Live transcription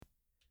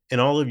in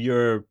all of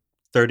your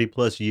 30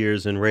 plus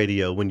years in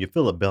radio, when you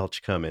feel a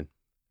belch coming,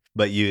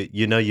 but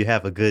you know you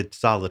have a good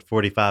solid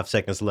 45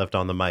 seconds left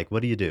on the mic,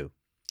 what do you do?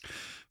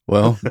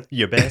 Well,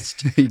 Your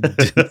best?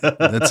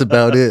 that's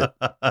about it.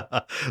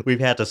 We've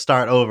had to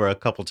start over a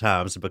couple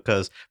times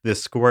because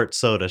this Squirt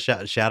soda,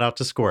 shout out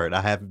to Squirt.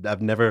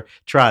 I've never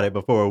tried it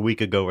before a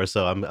week ago or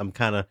so. I'm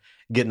kind of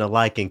getting a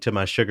liking to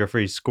my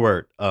sugar-free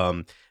Squirt.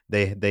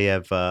 They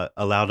have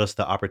allowed us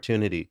the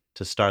opportunity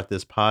to start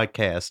this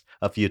podcast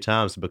a few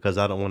times because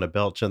I don't want to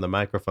belch in the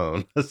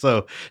microphone.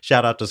 So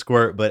shout out to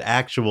Squirt, but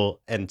actual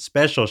and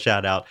special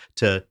shout out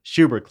to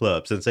Schubert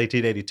Club. Since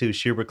 1882,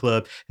 Schubert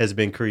Club has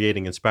been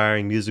creating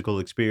inspiring musical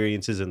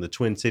experiences in the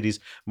Twin Cities.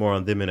 More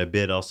on them in a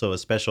bit. Also, a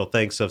special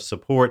thanks of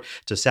support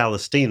to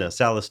Celestina.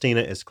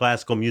 Celestina is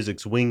classical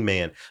music's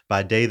wingman.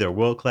 By day, they're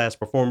world-class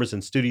performers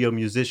and studio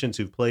musicians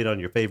who've played on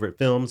your favorite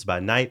films.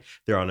 By night,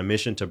 they're on a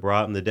mission to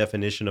broaden the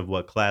definition of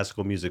what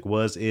classical music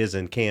was, is,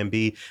 and can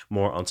be.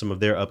 More on some of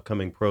their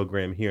upcoming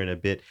program here in a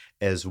bit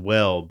as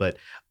well. But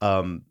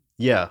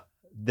yeah,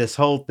 this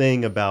whole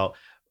thing about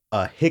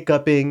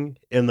hiccuping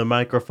in the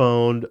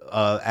microphone,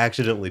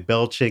 accidentally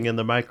belching in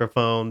the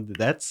microphone.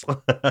 That's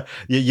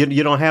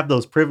you don't have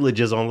those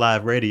privileges on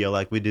live radio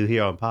like we do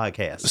here on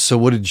podcasts. So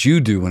what did you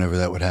do whenever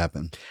that would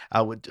happen?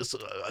 I would just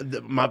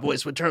my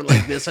voice would turn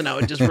like this, and I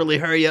would just really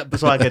hurry up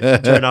so I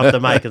could turn off the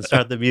mic and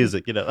start the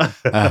music. But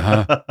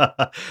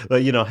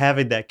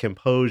having that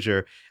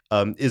composure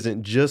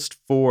isn't just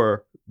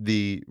for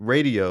the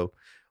radio.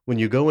 When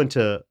you go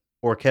into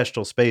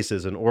orchestral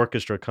spaces, an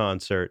orchestra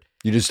concert,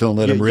 You just don't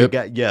let them rip.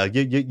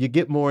 you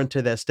get more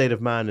into that state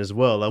of mind as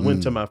well. I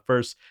went to my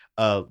first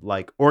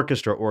like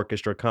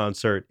orchestra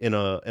concert in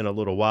a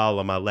little while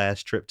on my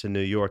last trip to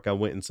New York. I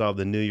went and saw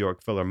the New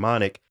York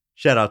Philharmonic.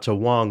 Shout out to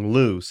Wong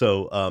Lu.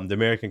 So the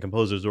American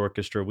Composers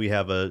Orchestra, we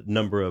have a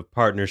number of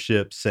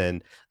partnerships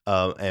and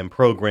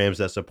programs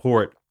that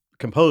support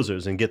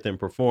composers and get them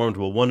performed.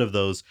 Well, one of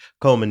those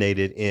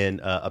culminated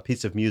in a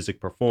piece of music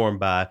performed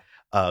by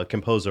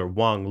composer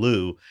Wong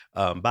Lu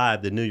by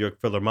the New York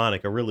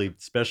Philharmonic. A really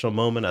special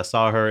moment. I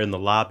saw her in the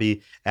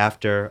lobby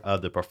after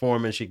the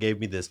performance. She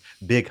gave me this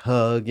big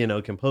hug.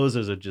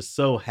 Composers are just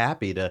so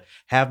happy to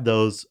have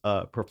those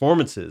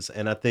performances.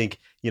 And I think,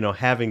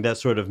 having that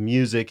sort of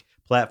music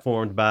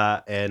platformed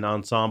by an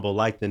ensemble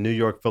like the New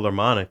York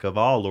Philharmonic of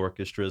all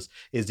orchestras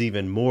is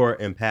even more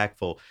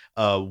impactful.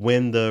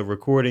 When the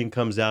recording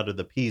comes out of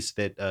the piece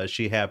that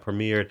she had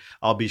premiered,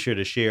 I'll be sure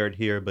to share it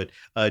here. But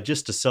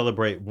just to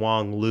celebrate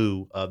Wong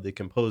Lu, the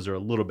composer, a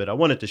little bit, I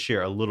wanted to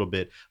share a little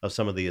bit of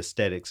some of the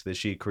aesthetics that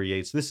she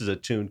creates. This is a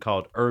tune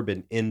called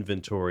Urban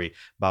Inventory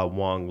by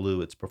Wong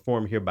Lu. It's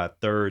performed here by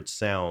Third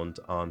Sound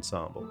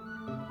Ensemble.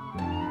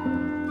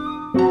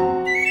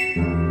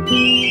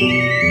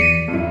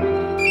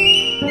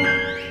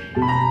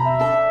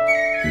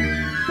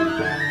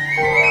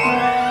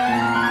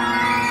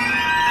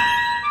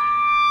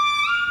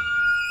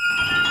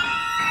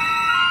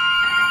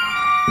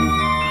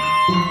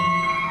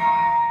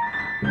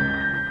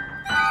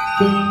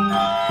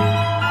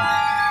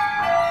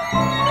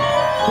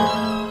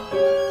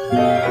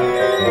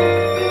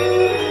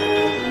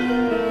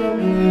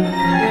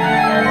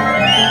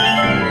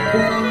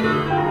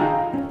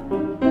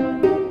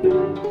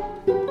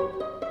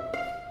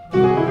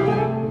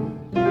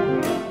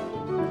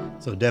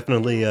 So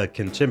definitely a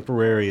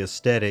contemporary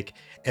aesthetic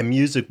and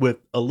music with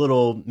a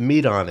little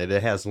meat on it.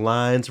 It has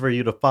lines for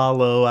you to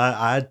follow.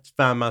 I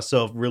find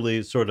myself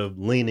really sort of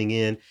leaning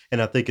in,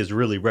 and I think is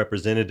really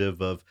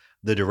representative of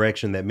the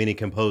direction that many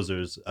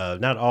composers,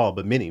 not all,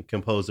 but many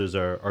composers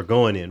are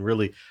going in.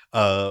 Really,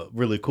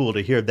 really cool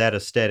to hear that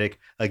aesthetic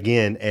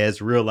again,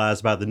 as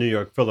realized by the New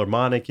York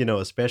Philharmonic.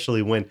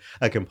 Especially when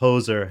a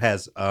composer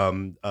has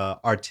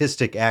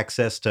artistic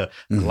access to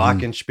Mhm.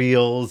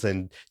 glockenspiels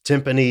and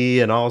timpani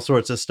and all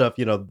sorts of stuff.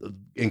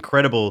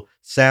 Incredible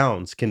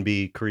sounds can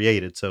be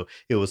created. So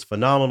it was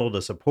phenomenal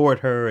to support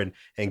her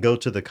and go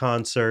to the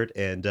concert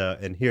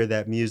and hear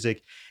that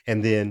music.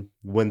 And then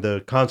when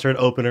the concert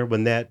opener,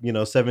 when that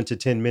 7 to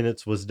 10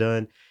 minutes was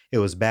done, it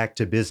was back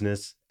to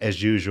business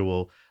as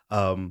usual.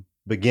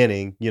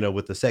 Beginning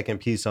with the second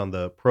piece on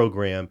the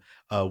program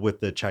with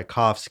the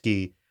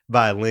Tchaikovsky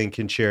violin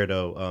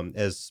concerto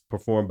as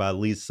performed by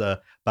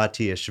Lisa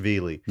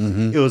Batiashvili. It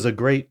Mhm. was a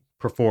great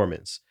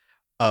performance.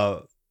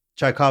 Uh,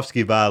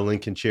 Tchaikovsky violin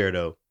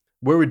concerto.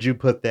 Where would you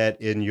put that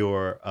in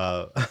your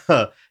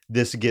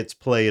this gets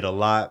played a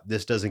lot,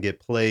 this doesn't get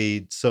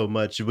played so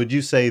much? Would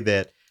you say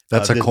that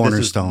That's a this is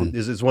cornerstone.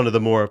 this is one of the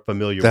more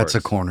familiar That's a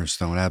works?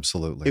 cornerstone, It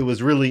absolutely.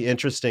 was really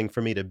interesting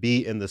for me to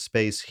be in the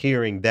space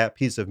hearing that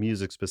piece of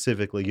music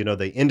specifically.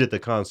 They ended the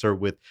concert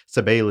with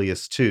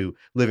Sibelius too.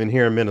 Living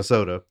here in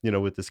Minnesota,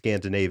 with the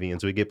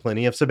Scandinavians, we get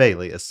plenty of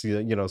Sibelius.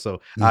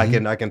 So I Mhm.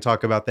 can I can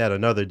talk about that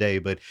another day.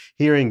 But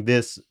hearing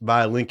this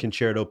violin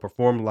concerto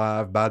performed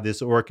live by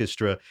this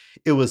orchestra,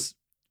 it was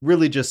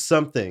really just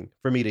something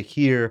for me to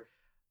hear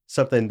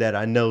something that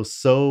I know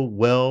so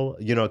well.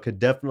 Could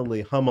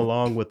definitely hum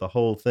along with the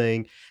whole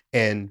thing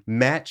and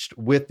matched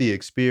with the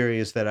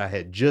experience that I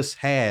had just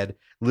had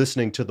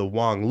listening to the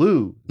Wong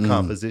Lu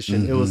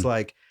composition, it was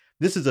like,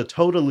 this is a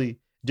totally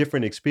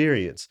different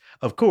experience.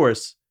 Of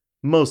course,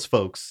 most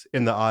folks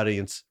in the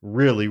audience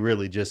really,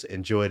 really just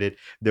enjoyed it.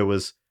 There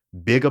was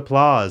big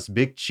applause,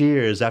 big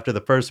cheers after the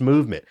first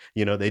movement.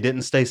 You know, they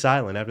didn't stay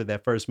silent after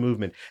that first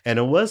movement. And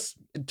it was,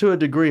 to a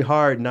degree,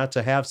 hard not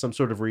to have some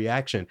sort of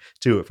reaction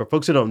to it. For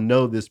folks who don't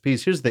know this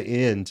piece, here's the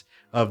end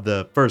of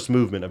the first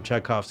movement of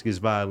Tchaikovsky's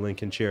Violin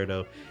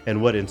Concerto,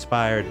 and what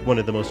inspired one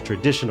of the most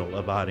traditional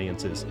of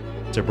audiences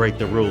to break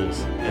the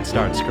rules and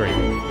start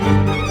screaming.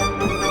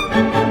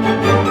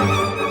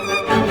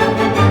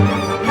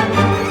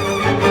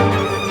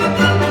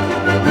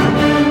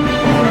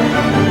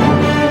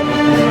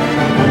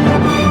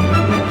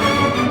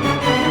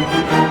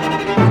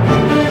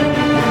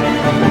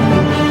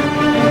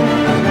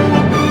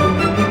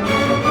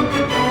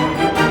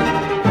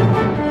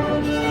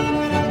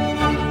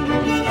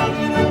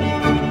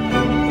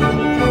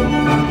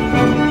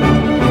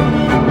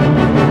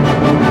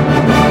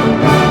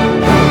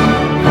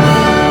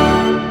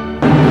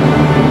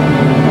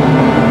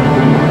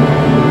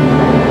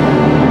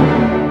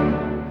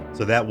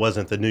 So that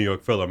wasn't the New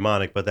York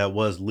Philharmonic, but that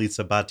was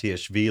Lisa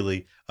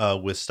Batiashvili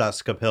with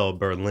Staatskapelle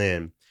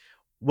Berlin.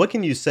 What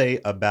can you say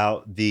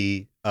about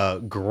the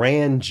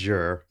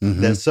grandeur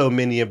that so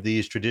many of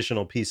these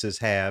traditional pieces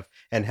have,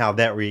 and how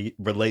that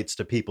relates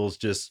to people's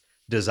just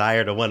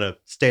desire to want to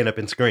stand up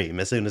and scream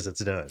as soon as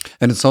it's done?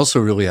 And it's also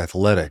really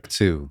athletic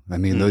too. I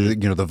mean,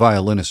 the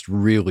violinist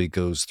really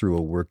goes through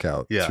a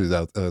workout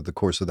throughout the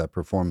course of that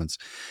performance.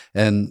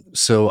 And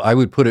so I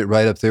would put it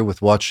right up there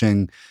with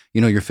watching,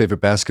 your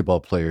favorite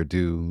basketball player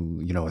do,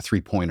 a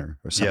 3-pointer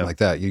or something like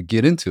that. You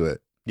get into it.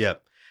 Yeah.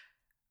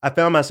 I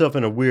found myself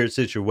in a weird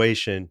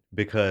situation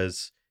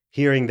because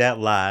hearing that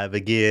live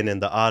again and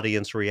the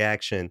audience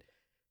reaction,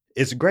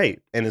 it's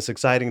great. And it's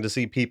exciting to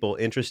see people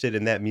interested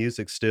in that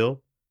music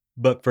still.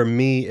 But for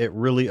me, it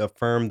really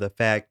affirmed the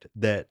fact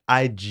that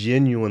I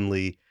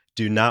genuinely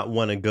do not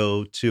want to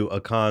go to a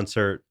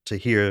concert to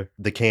hear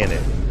the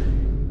canon.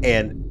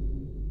 And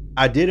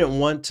I didn't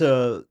want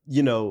to,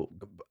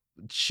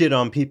 shit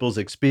on people's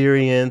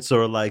experience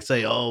or like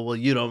say, oh, well,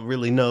 you don't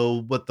really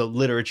know what the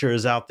literature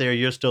is out there.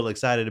 You're still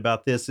excited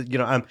about this.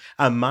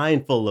 I'm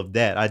mindful of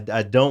that.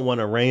 I don't want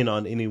to rain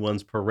on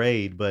anyone's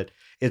parade, but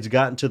it's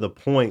gotten to the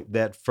point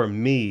that for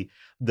me,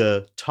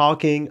 the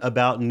talking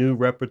about new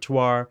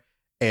repertoire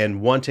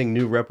and wanting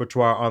new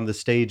repertoire on the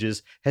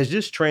stages has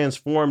just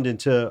transformed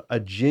into a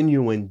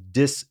genuine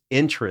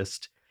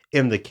disinterest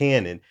in the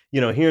canon.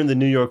 Hearing the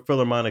New York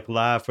Philharmonic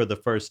live for the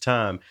first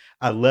time,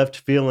 I left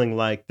feeling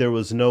like there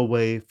was no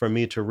way for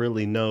me to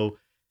really know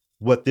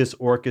what this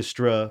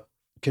orchestra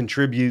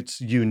contributes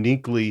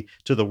uniquely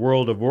to the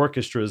world of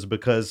orchestras,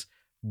 because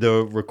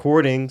the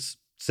recordings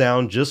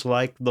sound just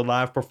like the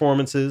live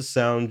performances,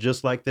 sound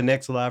just like the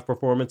next live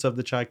performance of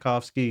the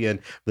Tchaikovsky and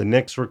the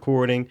next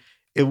recording.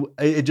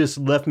 It just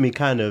left me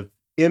kind of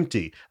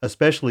empty,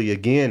 especially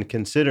again,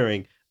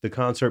 considering the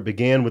concert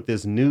began with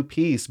this new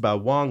piece by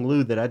Wong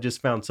Lu that I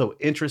just found so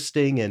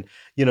interesting and,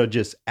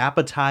 just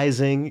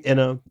appetizing in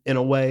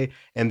a way.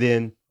 And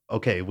then,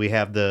 okay, we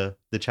have the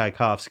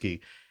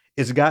Tchaikovsky.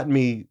 It's got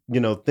me,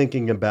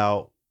 thinking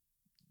about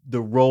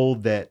the role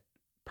that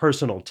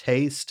personal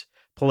taste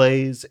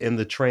plays in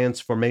the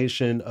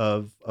transformation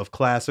of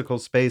classical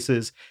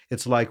spaces.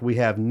 It's like we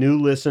have new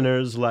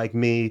listeners like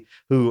me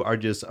who are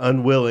just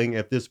unwilling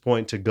at this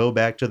point to go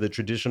back to the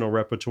traditional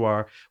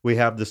repertoire. We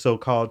have the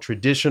so-called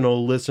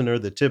traditional listener,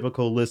 the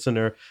typical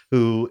listener,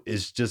 who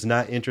is just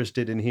not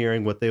interested in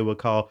hearing what they would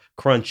call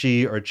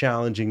crunchy or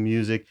challenging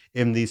music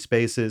in these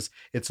spaces.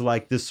 It's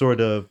like this sort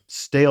of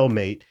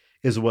stalemate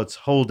is what's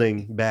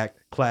holding back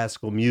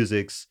classical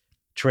music's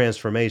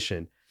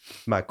transformation.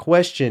 My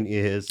question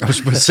is, I was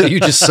going to say, you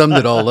just summed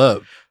it all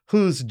up.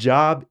 Whose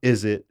job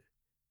is it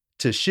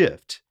to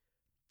shift?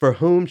 For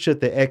whom should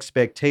the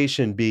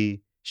expectation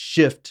be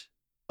shift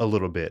a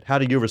little bit? How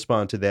do you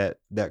respond to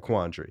that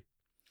quandary?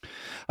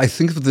 I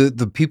think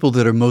the people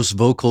that are most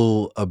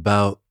vocal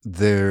about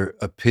their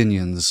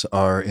opinions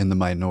are in the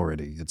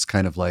minority. It's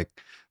kind of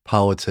like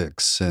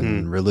politics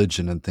and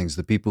religion and things.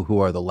 The people who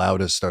are the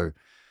loudest are,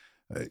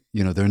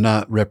 they're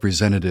not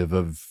representative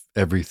of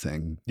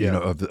everything,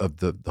 of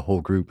the whole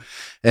group.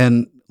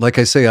 And like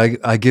I say,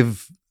 I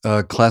give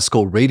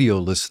classical radio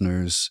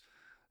listeners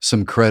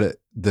some credit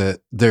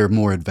that they're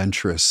more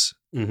adventurous.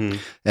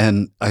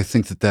 And I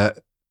think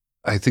that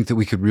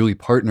we could really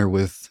partner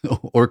with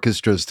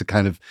orchestras to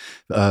kind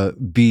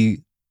of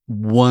be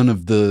one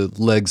of the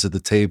legs of the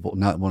table,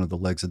 not one of the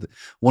legs of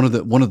one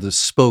of the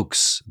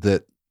spokes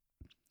that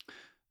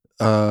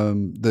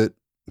that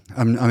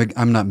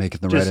I'm not making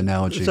the right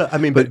analogy. So,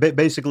 but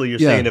basically you're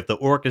saying if the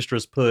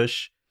orchestras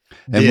push,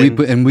 and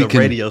then we the can,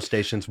 radio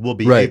stations will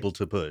be able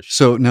to push.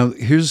 So now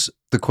here's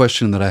the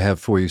question that I have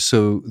for you.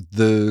 So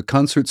the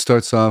concert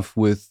starts off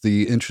with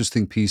the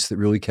interesting piece that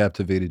really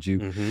captivated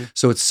you.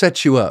 So it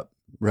sets you up,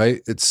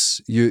 right?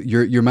 It's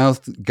your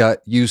mouth got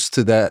used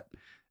to that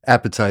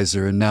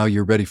appetizer, and now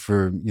you're ready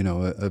for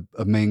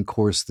a main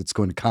course that's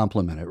going to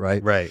complement it,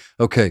 right? Right.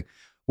 Okay.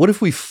 What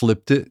if we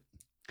flipped it?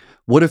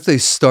 What if they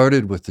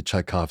started with the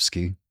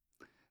Tchaikovsky,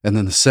 and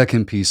then the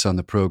second piece on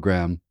the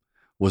program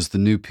was the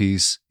new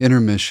piece,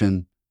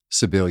 Intermission,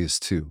 Sibelius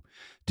 2?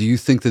 Do you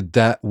think that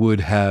that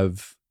would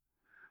have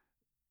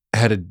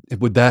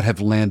would that have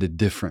landed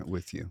different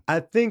with you? I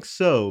think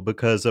so,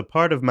 because a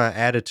part of my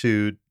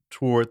attitude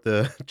toward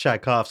the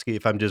Tchaikovsky,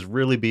 if I'm just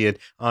really being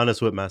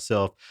honest with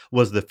myself,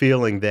 was the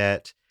feeling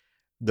that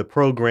the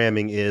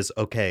programming is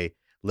okay.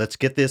 Let's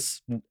get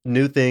this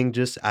new thing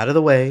just out of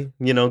the way.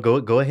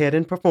 Go ahead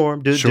and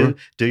perform. Do Sure. do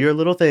do your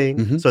little thing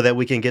Mhm. so that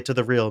we can get to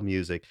the real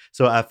music.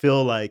 So I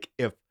feel like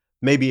if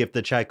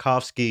the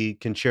Tchaikovsky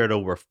concerto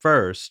were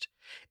first,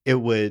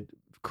 it would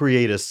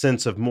create a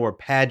sense of more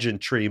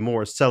pageantry,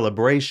 more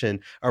celebration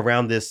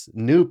around this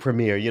new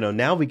premiere.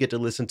 Now we get to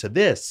listen to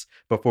this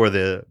before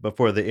the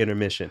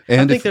intermission. I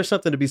And think if there's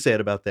something to be said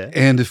about that.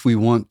 and if we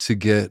want to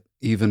get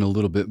even a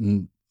little bit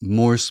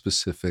more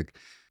specific,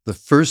 the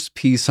first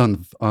piece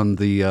on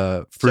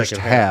the first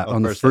Second half. half Oh,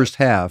 on the first half. first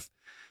half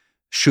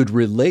should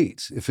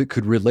relate, if it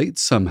could relate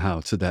somehow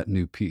to that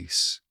new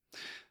piece.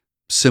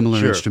 Similar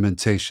Sure.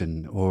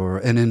 instrumentation or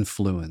an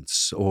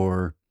influence,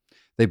 or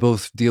they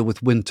both deal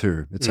with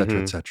winter, et cetera,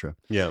 et Mhm. cetera.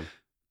 Yeah.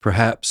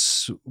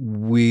 Perhaps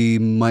we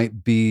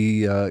might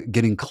be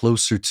getting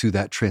closer to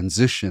that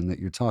transition that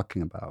you're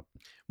talking about.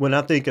 When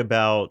I think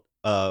about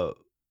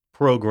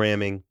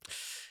programming,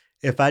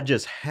 if I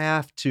just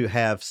have to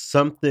have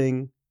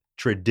something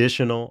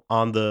traditional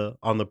on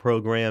the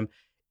program,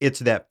 it's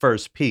that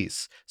first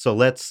piece. So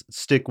let's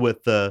stick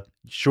with the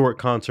short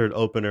concert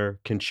opener,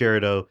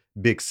 concerto,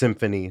 big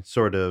symphony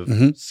sort of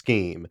Hmm.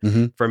 scheme.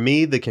 Hmm. For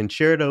me, the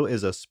concerto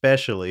is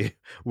especially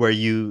where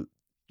you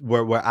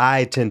where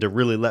I tend to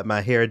really let my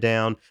hair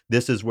down.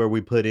 This is where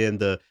we put in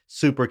the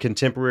super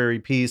contemporary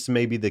piece,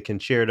 maybe the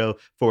concerto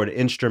for an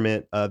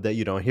instrument that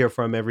you don't hear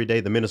from every day.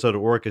 The Minnesota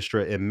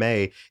Orchestra in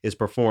May is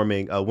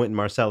performing Wynton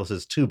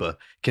Marsalis's tuba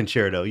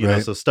concerto,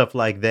 Right. so stuff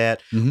like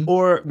that. Hmm.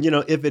 Or,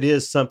 if it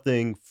is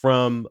something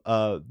from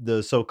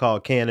the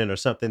so-called canon or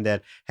something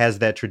that has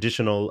that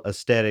traditional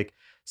aesthetic,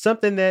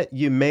 something that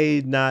you may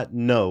not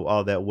know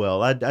all that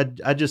well.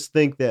 I just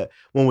think that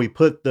when we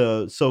put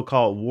the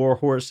so-called war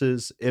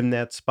horses in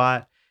that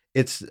spot,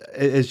 it's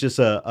just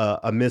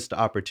a missed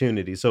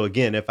opportunity. So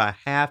again, if I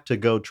have to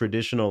go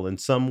traditional in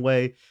some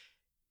way,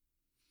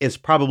 it's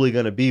probably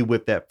gonna be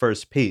with that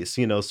first piece,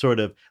 sort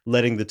of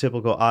letting the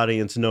typical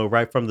audience know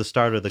right from the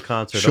start of the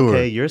concert, "Okay,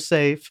 Sure. you're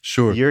safe,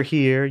 Sure. you're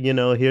here,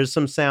 here's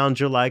some sounds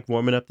you like,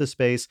 warming up the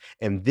space,"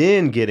 and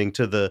then getting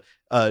to the,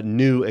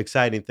 new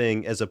exciting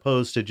thing as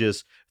opposed to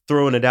just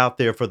throwing it out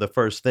there for the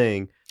first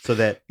thing so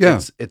that Yeah,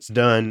 it's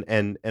done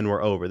and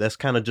we're over. That's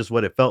kinda just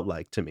what it felt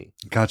like to me.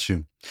 got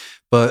you.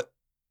 But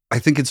I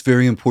think it's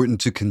very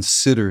important to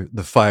consider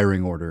the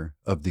firing order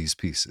of these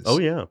Oh, pieces.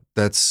 yeah.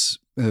 That's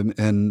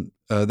and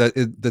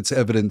that's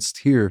evidenced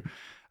here,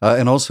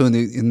 and also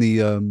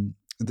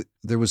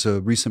there was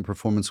a recent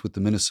performance with the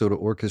Minnesota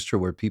Orchestra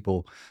where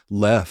people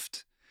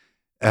left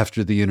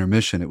after the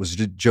intermission. It was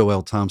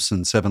Joel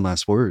Thompson's Seven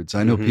Last Words.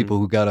 I know Mhm. people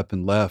who got up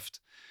and left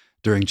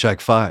during Check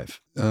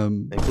Five.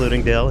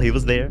 Including Dell, he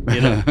was there.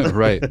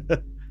 Right.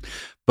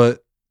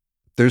 But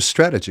there's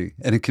strategy,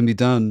 and it can be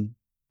done,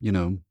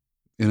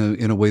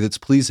 in a way that's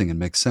pleasing and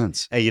makes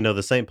sense. Hey,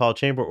 the St. Paul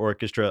Chamber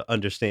Orchestra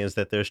understands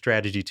that there's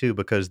strategy too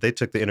because they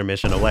took the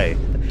intermission away.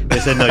 They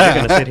said, "No, you're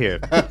gonna sit here."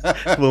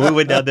 When we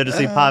went down there to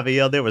see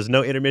Paviel, there was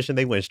no intermission.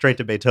 They went straight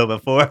to Beethoven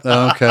 4.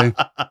 Okay.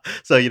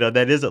 So,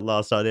 that isn't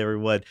lost on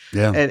everyone.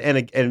 Yeah.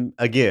 And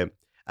again,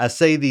 I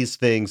say these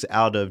things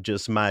out of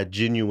just my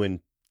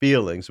genuine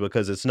feelings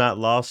because it's not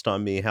lost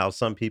on me how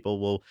some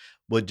people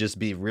would just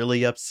be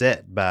really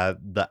upset by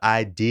the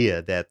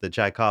idea that the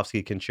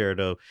Tchaikovsky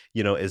concerto,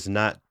 is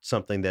not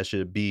something that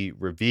should be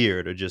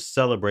revered or just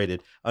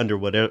celebrated under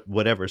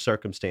whatever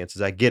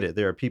circumstances. I get it.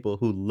 There are people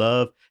who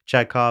love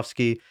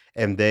Tchaikovsky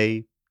and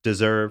they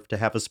deserve to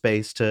have a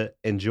space to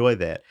enjoy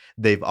that.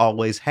 They've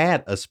always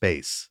had a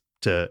space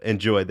to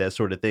enjoy that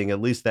sort of thing,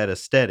 at least that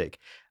aesthetic.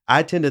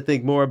 I tend to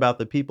think more about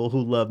the people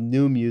who love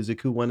new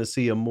music, who want to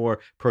see a more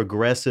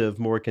progressive,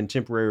 more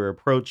contemporary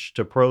approach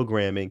to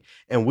programming,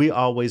 and we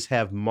always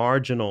have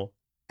marginal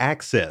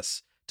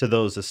access to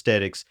those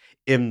aesthetics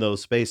in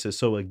those spaces.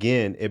 So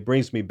again, it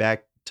brings me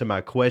back to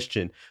my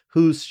question,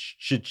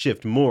 should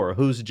shift more?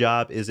 Whose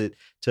job is it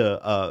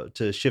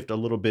to shift a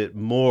little bit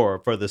more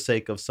for the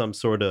sake of some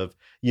sort of,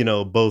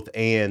 both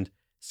and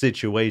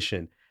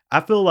situation?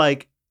 I feel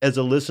like as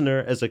a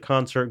listener, as a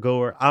concert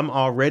goer, I'm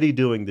already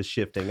doing the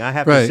shifting. I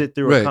have to Right, sit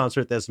through a right.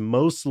 concert that's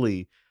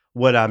mostly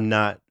what I'm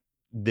not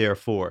there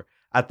for.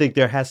 I think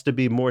there has to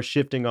be more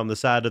shifting on the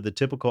side of the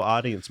typical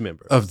audience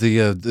member. Of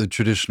the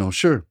traditional,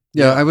 sure.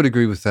 Yeah, Yeah. I would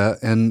agree with that.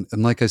 And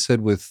like I said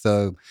with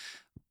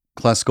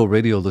classical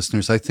radio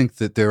listeners, I think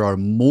that there are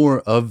more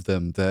of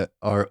them that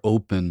are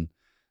open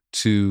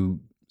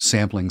to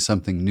sampling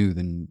something new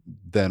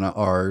than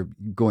are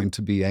going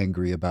to be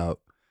angry about,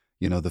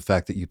 the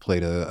fact that you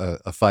played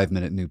a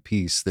 5-minute new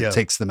piece that Yeah.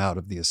 takes them out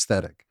of the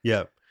aesthetic.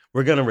 Yeah.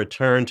 We're gonna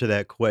return to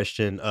that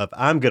question of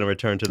I'm gonna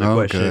return to the Oh,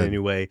 question good.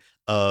 anyway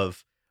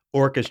of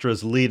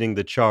orchestras leading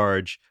the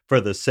charge for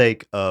the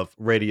sake of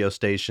radio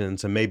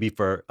stations and maybe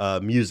for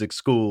music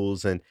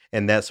schools and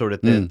that sort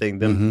of thing.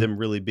 Mhm. Them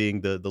really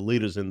being the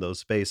leaders in those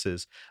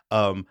spaces.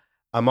 Um,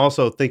 I'm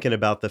also thinking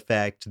about the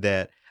fact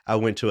that I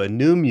went to a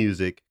new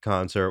music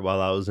concert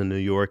while I was in New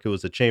York. It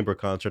was a chamber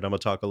concert. I'm gonna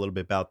talk a little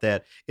bit about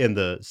that in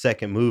the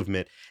second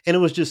movement. And it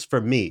was just for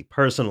me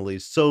personally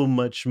so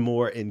much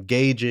more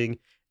engaging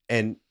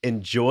and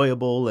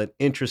enjoyable and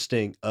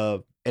interesting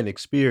of an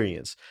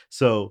experience.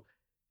 So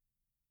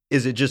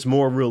is it just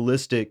more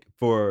realistic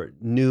for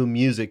new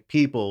music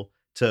people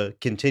to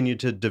continue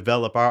to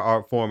develop our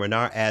art form and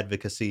our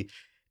advocacy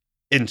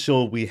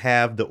until we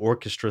have the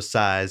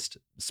orchestra-sized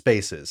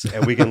spaces,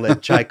 and we can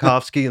let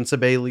Tchaikovsky and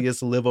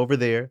Sibelius live over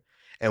there,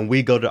 and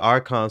we go to our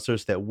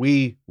concerts that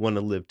we wanna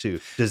live to?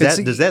 It's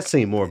Does that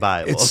seem more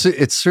viable?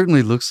 it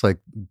certainly looks like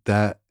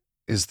that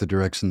is the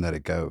direction that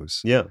it goes.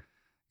 Yeah,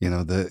 You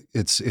know,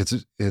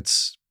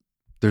 it's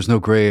there's no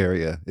gray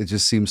area. It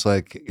just seems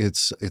like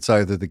it's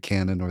either the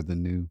canon or the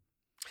new.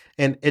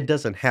 and it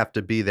doesn't have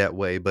to be that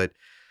way, but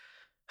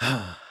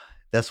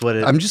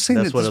I'm just saying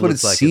that's that what this it is what it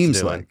looks like it's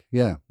seems doing. like.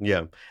 Yeah.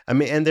 Yeah. I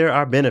mean, and there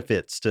are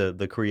benefits to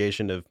the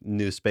creation of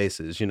new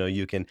spaces. You know,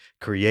 you can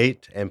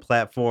create and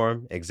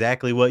platform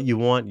exactly what you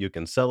want. You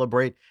can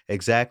celebrate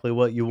exactly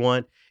what you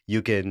want.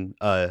 You can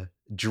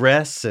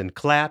dress and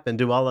clap and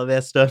do all of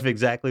that stuff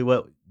exactly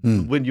what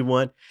Hmm. when you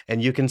want,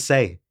 and you can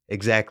say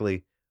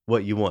exactly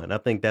what you want. I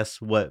think that's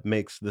what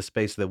makes the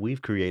space that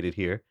we've created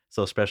here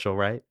so special,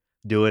 right?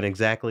 Doing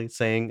exactly,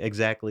 saying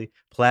exactly,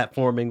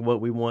 platforming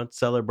what we want,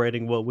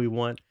 celebrating what we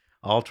want,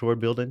 all toward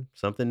building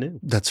something new.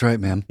 That's right,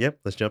 man. Yep,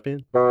 let's jump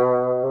in.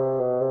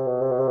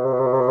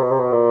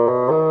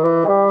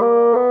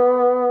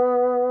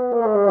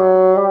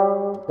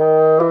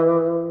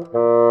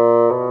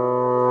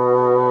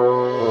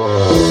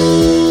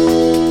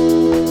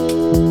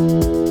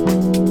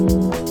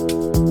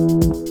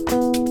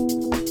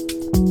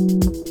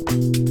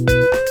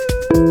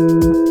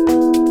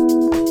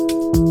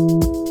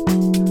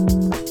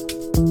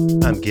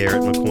 I'm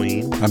Garrett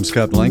McQueen, I'm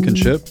Scott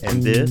Blankenship.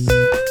 and this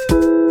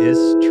is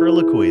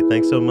Triloquy.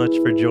 Thanks so much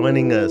for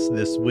joining us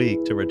this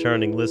week. To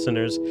returning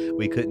listeners,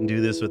 we couldn't do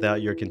this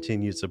without your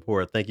continued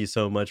support. Thank you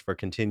so much for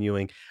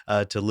continuing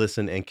to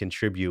listen and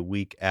contribute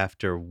week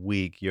after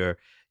week. You're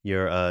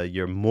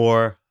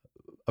more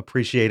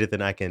appreciated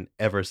than I can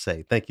ever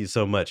say. Thank you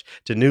so much.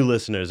 To new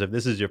listeners, if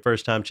this is your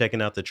first time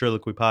checking out the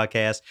Triloquy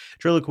podcast,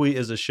 Triloquy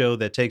is a show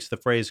that takes the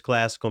phrase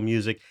classical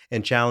music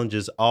and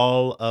challenges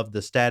all of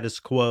the status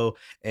quo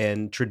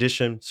and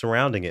tradition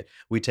surrounding it.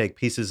 We take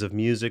pieces of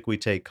music, we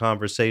take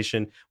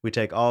conversation, we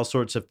take all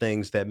sorts of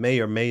things that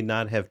may or may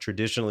not have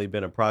traditionally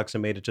been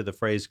approximated to the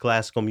phrase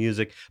classical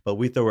music, but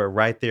we throw it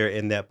right there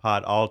in that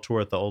pot, all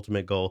toward the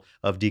ultimate goal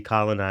of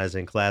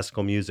decolonizing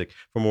classical music.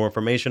 For more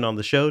information on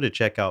the show, to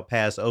check out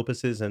past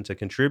opuses and to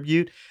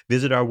contribute,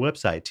 visit our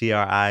website,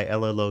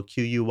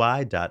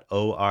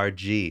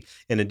 trilloquy.org.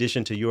 In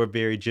addition to your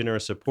very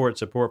generous support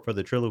for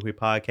the Triloquy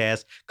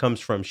podcast comes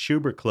from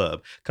Schubert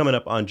Club. Coming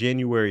up on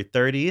January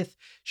 30th,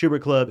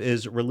 Schubert Club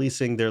is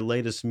releasing their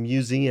latest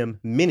museum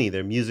mini,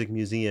 their music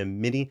museum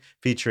mini,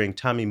 featuring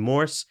Tommy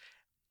Morse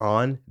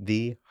on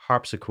the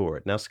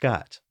harpsichord. Now,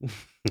 Scott,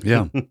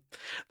 Yeah.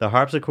 the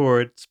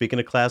harpsichord, speaking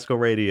of classical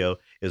radio,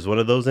 is one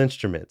of those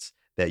instruments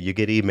that you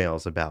get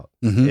emails about,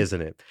 Mhm.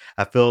 isn't it?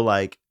 I feel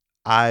like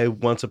I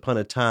once upon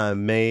a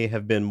time may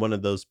have been one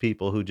of those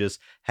people who just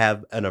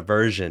have an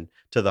aversion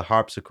to the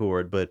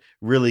harpsichord, but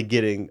really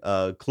getting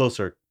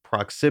closer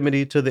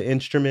proximity to the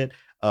instrument,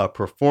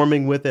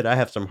 performing with it. I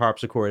have some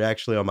harpsichord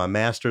actually on my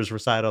master's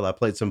recital. I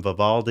played some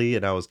Vivaldi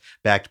and I was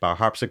backed by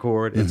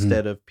harpsichord Mhm.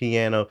 instead of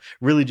piano.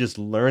 Really just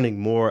learning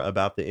more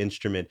about the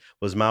instrument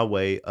was my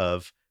way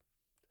of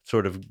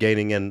sort of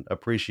gaining an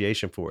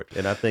appreciation for it.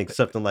 And I think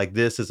something like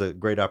this is a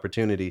great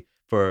opportunity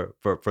for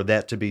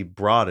that to be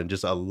broad and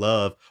just a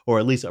love or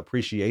at least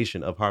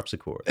appreciation of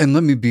harpsichord. And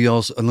let me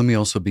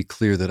also be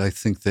clear that I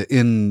think that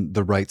in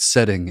the right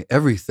setting,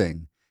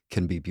 everything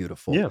can be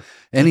beautiful. Yeah.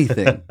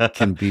 Anything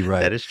can be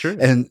right. That is true.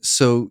 And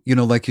so, you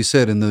know, like you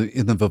said, in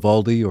the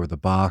Vivaldi or the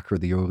Bach or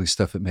the early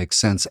stuff, it makes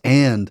sense.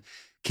 And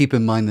keep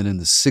in mind that in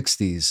the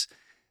 60s,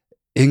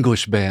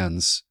 English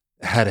bands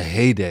had a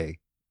heyday.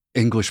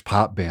 English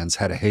pop bands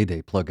had a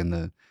heyday plugging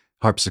the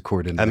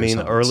harpsichord into I their mean,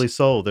 songs. early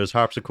soul, there's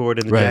harpsichord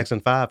in the Right. Jackson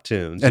 5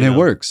 tunes. And you it know?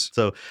 works.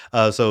 So,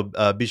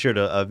 be sure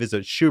to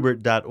visit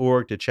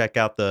schubert.org to check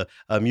out the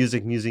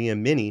Music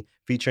Museum Mini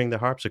featuring the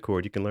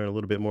harpsichord. You can learn a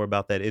little bit more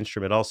about that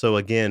instrument. Also,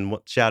 again,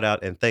 shout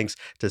out and thanks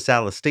to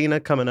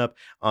Celestina coming up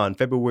on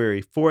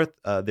February 4th.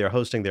 They're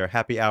hosting their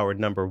happy hour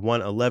number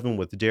 111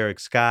 with Derek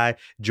Sky.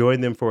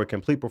 Join them for a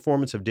complete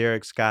performance of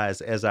Derek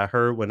Sky's As I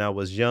Heard When I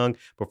Was Young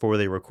before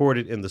they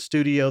recorded in the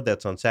studio.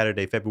 That's on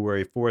Saturday,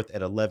 February 4th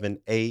at 11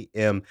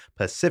 a.m.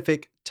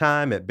 Pacific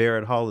time at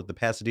Barrett Hall at the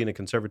Pasadena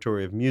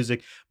Conservatory of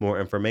Music. More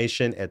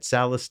information at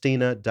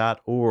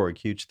Salastina.org.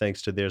 Huge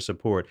thanks to their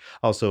support.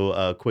 Also,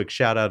 a quick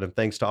shout out and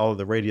thanks to all of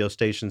the radio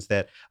stations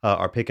that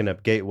are picking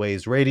up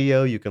Gateways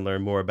Radio. You can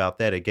learn more about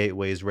that at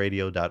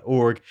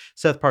gatewaysradio.org.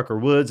 Seth Parker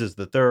Woods is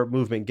the third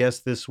movement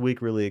guest this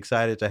week. Really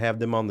excited to have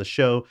them on the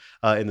show.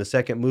 In the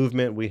second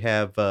movement, we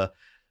have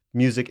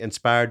music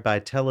inspired by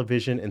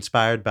television,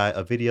 inspired by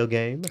a video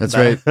game. That's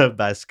right.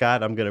 By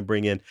Scott. I'm going to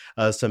bring in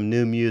some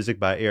new music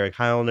by Eric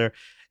Heilner.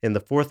 In the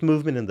fourth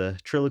movement in the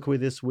triloquy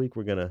this week,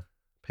 we're going to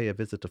pay a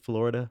visit to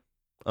Florida,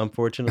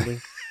 unfortunately.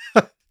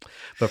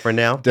 But for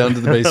now, down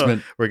to the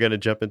basement. We're going to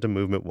jump into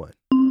movement one.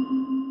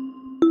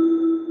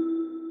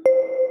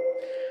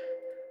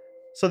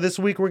 So this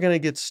week we're going to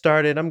get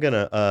started. I'm going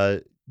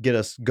to get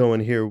us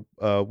going here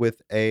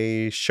with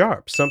a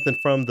sharp, something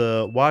from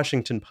the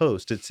Washington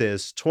Post. It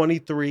says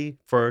 23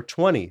 for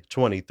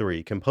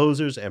 2023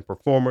 composers and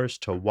performers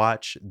to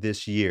watch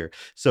this year.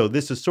 So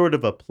this is sort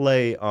of a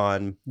play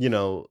on,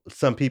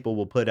 some people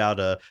will put out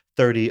a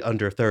 30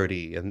 under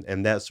 30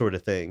 and that sort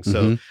of thing.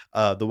 So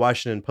the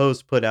Washington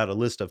Post put out a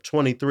list of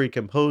 23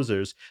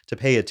 composers to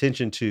pay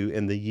attention to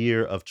in the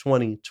year of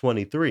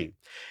 2023.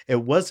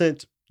 It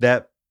wasn't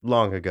that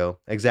long ago,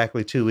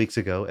 exactly 2 weeks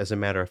ago, as a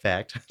matter of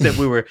fact, that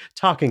we were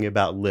talking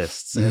about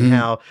lists and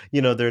how,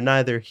 they're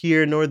neither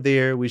here nor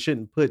there. We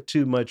shouldn't put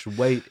too much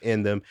weight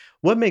in them.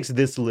 What makes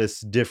this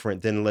list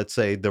different than, let's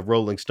say, the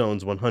Rolling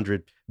Stones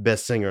 100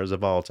 best singers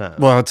of all time?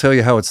 Well, I'll tell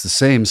you how it's the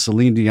same.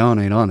 Celine Dion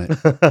ain't on it.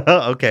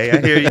 Okay,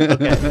 I hear you.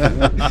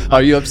 Okay.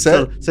 Are you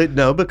upset? So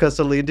no, because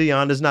Celine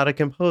Dion is not a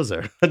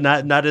composer,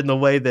 not in the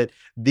way that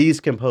these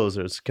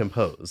composers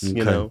compose.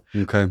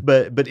 Okay.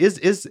 But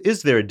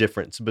is there a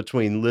difference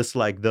between lists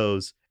like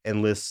those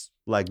and lists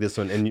like this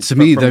one? And to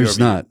me, there's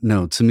not.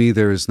 No, to me,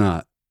 there is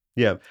not.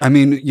 Yeah. I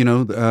mean,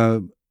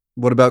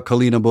 what about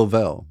Kalina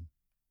Bovell?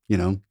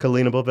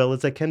 Kalina Bovell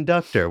is a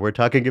conductor. We're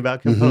talking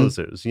about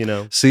composers,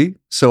 See?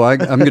 So I'm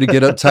going to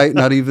get uptight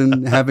not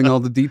even having all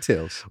the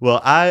details.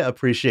 Well, I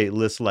appreciate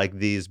lists like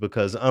these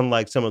because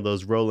unlike some of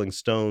those Rolling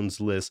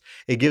Stones lists,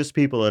 it gives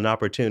people an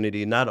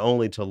opportunity not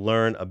only to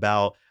learn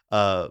about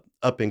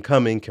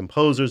up-and-coming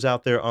composers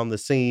out there on the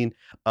scene.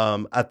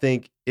 I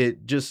think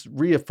it just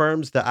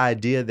reaffirms the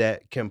idea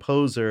that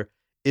composer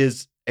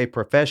is a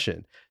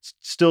profession.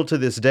 Still to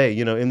this day,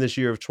 in this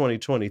year of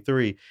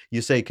 2023,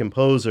 you say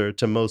composer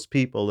to most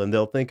people and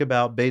they'll think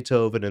about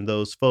Beethoven and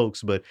those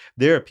folks, but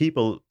there are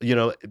people,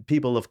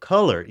 people of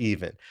color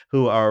even,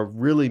 who are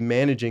really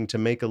managing to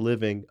make a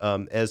living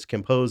as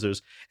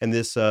composers. And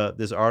this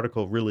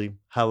article really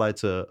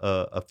highlights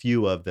a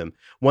few of them.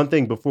 One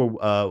thing before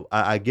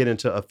I get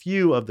into a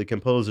few of the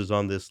composers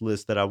on this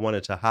list that I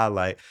wanted to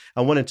highlight,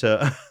 I wanted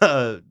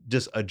to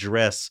just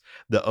address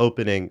the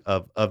opening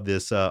of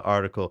this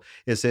article.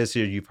 It says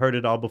here, you've heard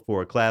it all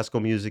before. Classical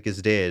music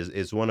is dead.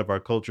 It's one of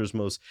our culture's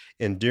most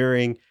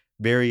enduring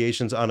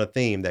variations on a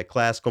theme that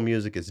classical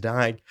music is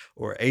dying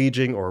or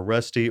aging or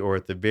rusty or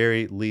at the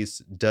very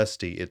least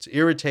dusty. It's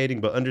irritating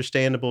but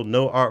understandable.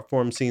 No art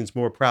form seems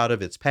more proud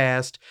of its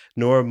past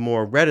nor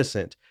more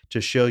reticent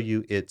to show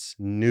you its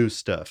new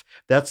stuff.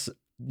 That's,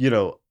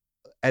 and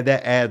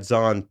that adds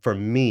on for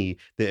me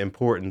the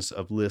importance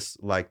of lists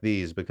like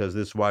these, because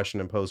this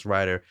Washington Post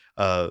writer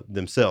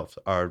themselves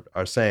are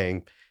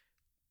saying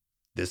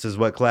this is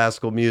what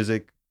classical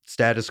music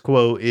status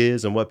quo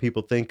is and what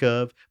people think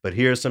of. But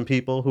here are some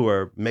people who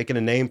are making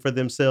a name for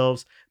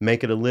themselves,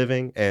 making a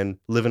living, and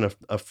living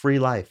a free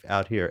life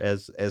out here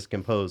as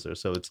composers.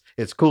 So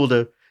it's cool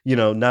to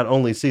not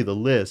only see the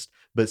list,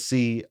 but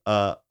see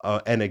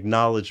an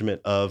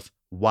acknowledgement of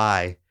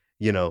why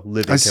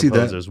living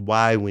composers,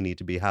 why we need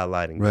to be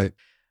highlighting them. Right.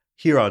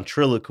 Here on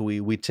Triloquy,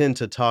 we tend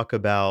to talk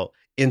about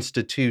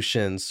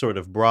institutions sort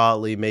of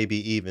broadly, maybe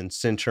even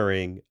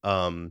centering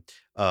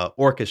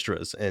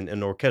orchestras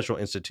and orchestral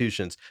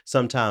institutions,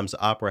 sometimes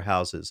opera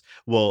houses.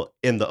 Well,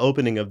 in the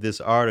opening of this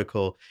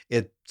article,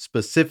 it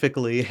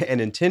specifically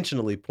and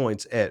intentionally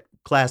points at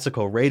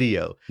classical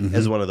radio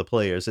as one of the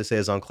players. It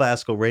says on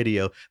classical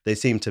radio, they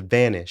seem to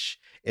vanish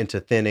into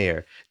thin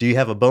air. Do you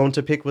have a bone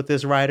to pick with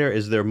this writer?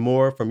 Is there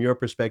more, from your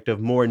perspective,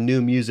 more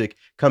new music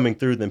coming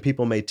through than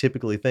people may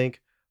typically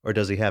think? Or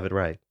does he have it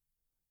right?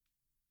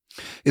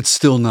 It's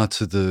still not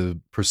to the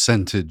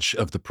percentage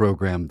of the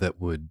program that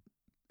would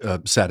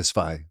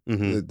satisfy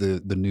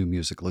the new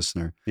music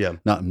listener. Yeah.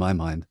 Not in my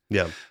mind.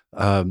 Yeah.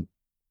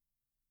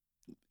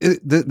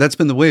 That's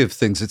been the way of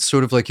things. It's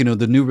sort of like,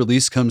 the new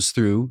release comes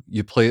through,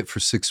 you play it for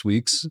 6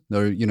 weeks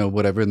or,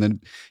 whatever. And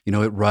then,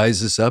 it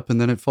rises up and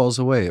then it falls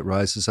away. It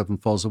rises up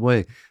and falls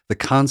away. The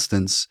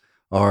constants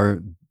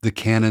are the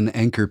canon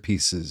anchor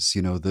pieces,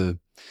 the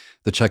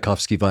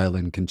Tchaikovsky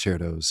violin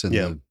concertos and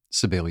the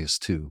Sibelius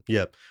too.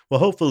 Yeah. Well,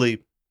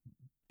 hopefully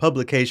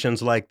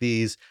publications like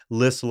these,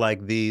 lists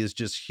like these,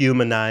 just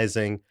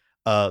humanizing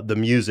the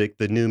music,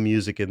 the new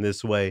music in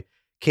this way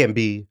can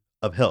be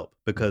of help,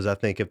 because I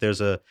think if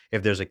there's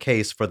a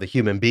case for the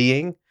human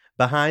being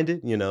behind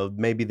it,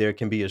 maybe there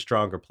can be a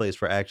stronger place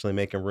for actually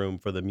making room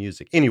for the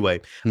music. Anyway,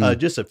 Mm.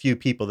 just a few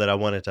people that I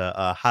wanted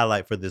to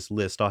highlight for this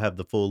list. I'll have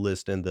the full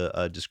list in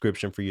the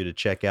description for you to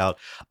check out.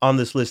 On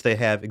this list, they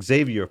have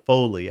Xavier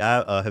Foley.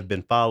 I have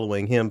been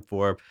following him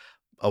for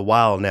a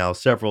while now,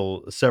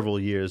 several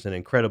years, an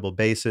incredible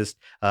bassist.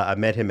 I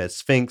met him at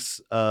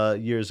Sphinx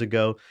years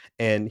ago,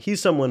 and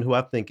he's someone who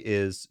I think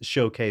is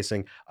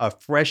showcasing a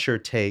fresher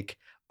take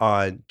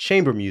on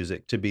chamber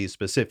music, to be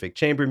specific.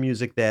 Chamber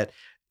music that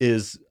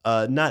is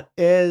not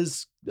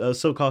as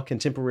so-called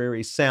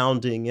contemporary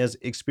sounding, as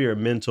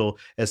experimental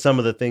as some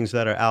of the things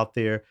that are out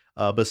there,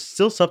 but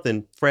still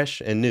something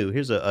fresh and new.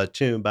 Here's a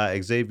tune by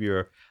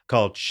Xavier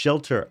called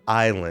Shelter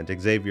Island.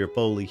 Xavier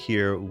Foley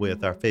here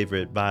with our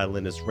favorite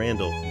violinist,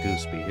 Randall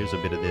Gooseby. Here's a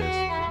bit of this.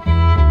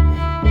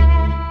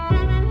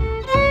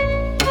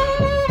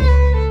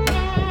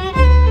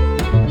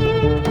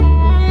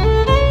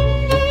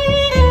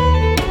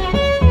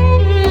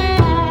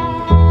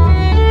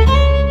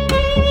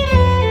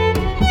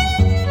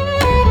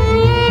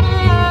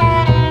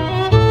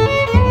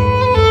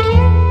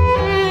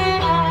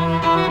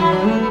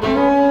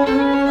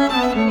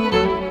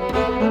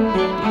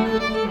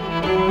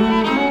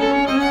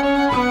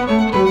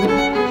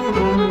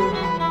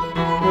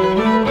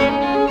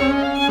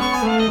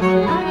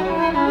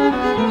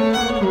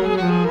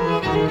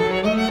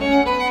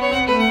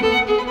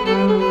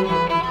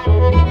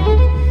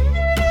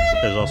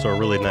 There's also a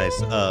really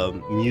nice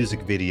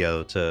music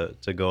video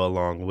to go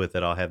along with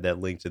it. I'll have that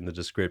linked in the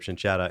description.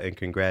 Shout out and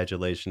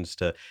congratulations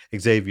to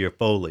Xavier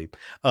Foley.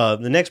 The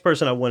next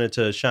person I wanted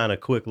to shine a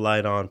quick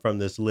light on from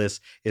this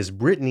list is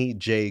Brittany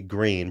J.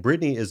 Green.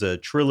 Brittany is a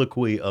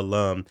Triloquy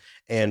alum,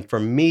 and for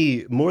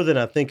me, more than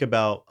I think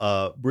about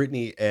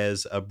Brittany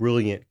as a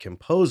brilliant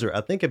composer,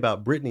 I think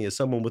about Brittany as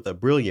someone with a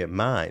brilliant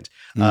mind.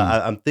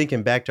 Mm. I'm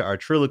thinking back to our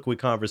Triloquy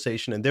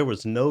conversation, and there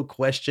was no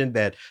question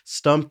that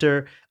stumped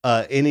her.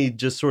 Any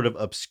just sort of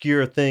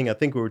obscure thing. I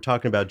think we were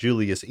talking about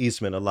Julius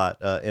Eastman a lot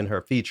in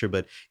her feature,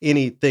 but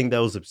anything that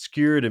was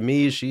obscure to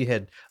me, she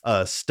had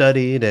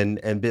studied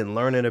and been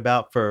learning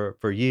about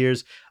for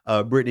years.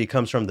 Brittany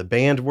comes from the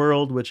band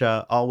world, which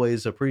I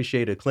always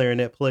appreciate, a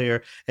clarinet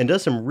player, and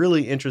does some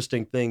really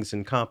interesting things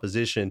in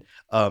composition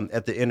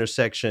at the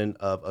intersection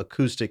of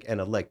acoustic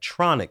and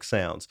electronic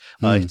sounds.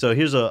 Mm. So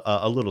here's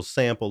a little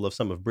sample of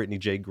some of Brittany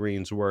J.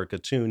 Green's work, a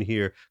tune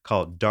here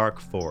called Dark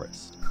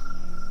Forest.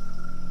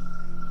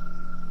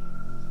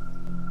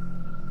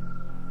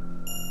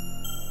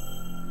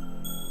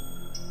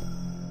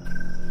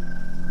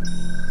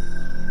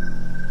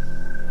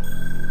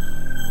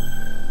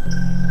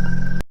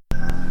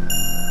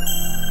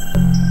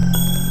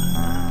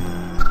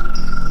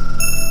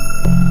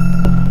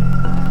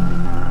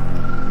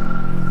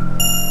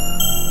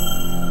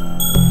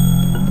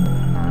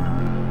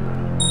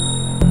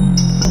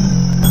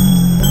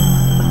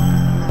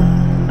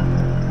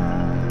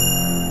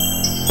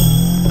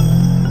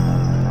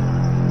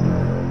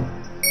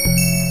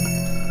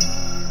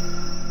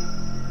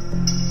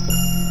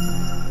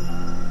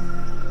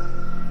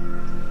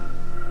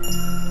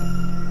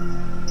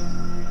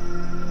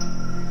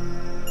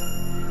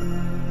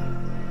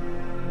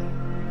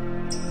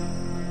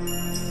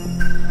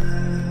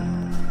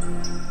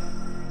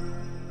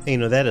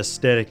 That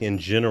aesthetic in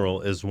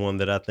general is one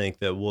that I think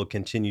that we'll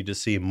continue to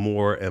see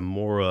more and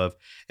more of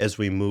as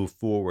we move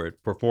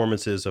forward.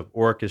 Performances of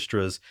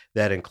orchestras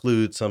that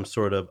include some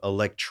sort of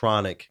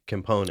electronic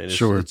component. It's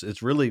Sure. it's,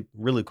 it's really,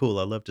 really cool.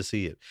 I love to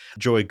see it.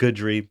 Joy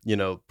Goodry,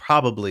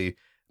 probably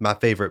my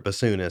favorite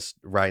bassoonist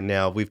right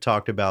now. We've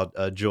talked about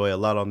Joy a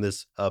lot on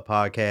this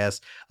podcast.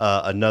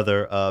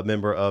 Another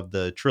member of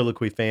the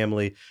Triloquy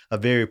family, a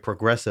very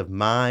progressive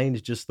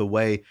mind, just the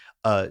way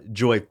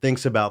Joy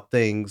thinks about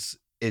things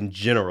in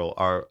general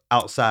are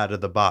outside of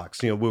the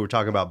box. We were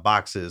talking about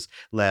boxes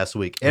last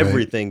week. Right.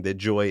 Everything that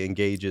Joy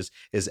engages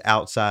is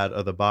outside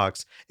of the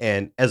box.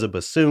 And as a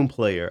bassoon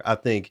player, I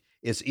think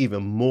it's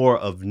even more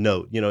of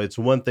note. It's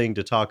one thing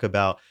to talk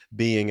about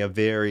being a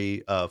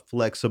very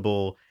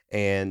flexible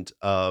and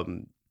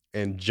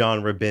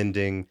genre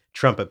bending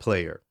trumpet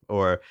player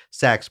or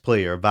sax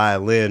player,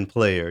 violin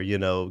player,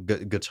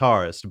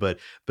 guitarist. But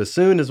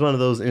bassoon is one of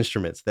those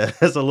instruments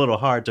that's a little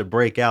hard to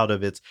break out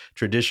of its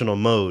traditional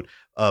mold.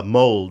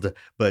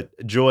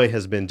 But Joy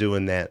has been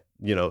doing that,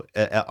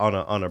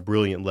 on a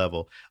brilliant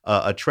level.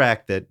 A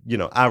track that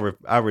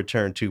I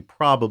return to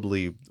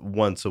probably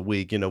once a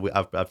week.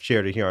 I've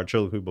shared it here on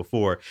Triloquy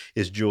before.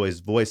 Is Joy's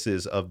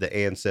Voices of the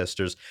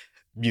Ancestors.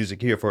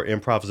 Music here for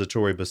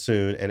improvisatory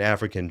bassoon and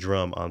African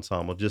drum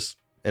ensemble. Just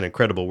an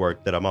incredible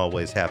work that I'm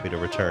always happy to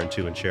return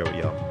to and share with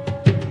y'all.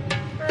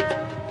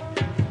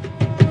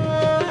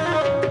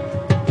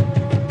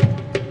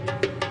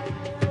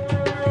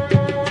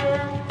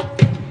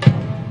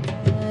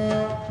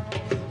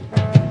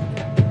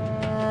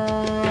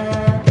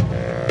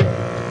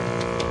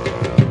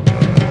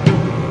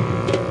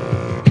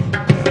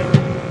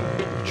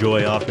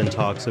 Joy often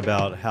talks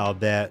about how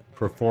that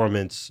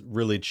performance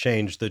really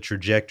changed the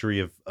trajectory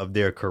of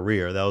their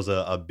career. That was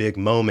a big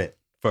moment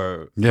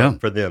Yeah.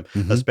 for them,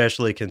 Hmm.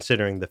 especially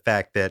considering the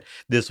fact that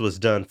this was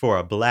done for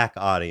a black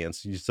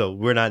audience. So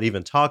we're not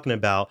even talking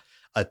about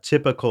a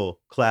typical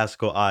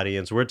classical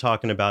audience. We're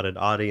talking about an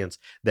audience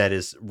that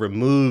is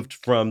removed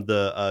from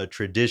the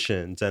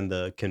traditions and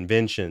the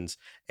conventions,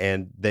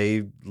 and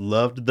they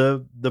loved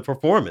the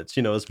performance.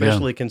 Yeah.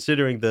 Especially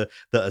considering the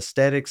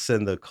aesthetics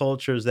and the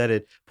cultures that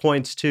it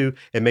points to.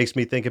 It makes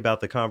me think about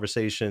the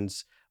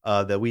conversations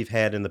that we've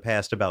had in the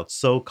past about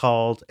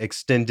so-called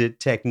extended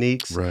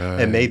techniques, and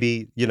Right.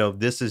 maybe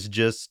this is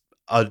just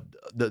uh,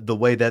 the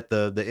way that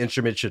the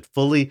instrument should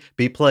fully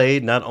be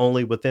played, not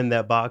only within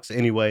that box.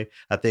 Anyway,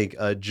 I think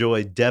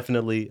Joy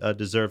definitely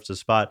deserves a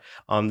spot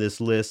on this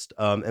list.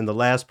 And the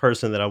last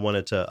person that I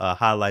wanted to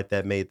highlight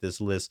that made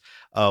this list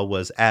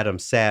was Adam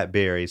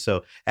Sadberry.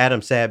 So Adam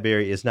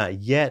Sadberry is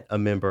not yet a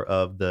member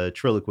of the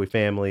Triloquy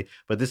family,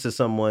 but this is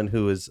someone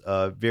who is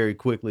very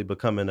quickly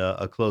becoming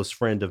a close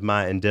friend of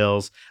mine and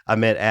Dell's. I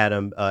met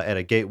Adam at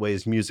a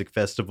Gateways Music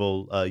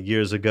Festival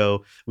years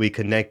ago. We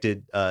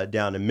connected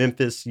down in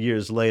Memphis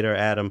years later.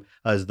 Adam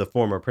is the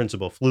former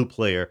principal flute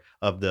player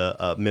of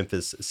the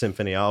Memphis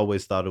Symphony. I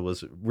always thought it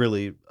was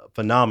really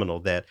phenomenal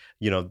that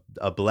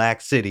a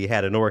black city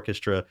had an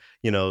orchestra.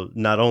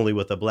 Not only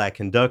with a black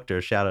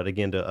conductor. Shout out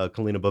again to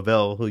Kalina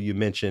Bavel, who you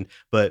mentioned,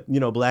 but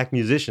black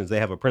musicians. They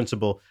have a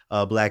principal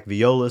black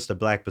violist, a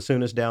black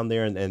bassoonist down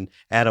there, and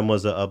Adam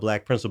was a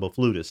black principal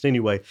flutist.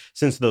 Anyway,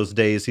 since those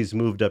days, he's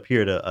moved up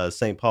here to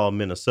St. Paul,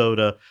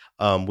 Minnesota.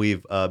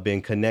 We've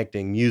been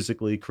connecting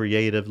musically,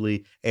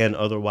 creatively, and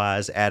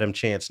otherwise. Adam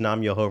chants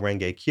Nam Myoho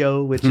Renge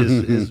Kyo, which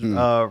is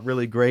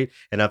really great,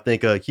 and I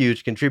think a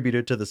huge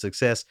contributor to the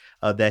success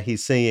that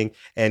he's seeing.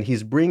 And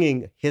he's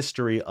bringing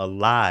history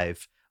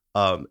alive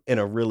in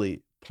a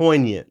really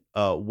poignant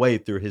way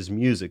through his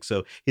music.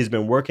 So he's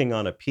been working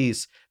on a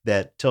piece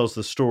that tells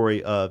the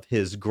story of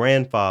his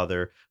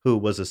grandfather, who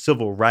was a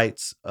civil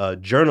rights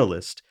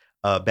journalist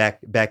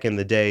back in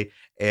the day,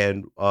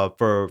 and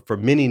for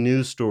many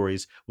news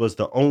stories was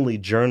the only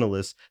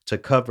journalist to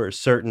cover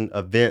certain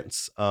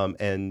events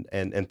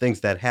and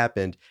things that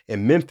happened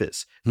in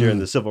Memphis during Hmm.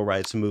 the civil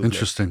rights movement.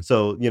 Interesting.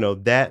 So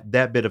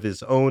that bit of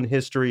his own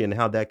history and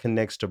how that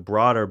connects to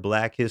broader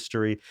Black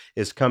history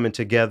is coming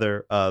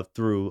together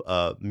through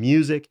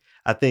music.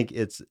 I think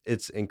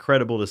it's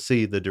incredible to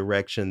see the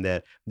direction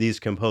that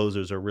these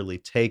composers are really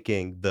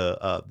taking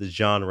the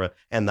genre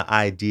and the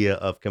idea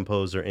of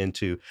composer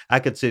into. I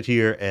could sit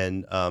here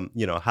and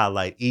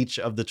highlight each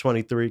of the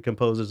 23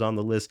 composers on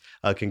the list.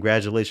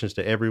 Congratulations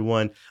to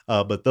everyone.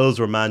 But those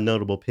were my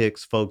notable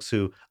picks, folks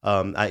who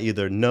I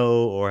either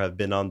know or have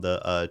been on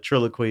the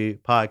Triloquy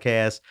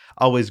podcast.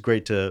 Always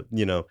great to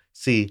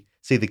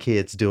see the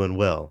kids doing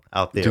well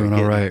out there, Doing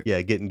all right.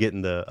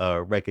 getting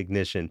the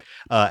recognition.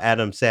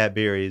 Adam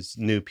Sadberry's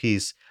new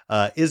piece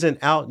isn't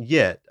out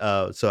yet,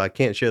 so I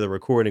can't share the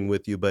recording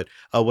with you. But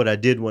what I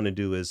did want to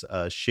do is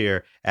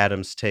share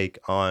Adam's take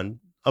on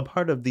a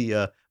part of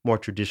the more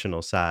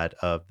traditional side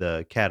of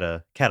the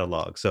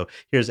catalog. So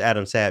here's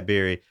Adam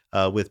Sadberry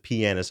with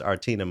pianist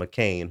Artina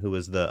McCain, who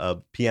is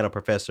the piano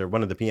professor,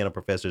 one of the piano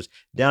professors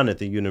down at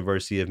the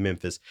University of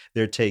Memphis.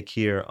 Their take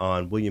here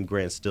on William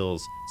Grant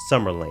Still's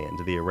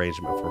Summerland, the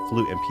arrangement for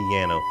flute and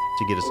piano,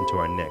 to get us into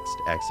our next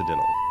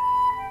accidental.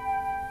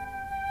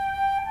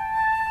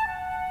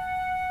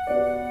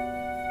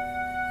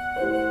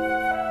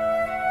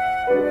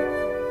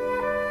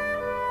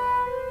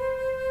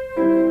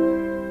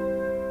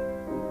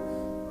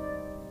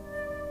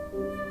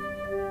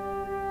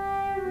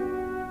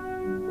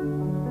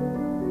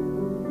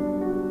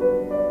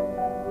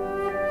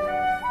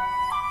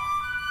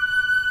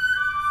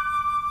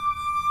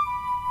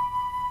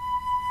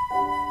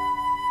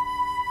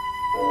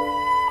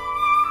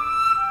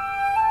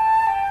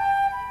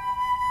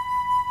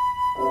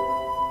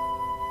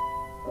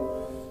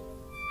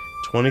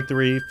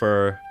 23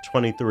 for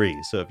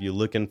 23. So if you're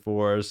looking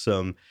for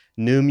some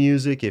new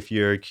music, if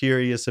you're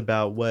curious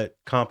about what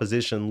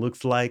composition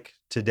looks like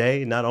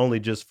today, not only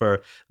just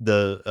for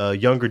the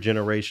younger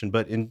generation,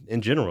 but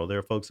in general, there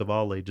are folks of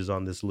all ages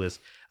on this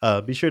list.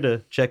 Be sure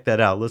to check that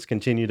out. Let's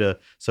continue to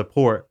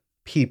support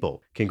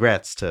people.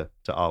 Congrats to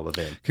all of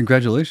them.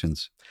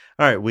 Congratulations.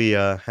 All right, we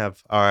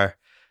have our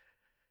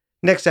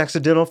next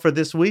accidental for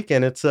this week,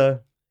 and it's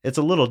a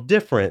little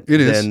different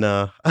It is.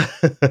 than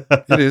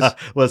It is.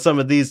 what some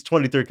of these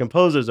 23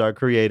 composers are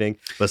creating,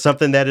 but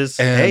something that is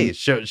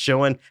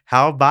showing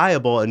how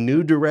viable a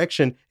new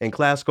direction in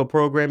classical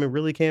programming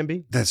really can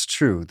be. That's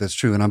true. That's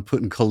true. And I'm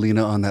putting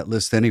Kalina on that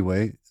list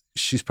anyway.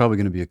 She's probably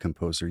going to be a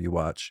composer, you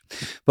watch.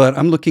 But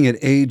I'm looking at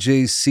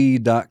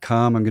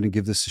AJC.com. I'm going to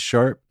give this a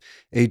sharp.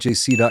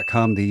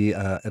 AJC.com, the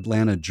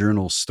Atlanta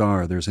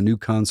Journal-Star. There's a new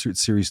concert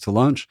series to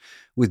launch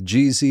with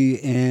Jeezy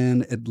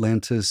and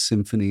Atlanta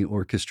Symphony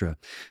Orchestra.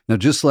 Now,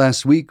 just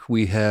last week,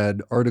 we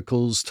had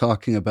articles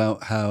talking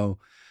about how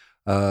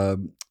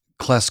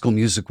classical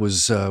music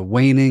was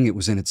waning. It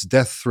was in its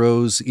death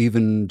throes,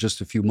 even just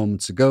a few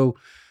moments ago.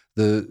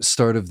 The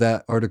start of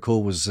that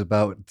article was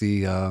about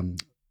the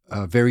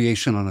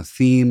variation on a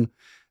theme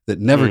that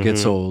never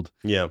gets old,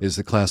 Yeah. is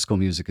that classical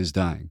music is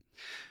dying.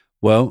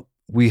 Well,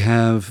 We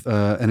have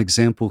an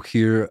example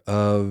here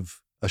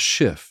of a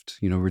shift.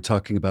 We're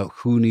talking about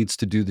who needs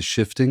to do the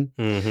shifting.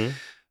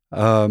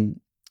 Mm-hmm.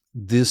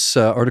 This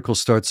article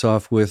starts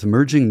off with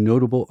merging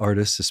notable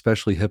artists,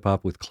 especially hip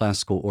hop, with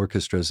classical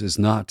orchestras is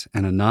not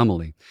an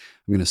anomaly.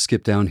 I'm going to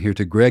skip down here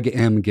to Greg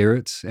M.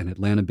 Garrett, an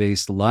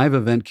Atlanta-based live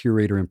event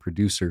curator and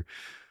producer,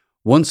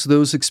 wants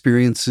those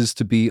experiences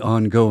to be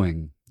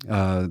ongoing,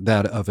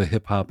 that of a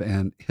hip hop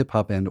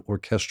and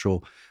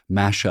orchestral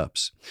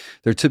mashups.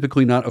 They're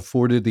typically not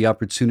afforded the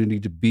opportunity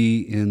to be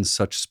in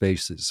such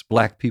spaces.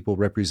 Black people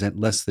represent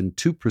less than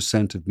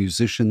 2% of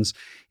musicians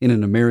in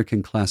an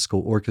American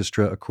classical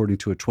orchestra, according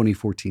to a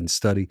 2014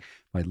 study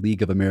by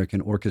League of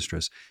American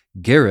Orchestras.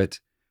 Garrett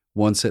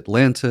wants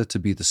Atlanta to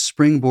be the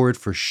springboard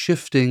for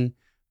shifting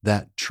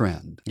that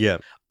trend. Yeah,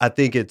 I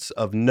think it's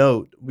of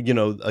note,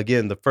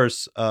 again, the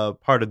first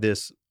part of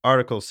this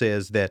article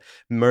says that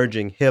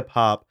merging hip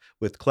hop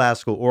with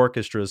classical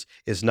orchestras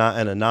is not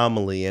an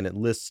anomaly, and it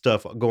lists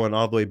stuff going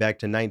all the way back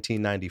to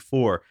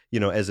 1994,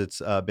 as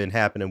it's been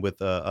happening with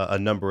a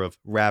number of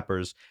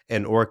rappers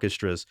and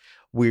orchestras.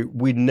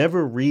 We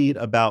never read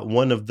about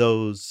one of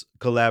those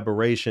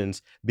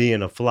collaborations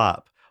being a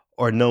flop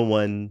or no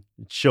one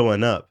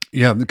showing up.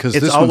 Yeah, because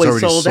It's this one's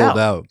always already sold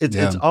out.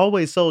 It's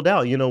always sold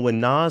out.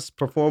 When Nas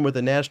performed with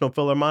the National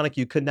Philharmonic,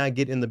 you could not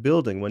get in the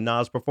building. When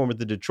Nas performed with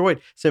the Detroit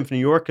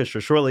Symphony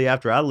Orchestra, shortly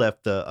after I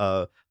left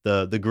the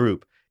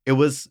group, it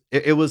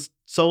was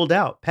sold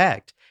out,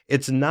 packed.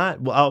 It's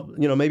not. Well,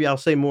 maybe I'll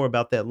say more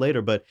about that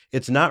later, but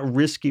it's not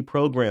risky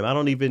program. I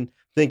don't even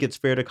think it's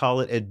fair to call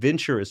it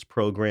adventurous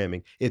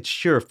programming. It's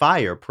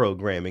surefire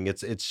programming.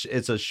 It's a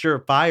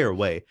surefire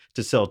way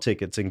to sell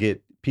tickets and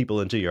get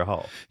people into your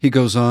hall. He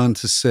goes on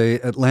to say,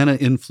 Atlanta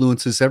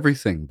influences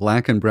everything.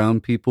 Black and brown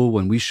people,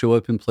 when we show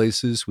up in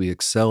places, we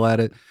excel at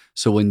it.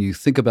 So when you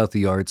think about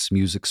the arts,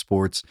 music,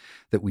 sports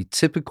that we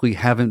typically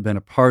haven't been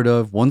a part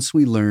of, once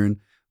we learn,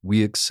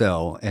 we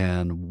excel.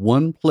 And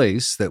one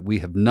place that we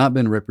have not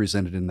been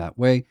represented in that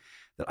way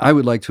that I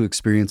would like to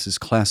experience is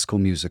classical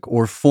music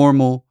or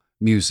formal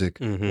music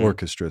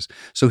orchestras.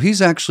 So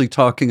he's actually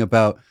talking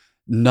about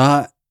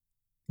not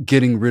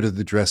getting rid of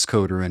the dress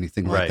code or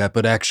anything like that,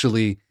 but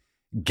actually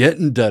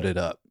getting dudded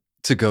up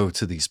to go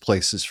to these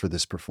places for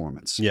this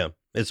performance. Yeah,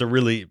 it's a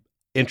really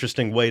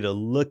interesting way to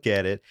look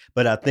at it,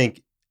 but I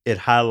think it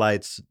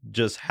highlights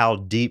just how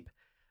deep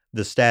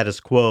the status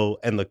quo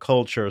and the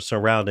culture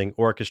surrounding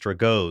orchestra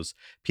goes.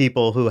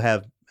 People who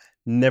have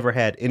never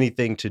had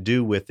anything to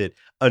do with it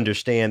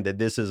understand that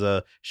this is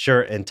a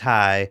shirt and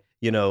tie,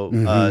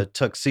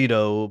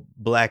 tuxedo,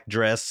 black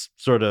dress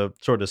sort of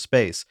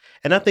space.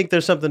 And I think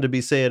there's something to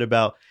be said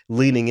about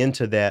leaning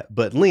into that,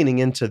 but leaning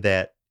into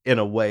that in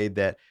a way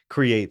that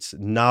creates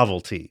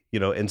novelty,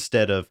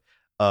 instead of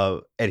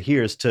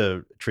adheres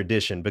to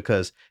tradition.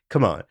 Because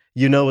come on,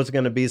 it's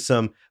going to be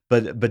some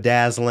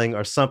bedazzling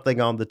or something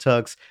on the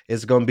tux.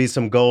 It's going to be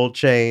some gold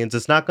chains.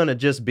 It's not going to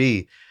just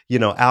be,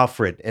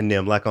 Alfred and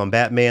them, like on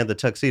Batman, the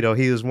tuxedo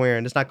he was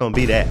wearing. It's not going to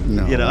be that.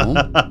 No,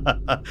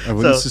 I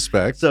wouldn't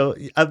suspect. So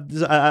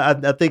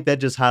I think that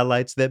just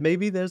highlights that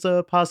maybe there's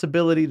a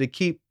possibility to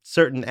keep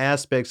certain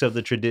aspects of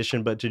the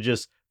tradition, but to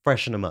just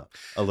freshen them up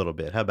a little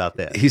bit. How about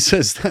that? He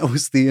says that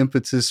was the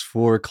impetus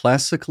for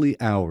Classically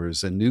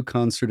Ours, a new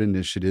concert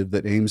initiative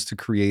that aims to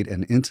create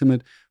an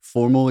intimate,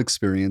 formal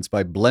experience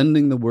by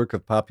blending the work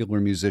of popular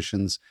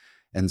musicians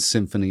and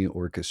symphony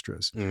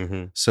orchestras.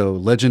 So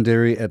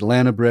legendary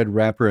Atlanta-bred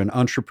rapper and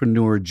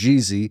entrepreneur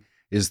Jeezy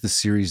is the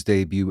series'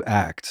 debut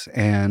act.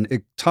 And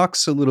it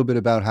talks a little bit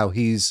about how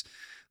he's,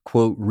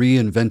 quote,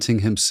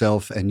 reinventing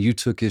himself. And you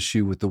took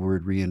issue with the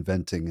word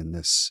reinventing in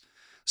this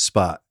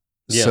spot.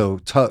 Yeah. So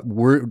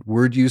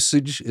word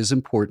usage is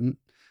important.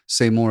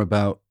 Say more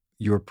about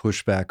your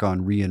pushback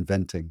on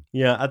reinventing.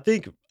 Yeah, I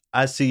think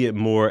I see it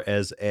more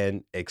as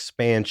an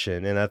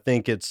expansion, and I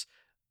think it's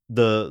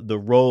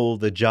the role,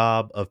 the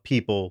job of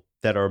people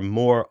that are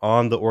more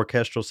on the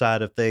orchestral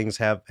side of things,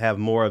 have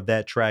more of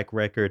that track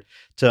record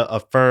to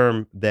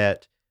affirm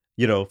that,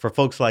 for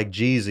folks like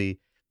Jeezy,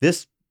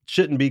 this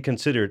shouldn't be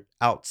considered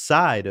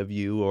outside of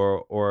you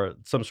or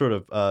some sort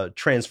of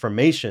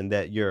transformation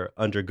that you're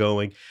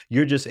undergoing.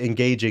 You're just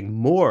engaging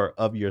more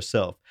of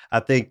yourself.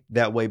 I think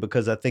that way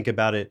because I think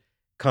about it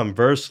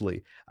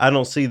conversely. I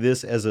don't see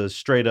this as a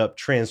straight up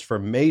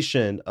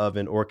transformation of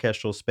an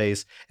orchestral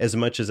space as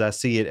much as I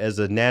see it as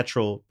a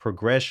natural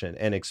progression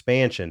and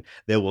expansion.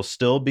 There will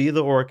still be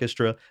the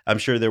orchestra. I'm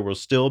sure there will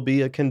still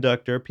be a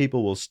conductor.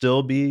 People will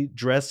still be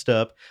dressed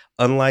up.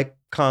 Unlike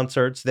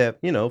concerts that,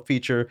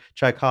 feature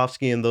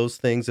Tchaikovsky and those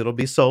things, it'll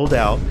be sold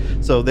out.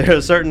 So there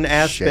are certain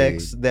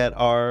aspects that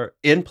are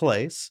in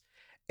place,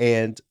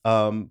 and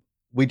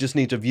we just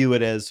need to view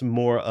it as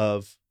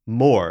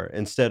more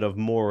instead of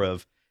more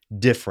of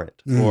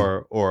different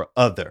or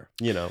other.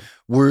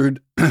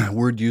 Word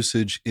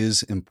usage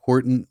is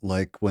important,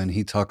 like when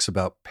he talks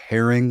about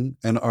pairing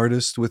an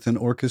artist with an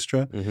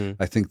orchestra.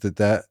 I think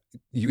that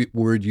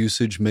word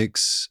usage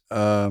makes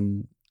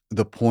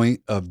the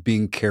point of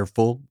being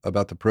careful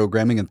about the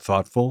programming and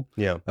thoughtful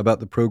about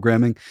the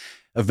programming.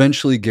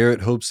 Eventually,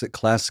 Garrett hopes that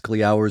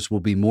Classically Ours will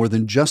be more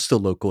than just a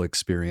local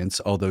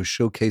experience, although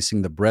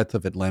showcasing the breadth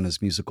of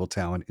Atlanta's musical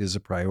talent is a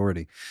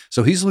priority.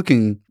 So he's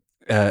looking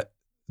at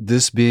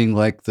this being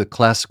like the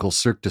classical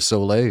Cirque du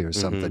Soleil or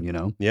something, you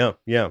know? Yeah,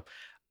 yeah.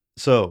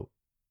 So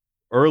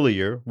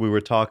earlier, we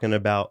were talking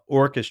about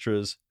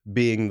orchestras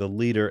being the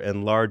leader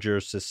in larger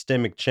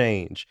systemic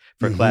change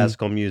for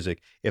classical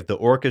music. If the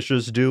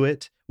orchestras do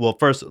it, well,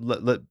 first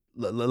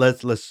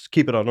let's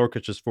keep it on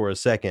orchestras for a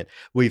second.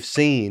 We've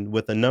seen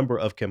with a number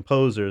of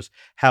composers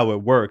how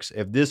it works.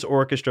 If this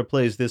orchestra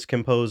plays this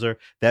composer,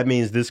 that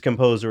means this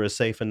composer is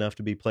safe enough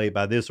to be played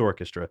by this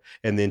orchestra,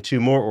 and then 2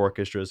 more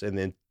orchestras, and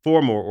then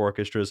 4 more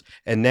orchestras,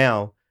 and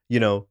now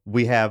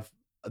we have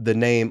the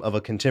name of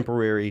a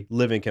contemporary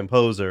living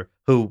composer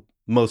who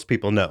most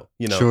people know,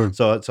 Sure.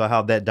 So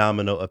how that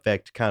domino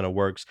effect kind of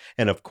works.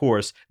 And of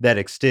course, that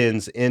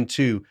extends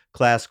into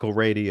classical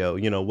radio,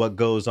 what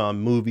goes on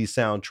movie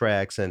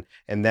soundtracks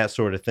and that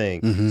sort of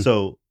thing.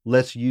 So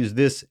let's use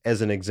this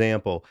as an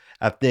example.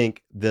 I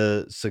think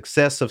the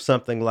success of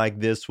something like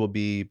this will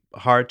be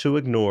hard to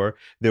ignore.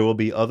 There will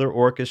be other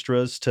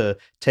orchestras to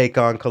take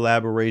on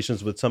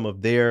collaborations with some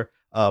of their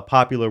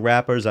popular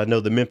rappers. I know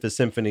the Memphis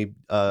Symphony,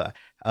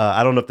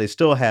 I don't know if they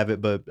still have it,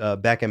 but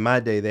back in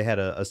my day, they had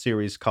a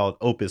series called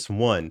Opus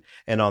One.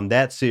 And on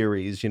that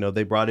series,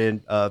 they brought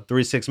in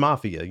 3 6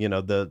 Mafia,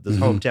 the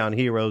hometown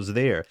heroes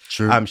there.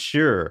 Sure. I'm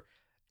sure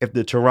if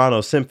the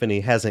Toronto Symphony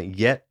hasn't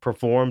yet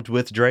performed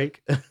with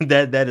Drake,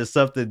 that is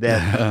something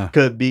that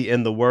could be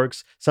in the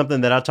works.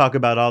 Something that I talk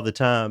about all the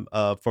time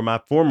for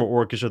my former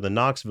orchestra, the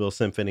Knoxville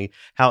Symphony,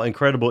 how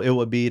incredible it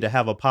would be to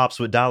have a Pops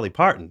with Dolly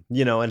Parton,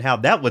 and how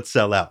that would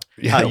sell out.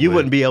 How you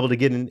wouldn't be able to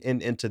get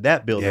into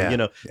that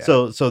building,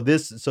 So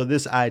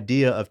this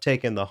idea of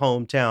taking the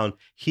hometown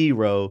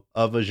hero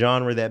of a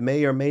genre that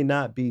may or may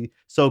not be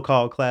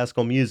so-called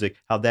classical music,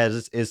 how that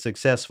is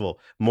successful.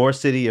 More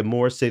city,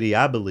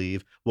 I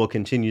believe, will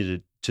continue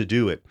to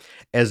do it.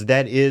 As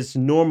that is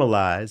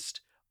normalized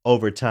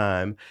over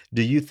time,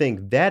 do you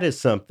think that is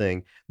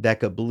something that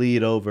could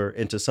bleed over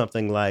into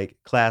something like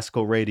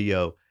classical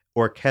radio,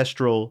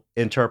 orchestral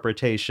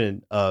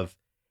interpretation of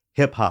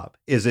hip hop?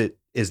 Is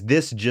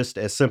this just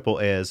as simple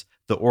as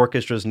the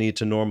orchestras need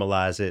to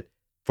normalize it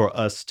for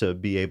us to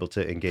be able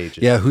to engage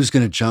it? Yeah, who's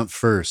going to jump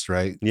first,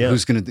 right? Yeah.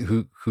 Who's going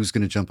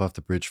to jump off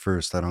the bridge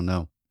first? I don't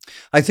know.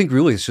 I think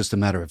really it's just a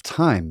matter of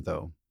time,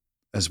 though,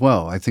 as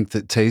well. I think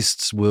that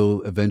tastes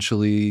will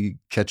eventually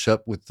catch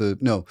up with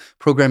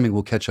programming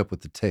will catch up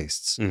with the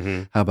tastes.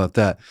 How about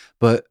that?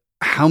 But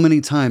how many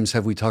times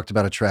have we talked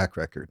about a track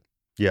record?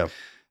 Yeah.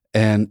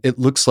 And it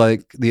looks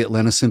like the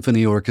Atlanta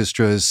Symphony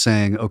Orchestra is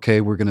saying,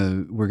 okay, we're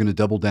gonna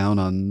double down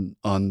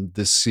on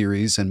this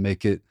series and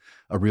make it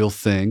a real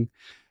thing.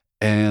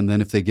 And then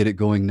if they get it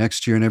going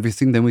next year and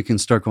everything, then we can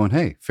start going,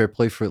 hey, fair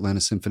play for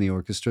Atlanta Symphony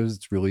Orchestra.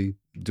 It's really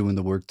doing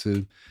the work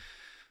to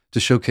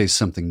showcase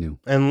something new.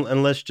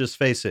 And let's just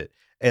face it,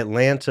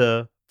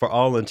 Atlanta, for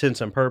all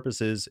intents and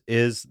purposes,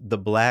 is the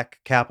Black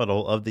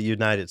capital of the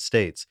United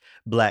States.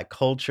 Black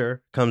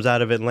culture comes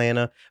out of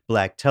Atlanta.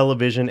 Black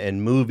television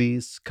and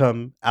movies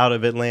come out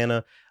of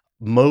Atlanta.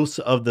 Most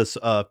of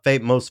the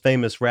most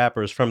famous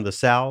rappers from the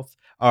South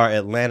are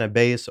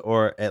Atlanta-based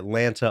or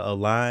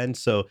Atlanta-aligned.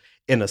 So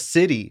in a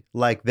city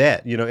like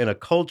that, in a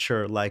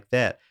culture like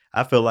that,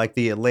 I feel like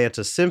the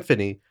Atlanta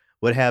Symphony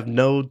would have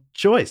no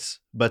choice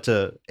but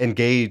to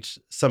engage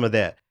some of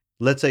that.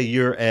 Let's say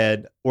you're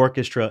an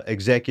orchestra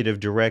executive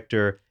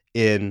director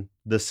in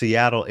the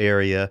Seattle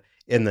area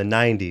in the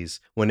 90s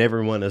when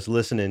everyone is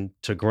listening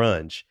to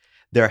grunge.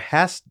 There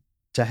has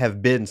to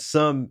have been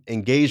some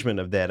engagement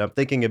of that. I'm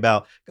thinking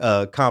about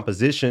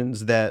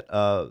compositions that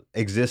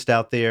exist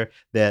out there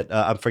that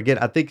I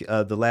think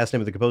the last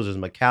name of the composer is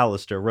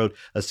McAllister, wrote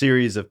a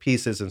series of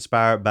pieces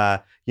inspired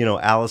by,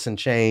 Alice in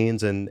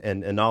Chains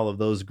and all of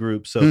those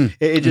groups. So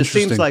it just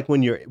seems like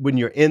when you're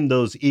in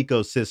those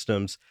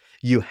ecosystems,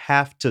 you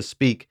have to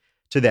speak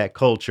to that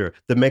culture.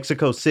 The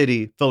Mexico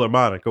City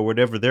Philharmonic or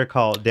whatever they're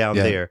called down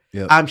there,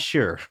 I'm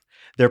sure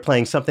they're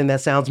playing something that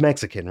sounds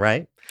Mexican,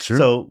 right? Sure.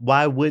 So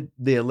why would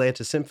the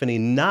Atlanta Symphony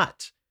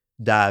not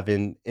dive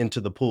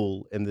into the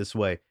pool in this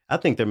way? I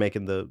think they're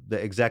making the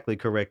exactly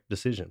correct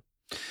decision.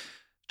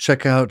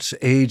 Check out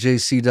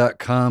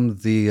AJC.com.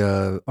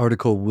 The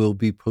article will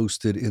be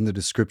posted in the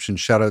description.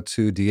 Shout out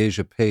to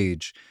Deasia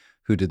Page,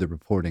 who did the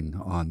reporting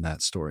on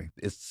that story.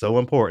 It's so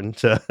important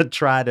to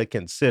try to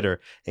consider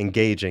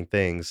engaging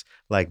things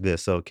like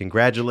this. So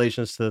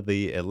congratulations to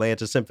the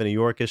Atlanta Symphony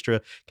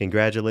Orchestra.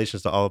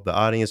 Congratulations to all of the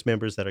audience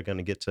members that are going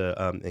to get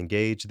to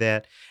engage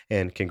that.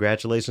 And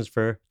congratulations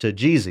to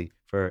Jeezy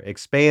for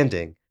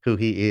expanding who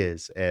he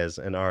is as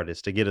an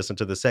artist. To get us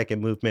into the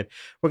second movement,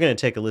 we're going to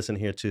take a listen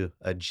here to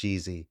a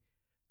Jeezy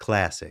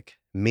classic,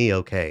 Me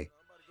Okay.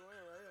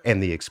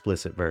 And the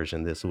explicit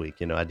version this week.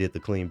 I did the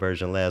clean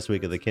version last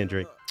week of the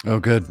Kendrick. Oh,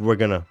 good. We're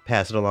going to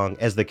pass it along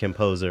as the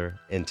composer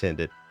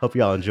intended. Hope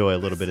y'all enjoy a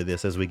little bit of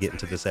this as we get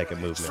into the second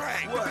movement.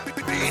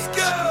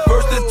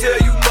 First to tell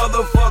you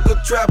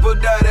motherfucker trapper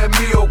die that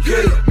me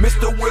okay.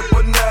 Mr. Whip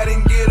a night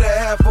and get a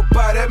half a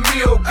pie that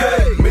me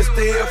okay. Mr.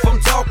 If I'm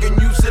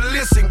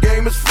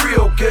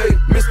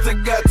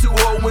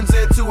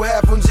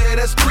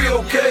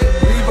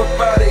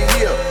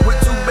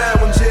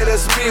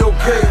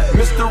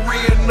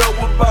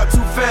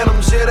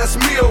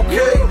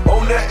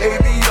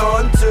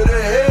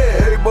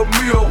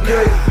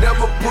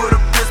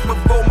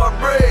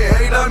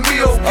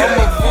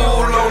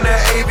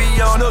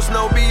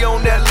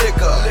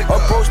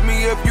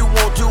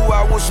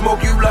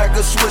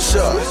a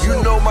swisher.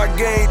 You know my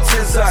game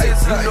tizite.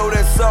 You know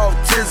that's all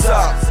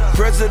tizop.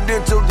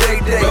 Presidential day,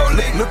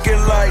 looking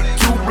like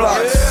 2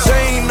 blocks.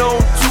 Chain on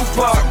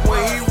Tupac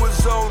when he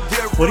was on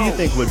death row. What do you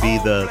think would be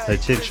the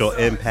potential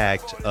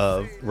impact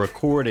of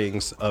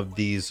recordings of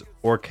these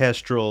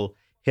orchestral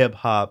hip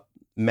hop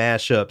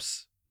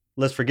mashups?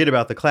 Let's forget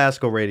about the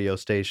classical radio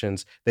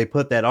stations. They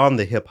put that on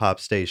the hip hop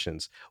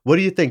stations. What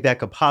do you think that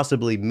could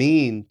possibly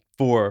mean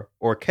for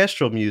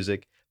orchestral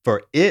music,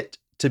 for it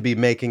to be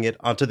making it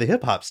onto the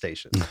hip hop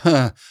station?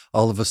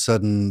 All of a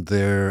sudden,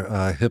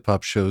 their hip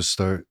hop shows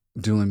start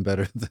doing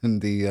better than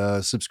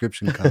the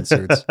subscription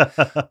concerts.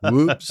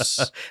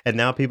 Whoops. And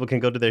now people can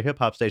go to their hip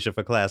hop station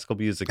for classical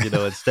music,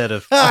 instead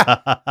of.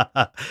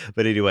 But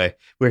anyway,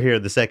 we're here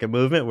in the second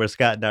movement where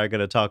Scott and I are going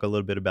to talk a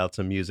little bit about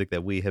some music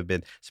that we have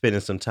been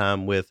spending some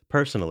time with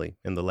personally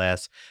in the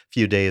last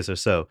few days or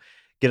so.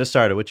 Get us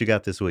started. What you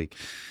got this week?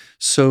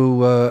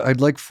 So I'd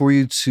like for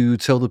you to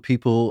tell the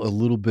people a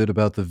little bit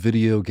about the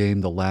video game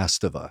The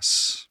Last of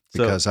Us,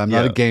 because I'm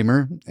not a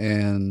gamer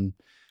and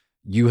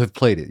you have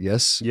played it,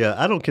 yes? Yeah,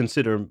 I don't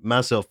consider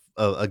myself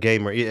a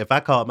gamer. If I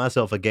called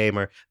myself a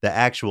gamer, the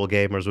actual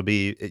gamers would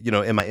be,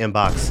 in my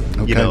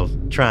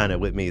inbox, trying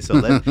it with me.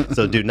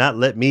 So do not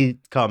let me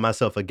call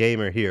myself a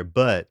gamer here.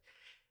 But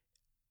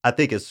I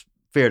think it's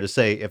fair to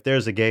say if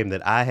there's a game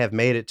that I have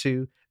made it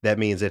to, that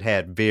means it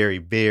had very,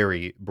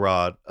 very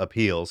broad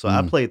appeal. So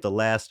I played The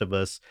Last of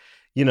Us.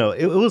 It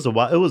was a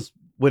while. It was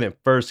when it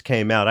first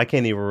came out. I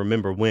can't even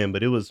remember when,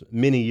 but it was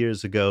many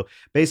years ago.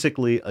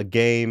 Basically, a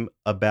game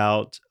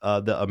about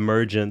the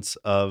emergence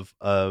of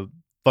a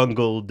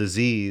fungal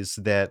disease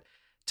that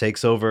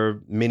takes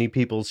over many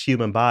people's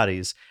human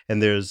bodies.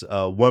 And there's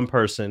one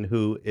person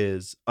who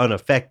is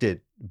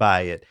unaffected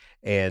by it.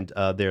 And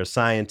there are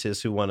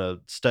scientists who want to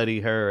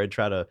study her and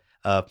try to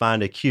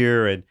find a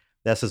cure. And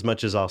that's as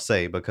much as I'll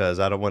say, because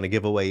I don't want to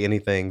give away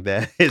anything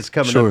that is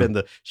coming up in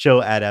the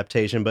show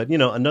adaptation. But,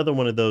 another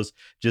one of those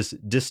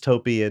just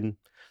dystopian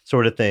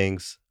sort of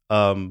things.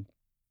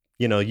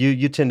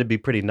 You tend to be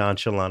pretty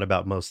nonchalant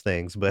about most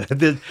things, but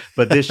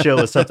this show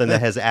is something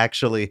that has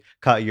actually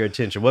caught your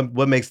attention.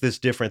 What makes this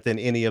different than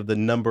any of the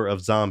number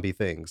of zombie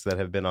things that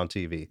have been on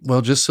TV?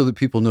 Well, just so that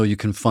people know, you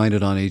can find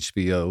it on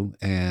HBO,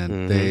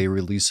 and they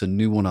release a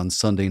new one on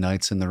Sunday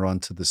nights, and they're on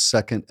to the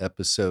second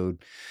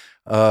episode.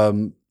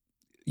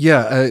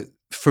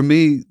 For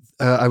me,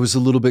 I was a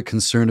little bit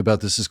concerned about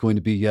this is going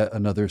to be yet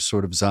another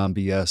sort of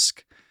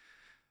zombie-esque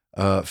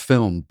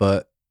film,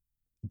 but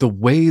the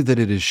way that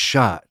it is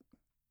shot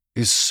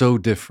is so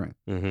different.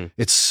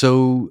 It's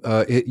so,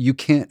 you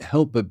can't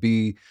help but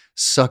be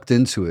sucked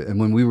into it. And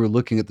when we were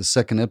looking at the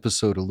second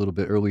episode a little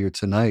bit earlier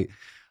tonight,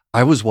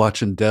 I was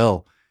watching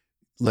Del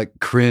like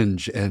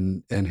cringe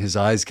and his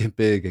eyes get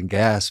big and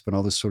gasp and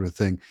all this sort of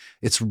thing.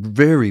 It's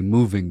very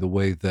moving the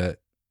way that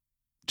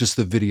just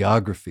the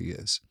videography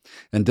is.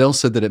 And Del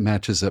said that it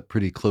matches up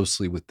pretty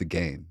closely with the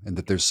game and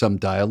that there's some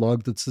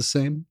dialogue that's the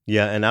same.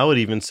 Yeah, and I would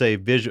even say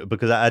visual,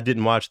 because I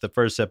didn't watch the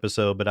first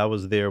episode, but I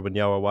was there when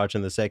y'all were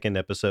watching the second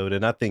episode.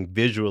 And I think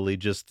visually,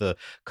 just the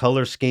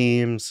color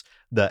schemes,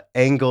 the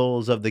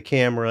angles of the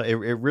camera, it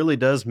really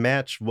does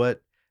match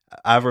what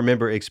I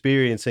remember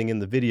experiencing in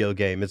the video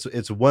game.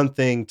 It's one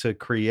thing to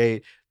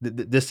create,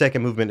 this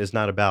second movement is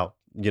not about,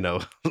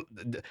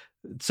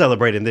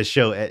 celebrating this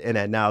show and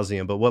ad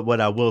nauseum. But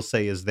what I will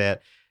say is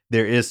that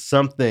there is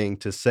something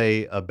to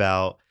say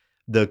about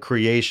the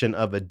creation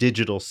of a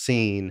digital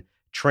scene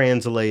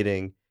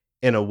translating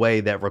in a way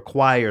that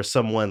requires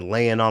someone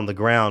laying on the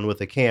ground with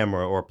a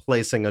camera or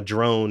placing a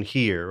drone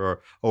here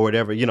or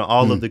whatever,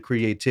 all of the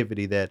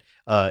creativity that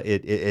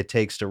it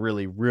takes to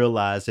really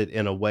realize it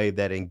in a way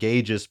that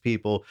engages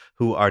people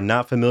who are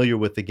not familiar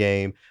with the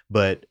game,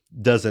 but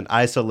doesn't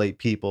isolate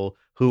people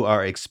who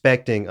are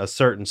expecting a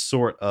certain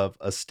sort of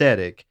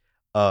aesthetic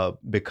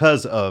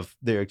because of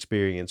their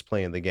experience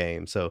playing the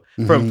game. So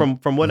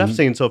from what I've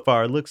seen so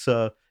far, it looks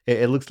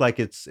like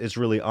it's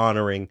really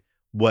honoring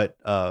what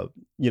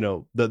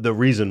the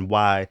reason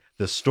why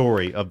the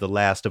story of The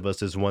Last of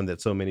Us is one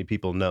that so many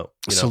people know.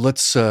 So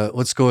let's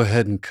go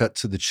ahead and cut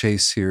to the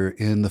chase here.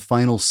 In the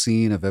final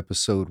scene of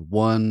episode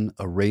 1,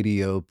 a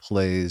radio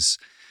plays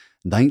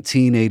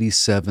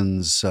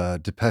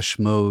 1987's Depeche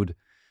Mode,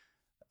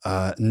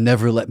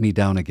 Never Let Me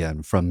Down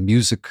Again, from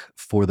Music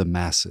for the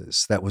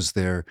Masses. That was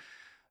their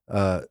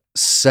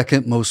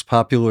second most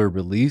popular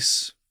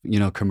release,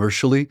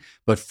 commercially.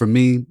 But for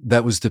me,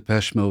 that was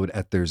Depeche Mode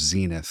at their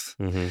zenith.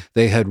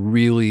 They had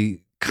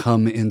really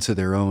come into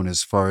their own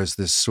as far as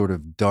this sort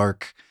of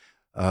dark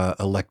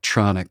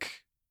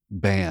electronic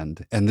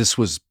band. And this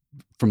was,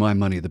 for my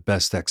money, the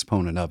best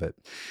exponent of it.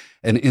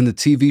 And in the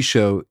TV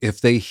show,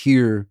 if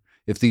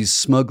these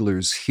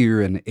smugglers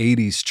hear an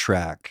 80s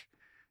track,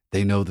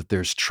 they know that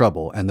there's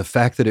trouble. And the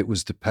fact that it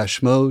was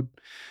Depeche Mode,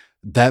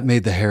 that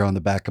made the hair on the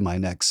back of my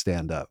neck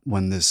stand up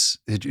when it's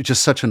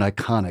just such an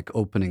iconic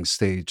opening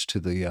stage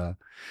to the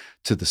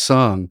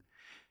song.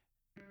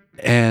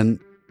 And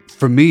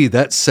for me,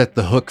 that set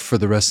the hook for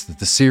the rest of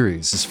the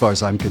series, as far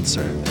as I'm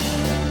concerned.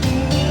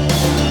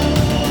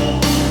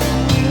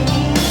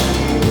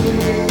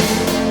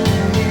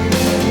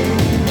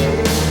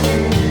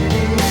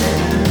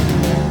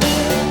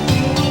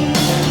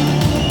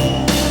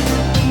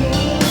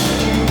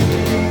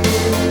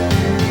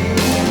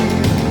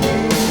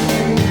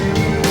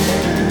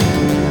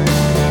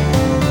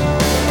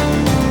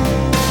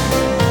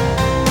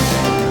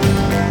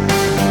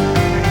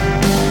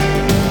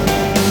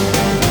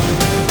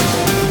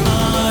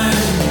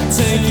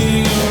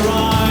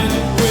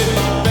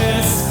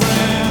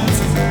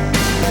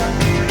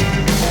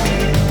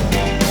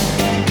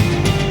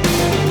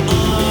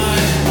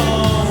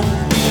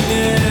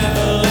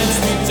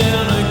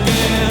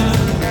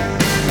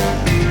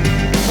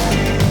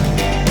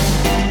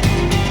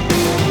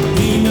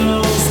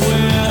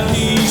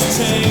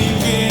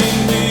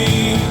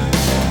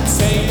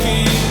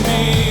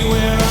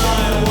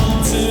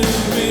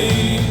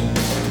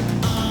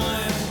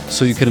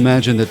 So you can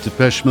imagine that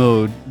Depeche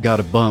Mode got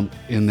a bump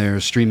in their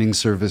streaming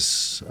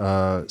service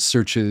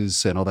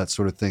searches and all that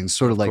sort of thing,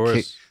 sort of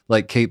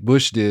like Kate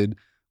Bush did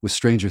with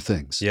Stranger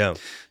Things. Yeah.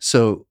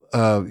 So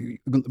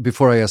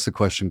before I ask the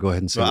question, go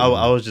ahead and say. Well,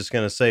 I was just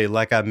gonna say,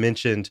 like I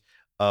mentioned,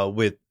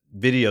 with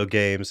video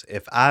games,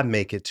 if I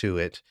make it to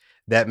it,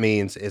 that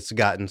means it's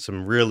gotten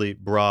some really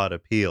broad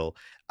appeal.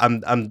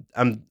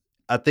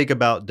 I think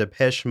about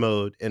Depeche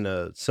Mode in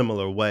a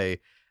similar way.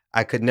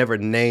 I could never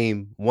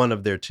name one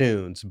of their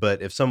tunes, but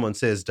if someone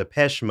says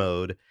Depeche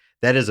Mode,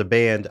 that is a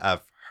band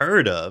I've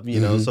heard of,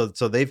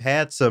 so they've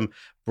had some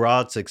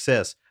broad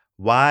success.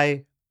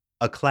 Why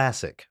a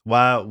classic?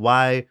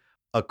 Why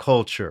a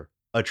culture,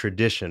 a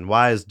tradition?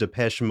 Why is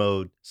Depeche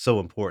Mode so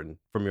important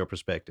from your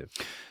perspective?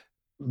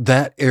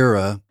 That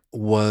era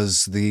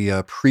was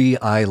the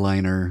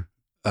pre-eyeliner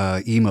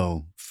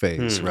emo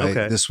phase, right?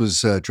 Okay. This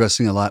was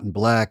dressing a lot in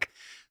black,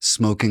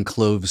 smoking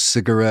clove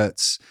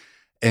cigarettes,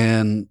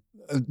 and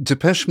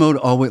Depeche Mode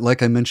always,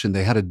 like I mentioned,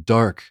 they had a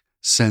dark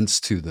sense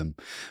to them,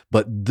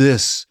 but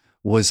this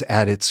was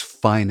at its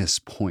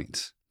finest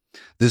point.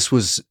 This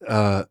was,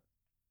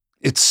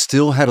 it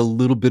still had a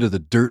little bit of the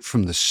dirt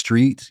from the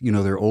street,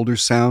 their older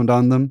sound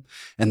on them,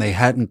 and they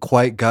hadn't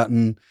quite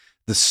gotten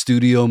the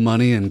studio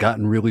money and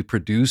gotten really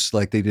produced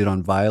like they did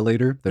on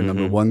Violator, their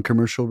number one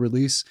commercial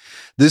release.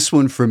 This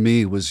one for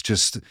me was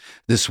just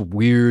this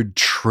weird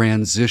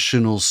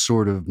transitional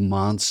sort of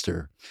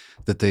monster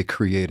that they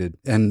created.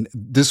 And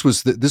this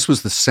was the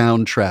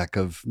soundtrack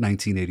of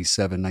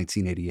 1987,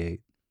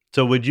 1988.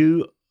 So would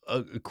you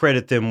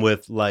credit them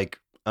with like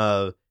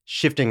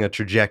shifting a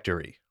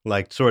trajectory,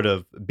 like sort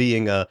of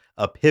being a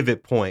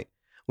pivot point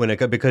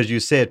because you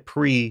said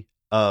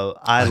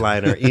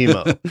eyeliner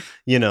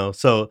emo,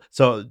 so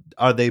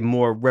are they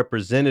more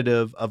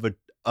representative of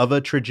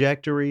a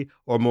trajectory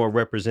or more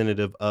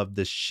representative of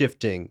the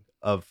shifting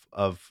of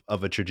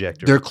a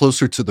trajectory? They're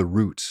closer to the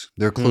root.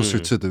 They're closer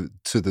to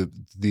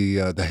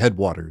the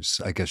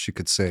headwaters, I guess you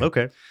could say.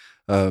 Okay.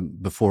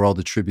 Before all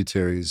the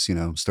tributaries,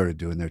 started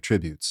doing their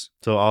tributes.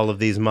 So all of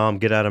these "Mom,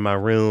 Get Out of My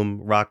Room"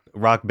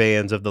 rock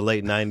bands of the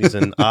late 90s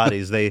and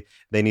oddies,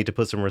 they need to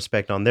put some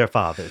respect on their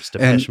fathers,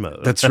 Depeche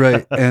Mode. That's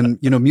right. And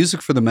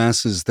music for the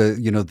masses,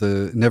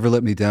 the Never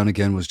Let Me Down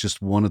Again was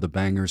just one of the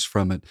bangers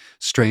from it.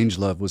 Strange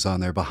Love was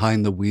on there,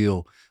 Behind the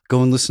Wheel.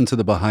 Go and listen to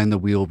the Behind the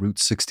Wheel Route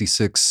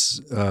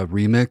 66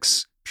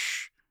 remix.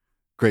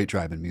 Great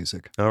driving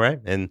music. All right.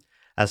 And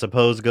I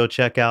suppose go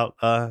check out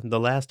The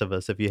Last of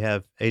Us if you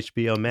have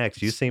HBO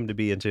Max. You seem to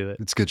be into it.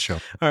 It's a good show.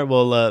 All right.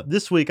 Well,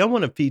 this week I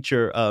want to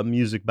feature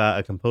music by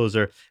a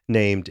composer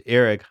named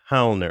Eric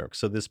Hallner.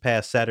 So this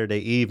past Saturday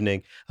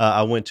evening,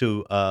 I went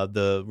to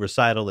the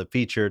recital that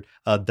featured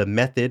the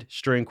Method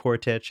String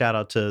Quartet. Shout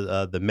out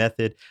to the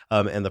Method.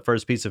 And the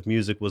first piece of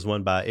music was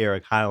one by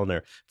Eric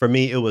Hallner. For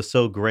me, it was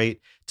so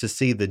great to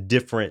see the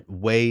different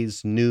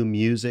ways new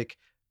music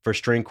for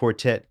string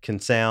quartet can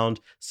sound.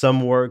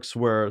 Some works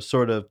were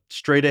sort of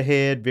straight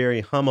ahead,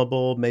 very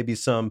hummable, maybe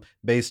some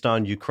based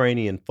on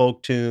Ukrainian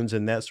folk tunes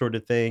and that sort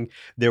of thing.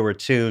 There were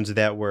tunes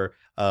that were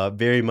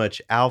very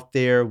much out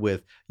there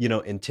with,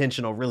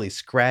 intentional, really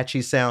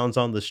scratchy sounds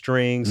on the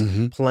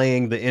strings,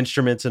 playing the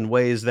instruments in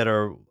ways that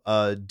are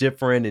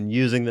different and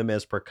using them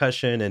as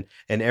percussion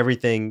and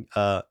everything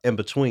in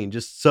between.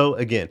 Just so,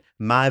 again,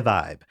 my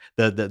vibe,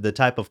 the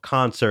type of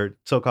concert,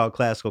 so-called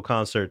classical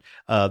concert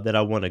that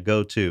I want to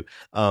go to.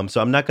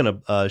 So I'm not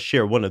going to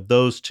share one of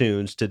those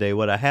tunes today.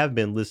 What I have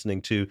been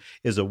listening to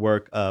is a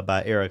work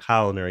by Eric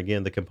Hallner,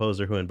 again, the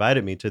composer who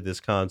invited me to this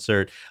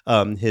concert,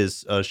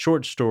 his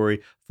short story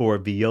for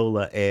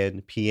viola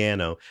and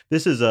piano.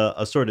 This is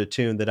a sort of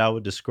tune that I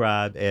would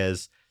describe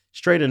as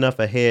straight enough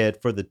ahead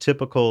for the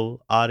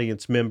typical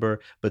audience member,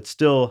 but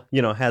still,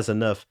 has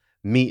enough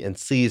meat and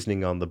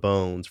seasoning on the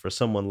bones for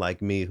someone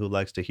like me who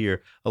likes to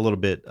hear a little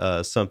bit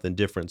something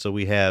different. So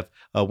we have,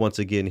 once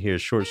again, here,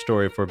 short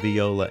story for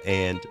viola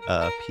and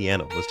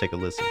piano. Let's take a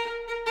listen.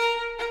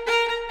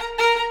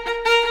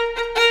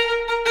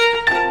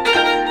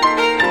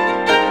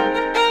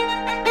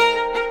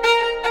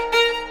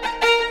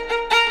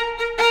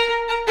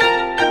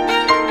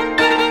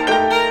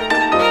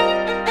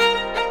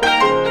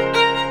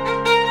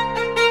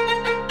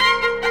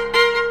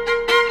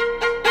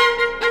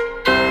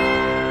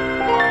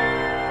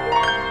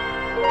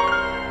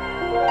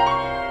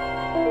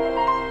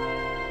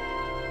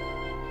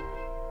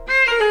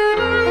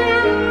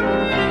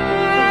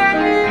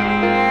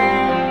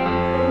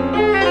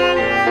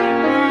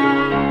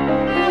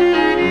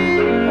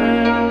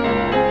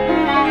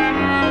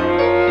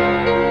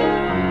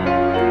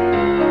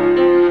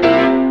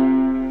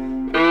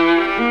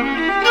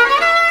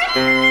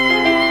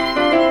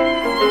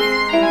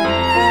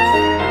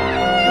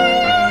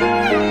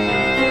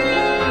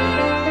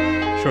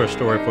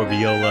 Story for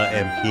viola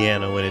and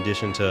piano, in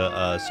addition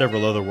to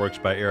several other works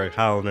by Eric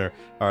Hallner,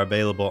 are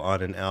available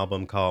on an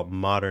album called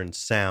Modern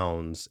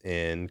Sounds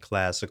in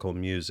Classical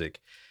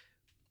Music.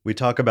 We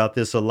talk about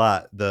this a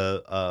lot,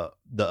 the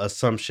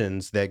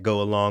assumptions that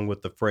go along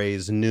with the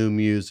phrase new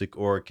music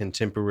or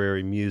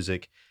contemporary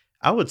music.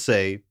 I would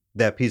say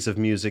that piece of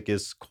music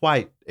is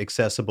quite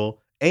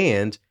accessible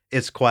and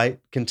it's quite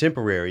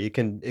contemporary. It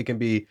can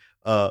be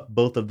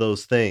both of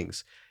those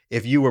things.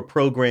 If you were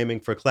programming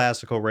for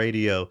classical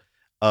radio,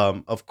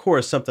 of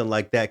course, something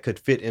like that could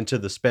fit into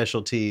the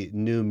specialty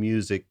new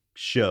music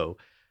show.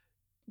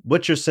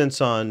 What's your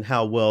sense on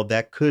how well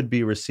that could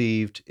be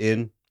received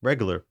in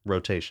regular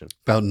rotation?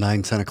 About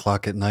 9, 10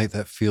 o'clock at night,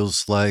 that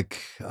feels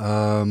like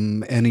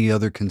any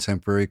other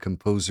contemporary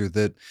composer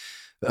that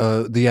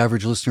the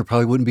average listener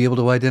probably wouldn't be able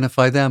to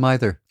identify them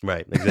either.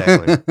 Right,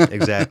 exactly,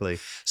 exactly.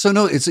 So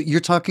no,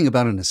 you're talking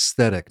about an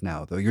aesthetic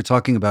now, though. You're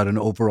talking about an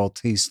overall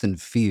taste and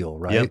feel,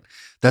 right? Yep.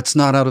 That's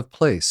not out of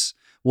place.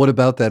 What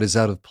about that is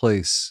out of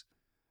place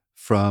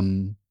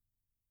from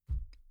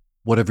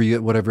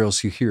whatever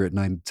else you hear at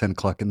 9, 10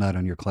 o'clock at night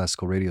on your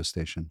classical radio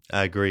station?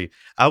 I agree.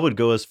 I would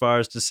go as far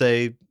as to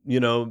say,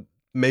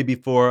 maybe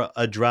for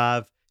a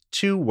drive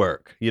to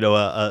work,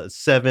 a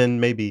 7,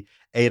 maybe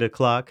 8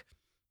 o'clock.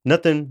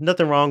 Nothing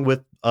wrong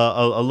with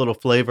a little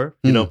flavor,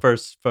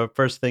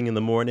 first thing in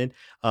the morning.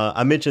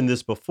 I mentioned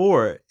this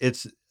before.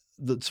 It's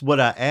what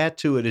I add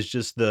to it is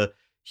just the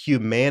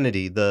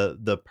humanity,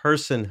 the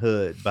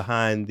personhood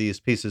behind these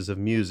pieces of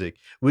music.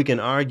 We can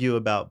argue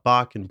about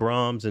Bach and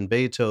Brahms and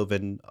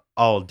Beethoven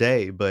all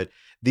day, but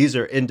these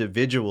are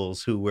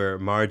individuals who we're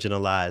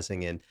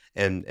marginalizing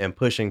and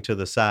pushing to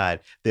the side.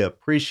 The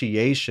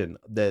appreciation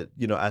that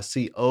I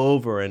see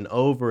over and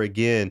over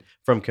again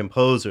from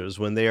composers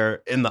when they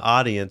are in the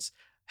audience,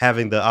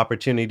 having the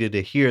opportunity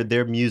to hear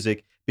their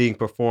music being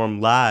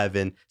performed live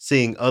and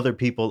seeing other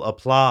people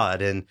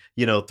applaud and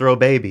throw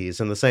babies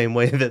in the same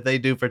way that they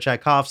do for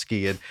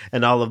Tchaikovsky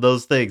and all of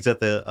those things at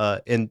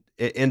the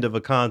end of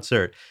a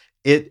concert.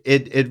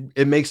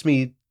 It makes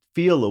me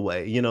feel a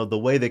way, the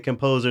way that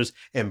composers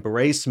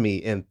embrace me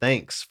in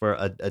thanks for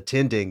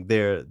attending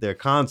their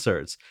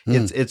concerts.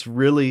 It's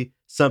really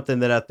something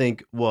that I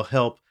think will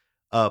help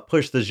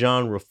push the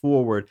genre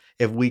forward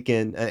if we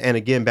can, and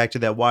again, back to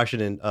that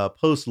Washington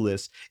Post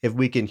list, if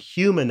we can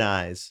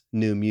humanize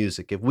new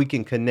music, if we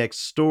can connect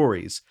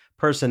stories,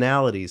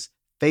 personalities,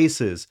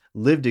 faces,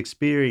 lived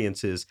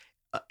experiences,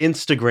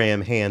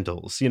 Instagram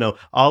handles,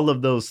 all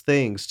of those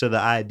things to the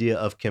idea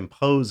of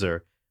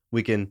composer,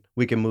 we can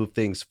move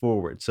things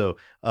forward. So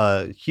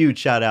huge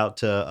shout out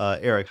to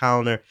Eric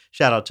Hallner,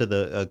 shout out to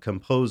the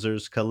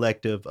Composers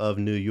Collective of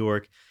New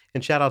York,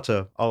 and shout out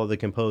to all of the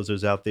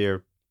composers out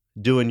there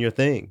doing your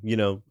thing,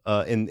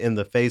 in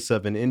the face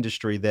of an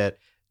industry that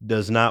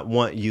does not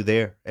want you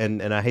there.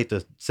 And I hate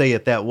to say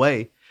it that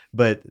way,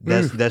 but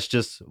that's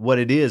just what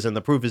it is. And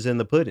the proof is in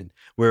the pudding.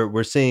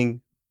 We're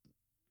seeing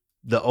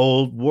the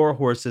old war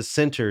horses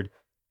centered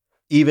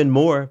even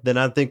more than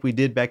I think we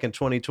did back in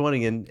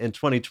 2020 and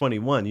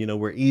 2021.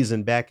 We're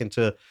easing back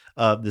into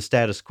the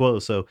status quo.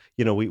 So,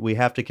 we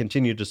have to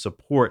continue to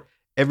support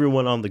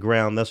everyone on the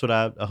ground. That's what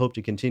I hope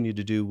to continue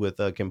to do with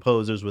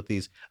composers, with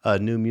these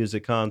new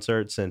music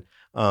concerts, and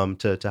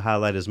to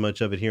highlight as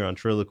much of it here on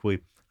Triloquy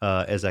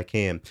as I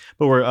can.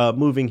 But we're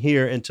moving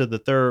here into the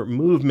third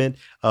movement,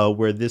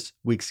 where this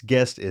week's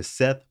guest is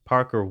Seth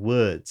Parker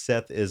Wood.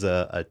 Seth is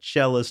a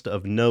cellist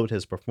of note,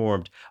 has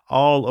performed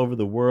all over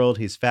the world.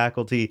 He's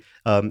faculty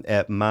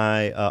at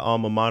my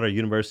alma mater,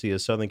 University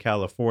of Southern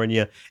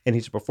California, and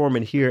he's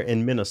performing here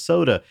in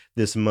Minnesota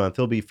this month.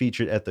 He'll be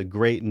featured at the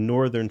Great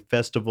Northern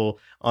Festival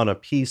on a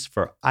piece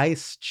for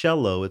ice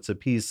cello. It's a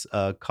piece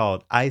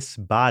called Ice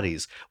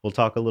Bodies. We'll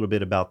talk a little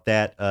bit about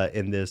that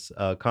in this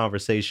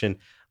conversation.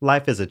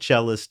 Life as a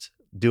cellist,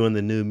 doing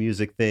the new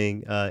music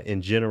thing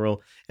in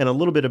general, and a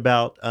little bit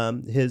about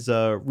his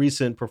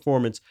recent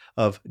performance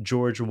of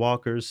George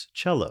Walker's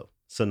Cello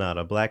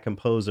Sonata, Black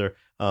composer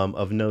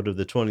of note of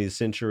the 20th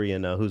century,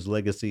 and whose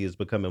legacy is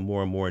becoming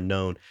more and more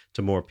known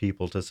to more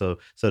people. So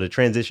to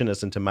transition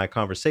us into my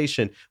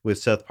conversation with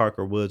Seth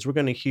Parker Woods, we're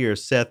going to hear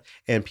Seth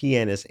and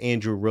pianist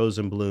Andrew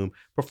Rosenblum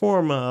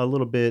perform a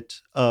little bit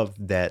of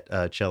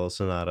that cello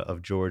sonata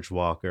of George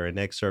Walker, an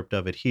excerpt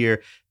of it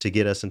here to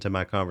get us into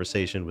my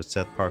conversation with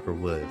Seth Parker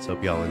Woods.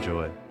 Hope y'all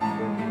enjoy.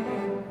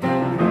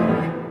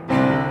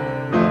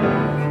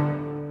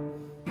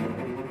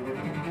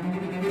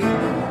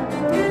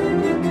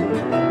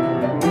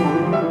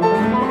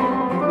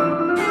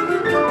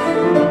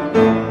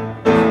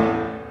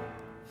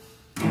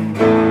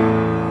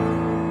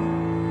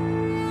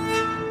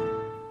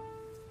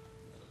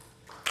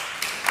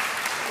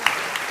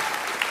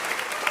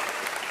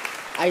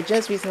 I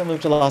just recently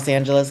moved to Los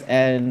Angeles,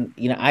 and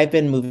I've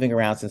been moving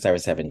around since I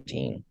was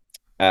 17.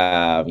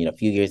 A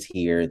few years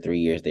here, 3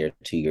 years there,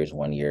 2 years,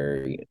 1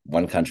 year,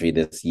 one country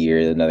this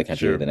year, another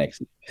country the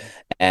next year.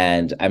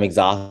 And I'm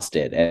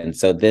exhausted. And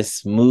so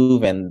this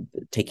move and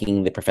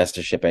taking the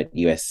professorship at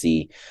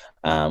USC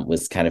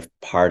was kind of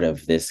part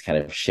of this kind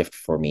of shift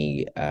for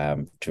me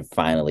to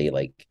finally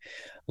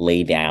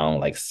lay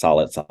down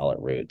solid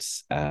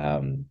roots.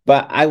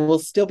 But I will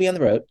still be on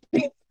the road.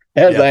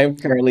 As I'm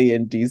currently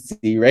in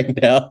DC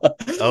right now.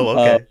 Oh,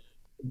 okay.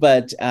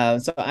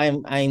 So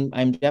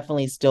I'm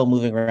definitely still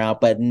moving around,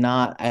 but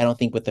not, I don't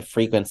think, with the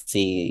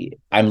frequency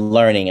I'm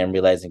learning and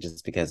realizing,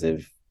 just because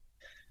of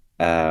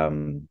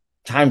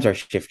times are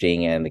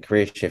shifting and the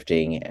career is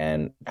shifting,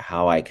 and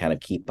how I kind of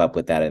keep up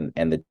with that,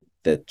 and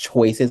the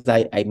choices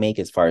I make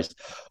as far as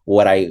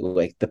what I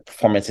like, the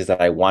performances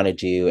that I want to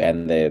do,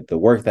 and the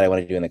work that I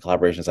want to do, and the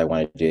collaborations I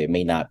want to do. It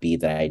may not be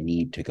that I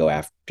need to go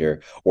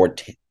after or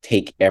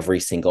take every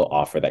single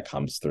offer that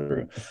comes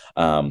through,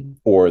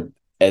 or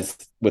as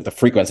with the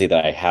frequency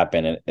that I have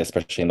been,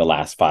 especially in the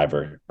last 5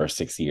 or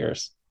 6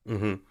 years.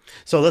 Hmm.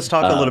 So let's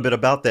talk a little bit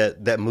about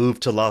that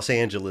move to Los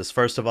Angeles.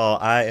 First of all,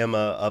 I am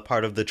a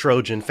part of the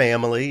Trojan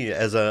family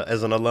as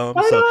an alum.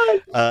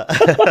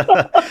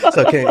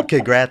 So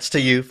congrats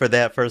to you for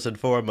that, first and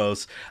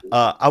foremost.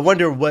 I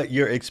wonder what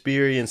your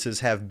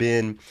experiences have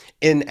been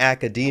in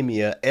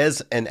academia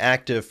as an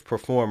active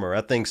performer.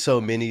 I think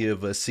so many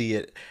of us see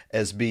it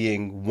as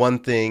being one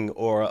thing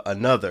or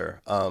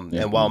another.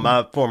 And while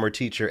my former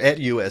teacher at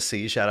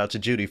USC, shout out to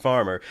Judy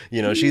Farmer,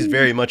 she's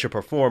very much a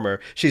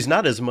performer. She's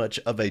not as much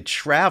of a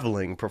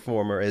traveling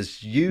performer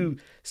as you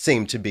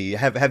seem to be.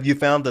 Have you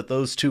found that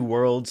those two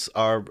worlds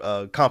are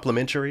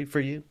complementary for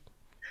you?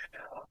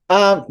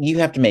 You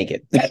have to make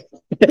it.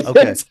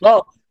 Okay.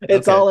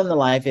 It's all in the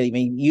life. I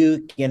mean,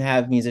 you can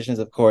have musicians,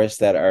 of course,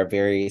 that are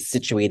very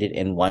situated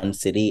in one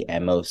city,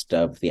 and most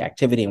of the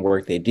activity and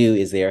work they do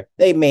is there.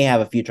 They may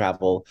have a few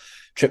travel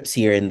trips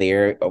here and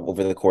there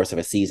over the course of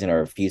a season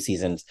or a few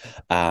seasons,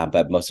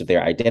 but most of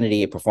their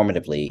identity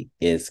performatively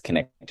is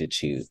connected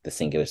to the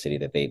singular city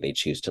that they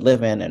choose to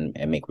live in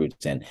and make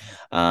roots in.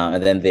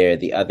 And then there are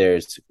the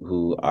others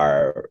who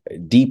are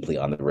deeply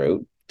on the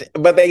road,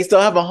 but they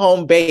still have a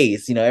home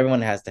base.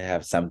 Everyone has to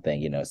have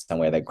something,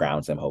 somewhere that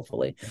grounds them,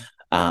 hopefully.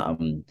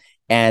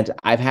 And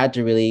I've had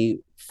to really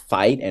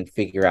fight and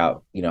figure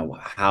out,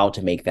 how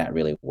to make that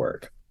really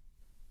work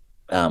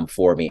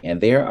for me. And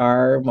there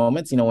are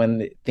moments,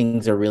 when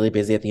things are really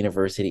busy at the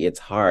university. It's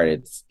hard.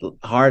 It's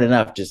hard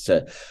enough just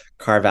to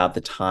carve out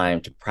the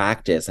time to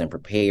practice and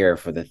prepare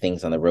for the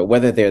things on the road,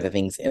 whether they're the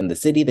things in the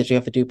city that you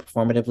have to do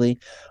performatively,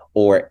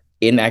 or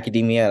in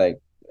academia,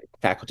 like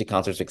faculty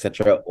concerts,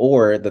 etc.,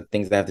 or the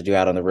things that I have to do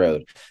out on the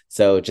road.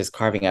 So just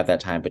carving out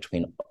that time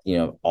between,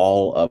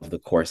 all of the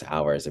course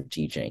hours of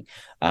teaching.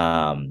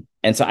 And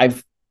so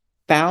I've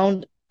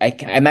found,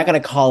 I'm not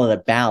going to call it a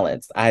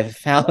balance. I've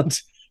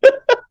found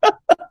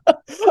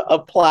a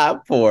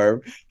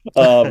platform,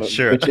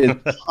 Sure. which is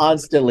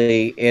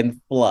constantly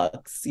in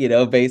flux,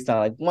 based on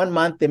like 1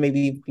 month there may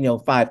be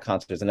 5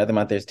 concerts, another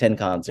month there's 10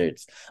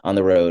 concerts on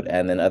the road,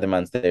 and then other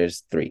months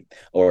there's 3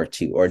 or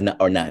 2 or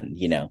none,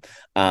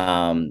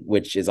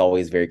 which is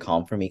always very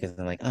calm for me, because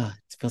I'm like, oh,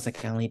 it feels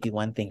like I only do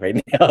one thing right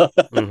now.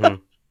 Mm-hmm.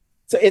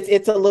 So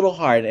it's a little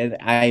hard, and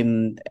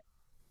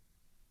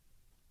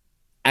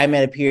I'm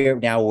at a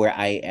period now where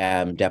I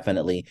am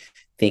definitely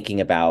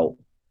thinking about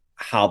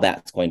how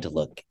that's going to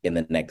look in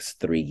the next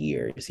 3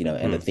 years,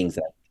 and the things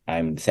that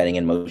I'm setting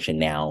in motion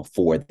now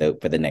for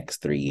the next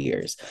 3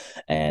 years.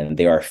 And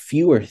there are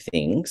fewer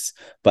things,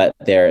 but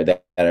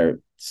that are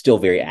still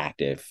very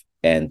active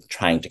and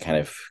trying to kind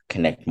of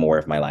connect more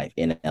of my life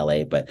in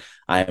LA. But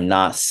I'm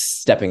not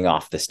stepping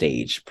off the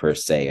stage per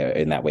se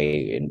in that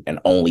way and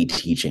only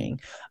teaching.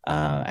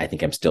 I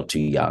think I'm still too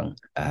young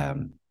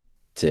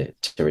to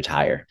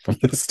retire from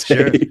the stage.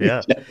 Sure,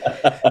 yeah.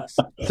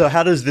 So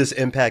how does this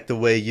impact the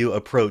way you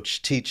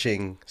approach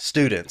teaching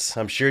students?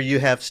 I'm sure you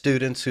have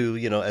students who,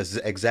 as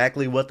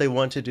exactly what they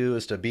want to do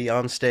is to be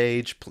on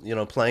stage,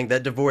 playing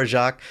that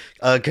Dvorak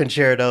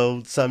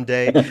concerto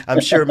someday.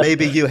 I'm sure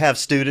maybe you have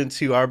students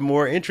who are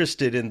more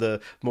interested in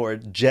the more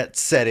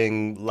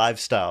jet-setting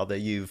lifestyle that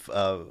you've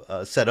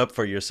set up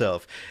for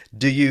yourself.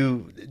 Do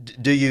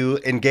you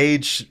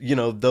engage,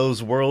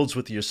 those worlds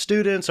with your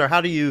students, or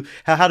how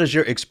does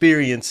your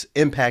experience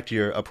impact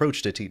your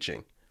approach to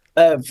teaching?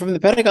 From the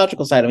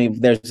pedagogical side, I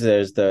mean, there's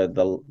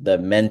the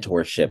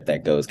mentorship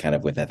that goes kind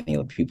of with. I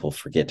think people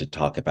forget to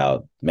talk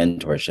about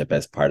mentorship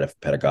as part of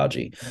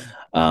pedagogy,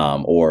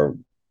 or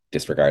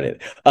disregard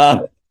it.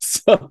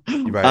 So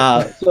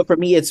for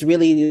me, it's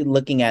really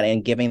looking at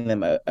and giving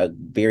them a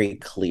very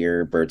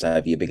clear bird's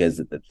eye view,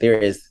 because there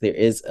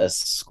is a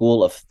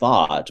school of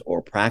thought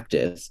or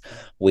practice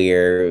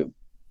where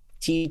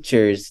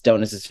teachers don't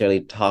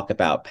necessarily talk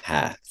about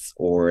paths,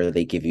 or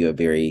they give you a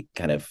very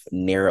kind of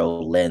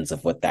narrow lens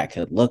of what that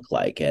could look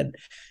like. And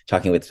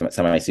talking with some of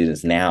my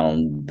students now,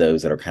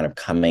 those that are kind of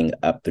coming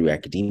up through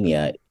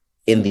academia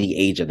in the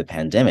age of the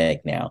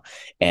pandemic now,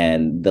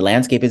 and the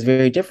landscape is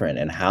very different,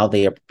 and how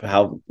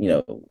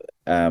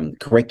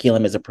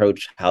curriculum is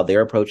approached, how they're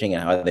approaching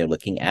and how they're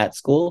looking at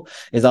school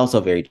is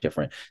also very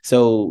different.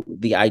 So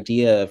the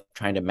idea of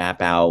trying to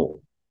map out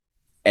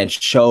and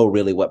show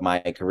really what my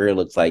career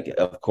looks like.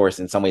 Of course,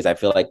 in some ways, I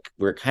feel like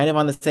we're kind of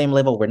on the same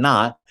level. We're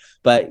not,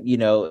 but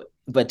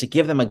but to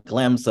give them a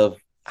glimpse of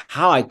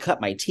how I cut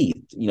my teeth,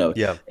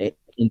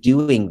 in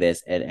doing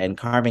this and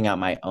carving out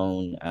my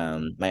own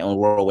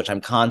world, which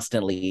I'm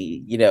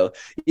constantly,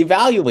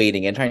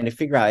 evaluating and trying to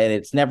figure out. And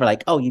it's never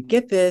like, oh, you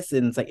get this,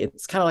 and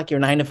it's kind of like your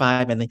 9 to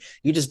 5, and then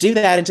you just do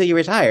that until you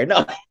retire.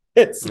 No,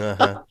 it's.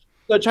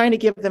 So trying to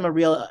give them a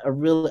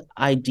real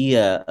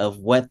idea of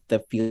what the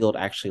field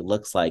actually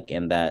looks like,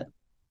 and that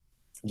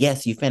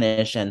yes, you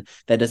finish, and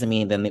that doesn't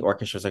mean then the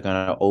orchestras are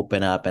going to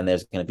open up and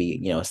there's going to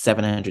be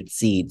 700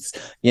 seats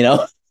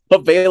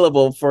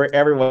available for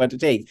everyone to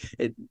take.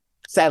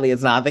 Sadly,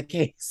 it's not the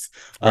case.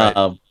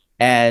 Right.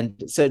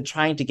 And so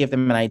trying to give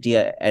them an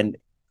idea and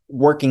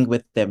working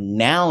with them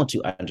now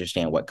to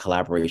understand what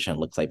collaboration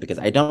looks like, because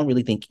I don't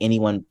really think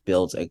anyone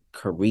builds a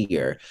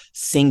career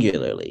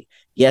singularly.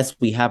 Yes,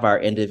 we have our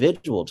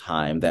individual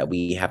time that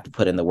we have to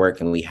put in the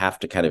work and we have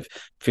to kind of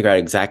figure out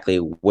exactly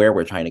where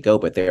we're trying to go.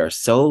 But there are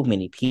so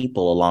many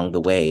people along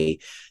the way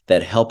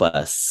that help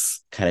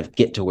us kind of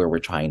get to where we're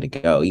trying to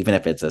go, even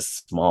if it's a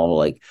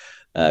small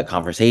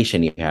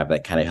conversation you have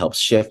that kind of helps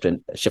shift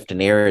a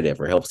narrative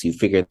or helps you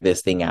figure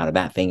this thing out or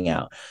that thing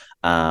out.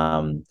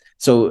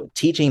 So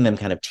teaching them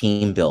kind of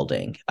team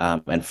building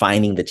and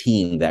finding the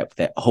team that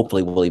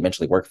hopefully will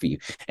eventually work for you,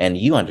 and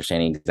you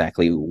understanding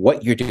exactly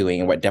what you're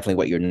doing and definitely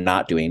what you're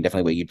not doing,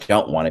 definitely what you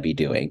don't want to be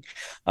doing,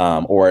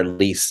 or at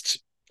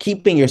least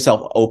keeping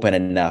yourself open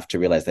enough to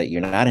realize that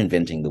you're not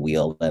inventing the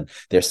wheel and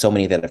there's so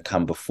many that have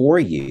come before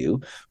you,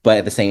 but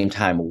at the same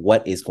time,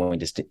 what is going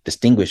to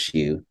distinguish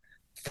you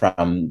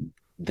from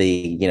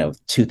the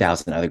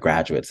 2,000 other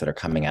graduates that are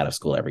coming out of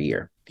school every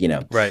year,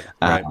 Right.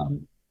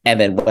 and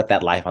then what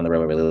that life on the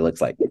road really looks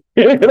like.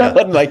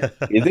 Like,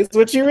 is this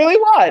what you really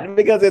want?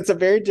 Because it's a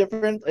very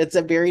different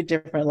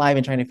life,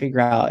 and trying to figure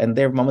out. And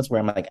there are moments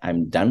where I'm like,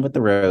 I'm done with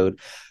the road.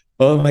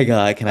 Oh my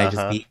God, can I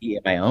just be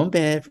in my own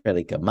bed for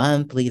like a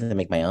month, please, and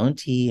make my own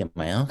tea and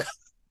my own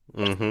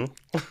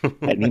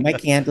I need my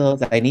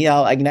candles.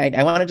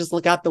 I want to just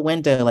look out the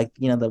window like,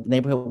 the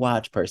neighborhood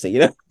watch person,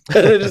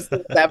 just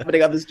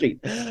happening on the street,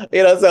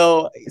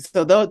 so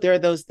though there are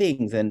those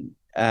things. And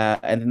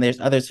then there's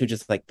others who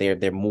just like,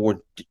 they're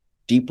more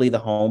deeply the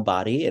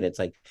homebody. And it's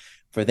like,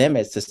 for them,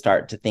 it's to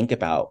start to think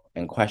about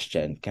and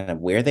question kind of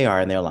where they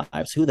are in their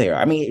lives, who they are.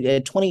 I mean,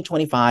 at 20,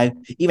 25,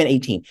 even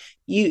 18,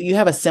 you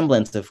have a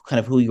semblance of kind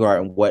of who you are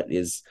and what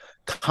is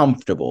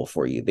comfortable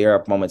for you. There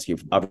are moments you're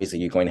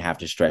going to have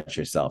to stretch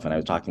yourself. And I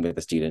was talking with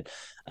a student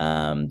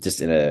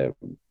just in a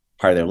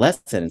part of their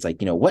lesson. It's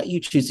like, what you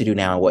choose to do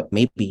now, what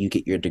maybe you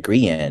get your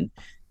degree in,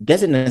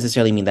 doesn't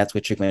necessarily mean that's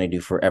what you're going to do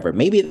forever.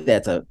 Maybe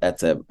that's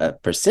a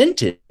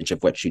percentage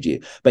of what you do,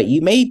 but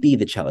you may be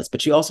the cellist,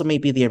 but you also may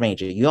be the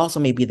arranger. You also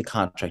may be the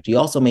contractor. You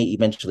also may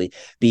eventually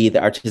be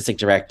the artistic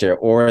director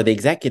or the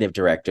executive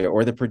director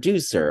or the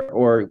producer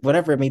or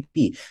whatever it may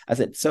be. I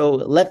said, so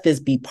let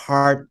this be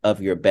part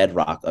of your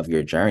bedrock of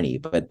your journey,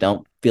 but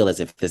don't feel as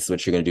if this is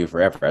what you're going to do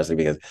forever. I said,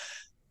 because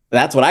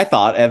that's what I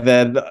thought. And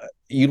then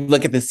you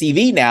look at the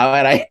CV now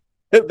and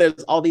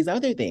there's all these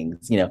other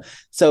things,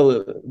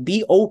 so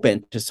be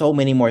open to so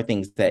many more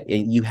things, that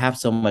you have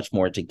so much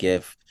more to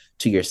give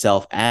to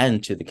yourself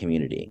and to the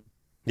community.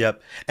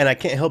 Yep. And I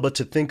can't help but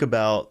to think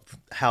about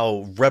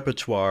how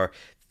repertoire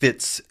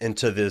fits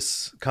into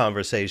this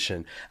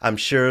conversation. I'm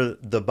sure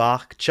the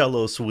Bach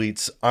cello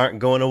suites aren't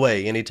going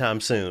away anytime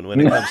soon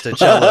when it comes to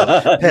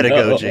cello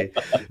pedagogy.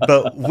 No.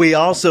 But we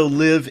also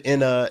live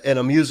in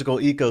a musical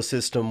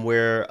ecosystem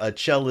where a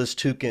cellist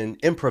who can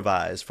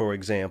improvise, for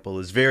example,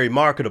 is very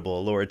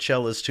marketable, or a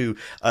cellist who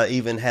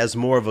even has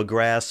more of a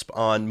grasp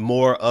on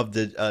more of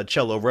the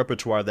cello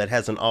repertoire that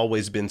hasn't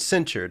always been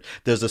censored.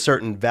 There's a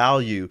certain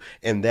value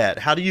in that.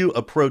 How do you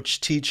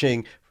approach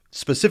teaching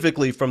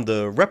specifically from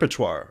the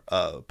repertoire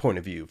point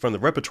of view, from the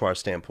repertoire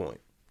standpoint?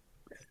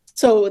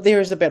 So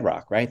there's a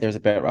bedrock, right? There's a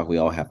bedrock we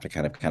all have to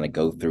kind of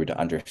go through to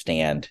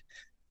understand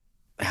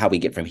how we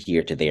get from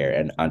here to there,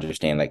 and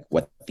understand like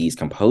what these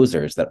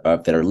composers that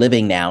are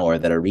living now or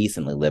that are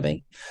recently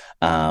living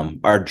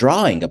are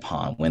drawing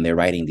upon when they're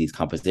writing these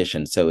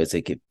compositions. So it's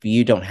like, if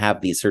you don't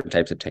have these certain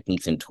types of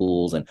techniques and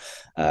tools and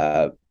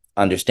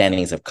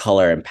understandings of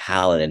color and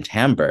palette and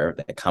timbre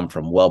that come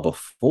from well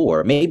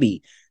before,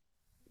 maybe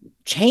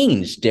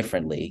change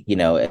differently,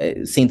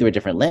 seen through a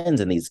different lens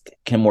in these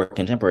more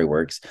contemporary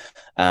works,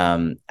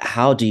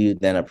 how do you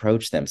then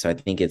approach them? So I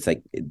think it's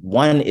like,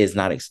 one is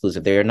not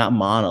exclusive. They're not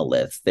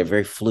monoliths. They're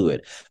very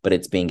fluid, but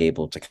it's being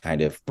able to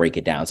kind of break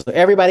it down. So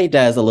everybody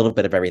does a little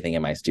bit of everything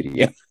in my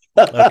studio.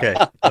 Okay.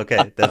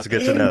 That's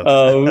good to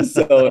know.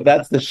 So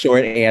that's the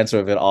short answer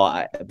of it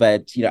all.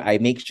 But, I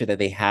make sure that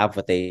they have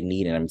what they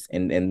need.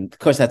 And of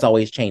course, that's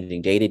always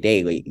changing day to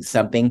day.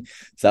 Something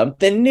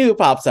new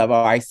pops up, or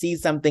I see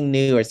something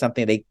new, or something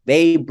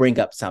they bring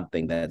up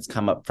something that's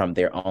come up from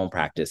their own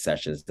practice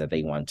sessions that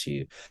they want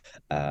to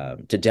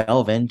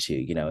delve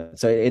into,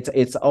 So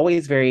it's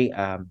always very,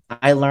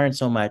 I learn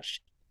so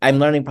much. I'm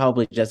learning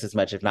probably just as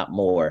much, if not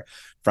more,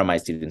 from my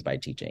students by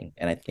teaching.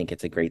 And I think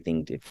it's a great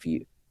thing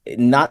I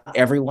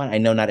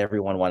know not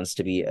everyone wants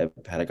to be a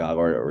pedagogue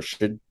or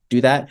should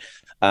do that.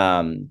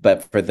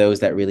 But for those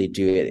that really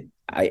do it,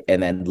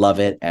 and then love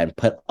it and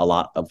put a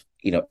lot of,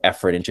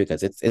 effort into it,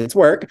 because it's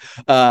work.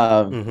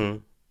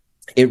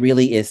 It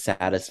really is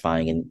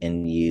satisfying,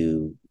 and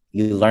you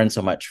learn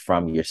so much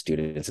from your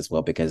students as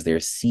well, because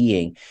they're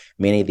seeing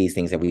many of these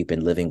things that we've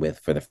been living with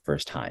for the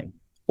first time.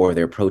 or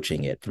they're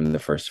approaching it for the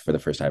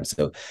first time.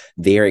 So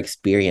their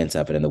experience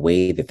of it and the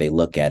way that they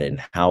look at it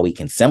and how we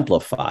can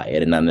simplify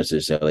it, and not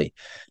necessarily,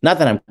 not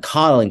that I'm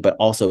coddling, but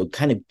also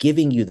kind of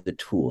giving you the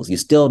tools. You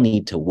still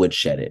need to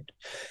woodshed it,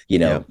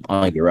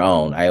 on your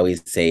own. I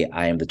always say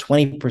I am the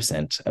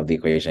 20% of the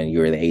equation,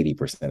 you're the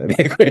 80% of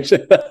the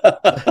equation.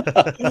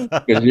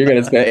 Because you're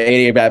going to spend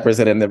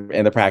 85%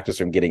 in the practice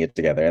room getting it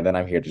together, and then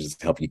I'm here to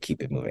just help you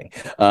keep it moving.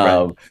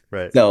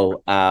 Right.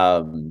 So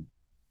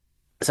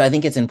I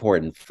think it's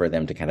important for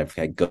them to kind of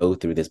go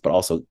through this, but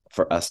also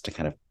for us to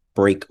kind of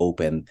break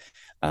open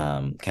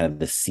kind of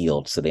the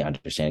seal so they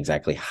understand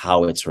exactly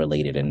how it's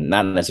related, and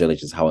not necessarily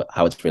just how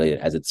it's related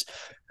as it's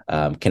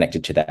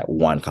connected to that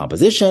one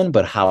composition,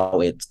 but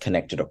how it's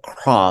connected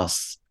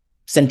across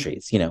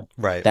centuries,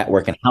 right, that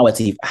work, and how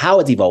it's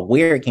evolved,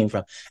 where it came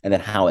from, and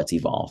then how it's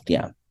evolved.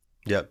 Yeah.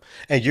 Yep.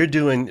 And you're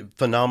doing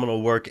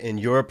phenomenal work in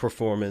your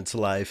performance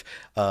life,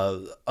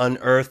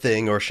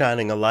 unearthing or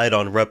shining a light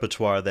on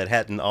repertoire that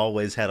hadn't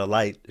always had a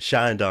light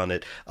shined on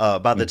it.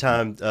 By the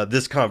time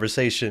this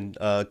conversation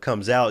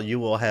comes out, you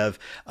will have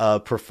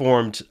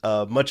performed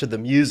much of the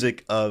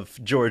music of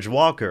George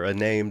Walker, a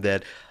name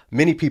that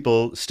many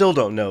people still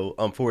don't know,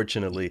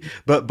 unfortunately.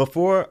 But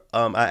before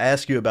I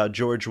ask you about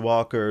George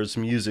Walker's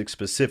music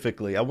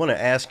specifically, I want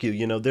to ask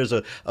you, there's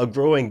a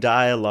growing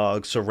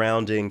dialogue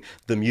surrounding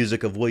the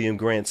music of William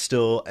Grant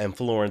Still and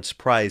Florence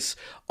Price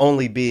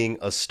only being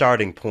a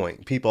starting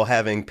point. People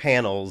having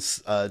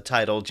panels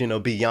titled,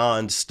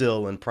 Beyond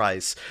Still and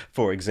Price,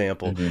 for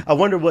example. Mm-hmm. I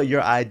wonder what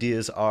your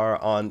ideas are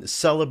on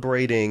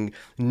celebrating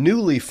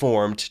newly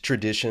formed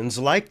traditions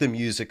like the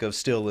music of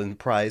Still and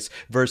Price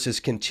versus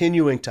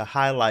continuing to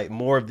highlight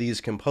more of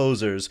these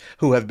composers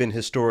who have been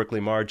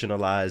historically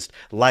marginalized,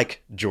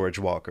 like George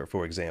Walker,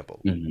 for example.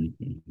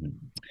 Mm-hmm.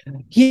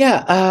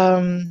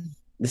 Yeah,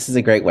 this is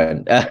a great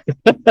one,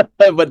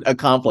 but a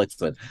complex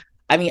one.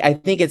 I mean, I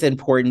think it's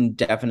important,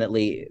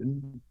 definitely.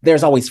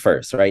 There's always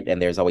first, right?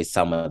 And there's always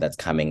someone that's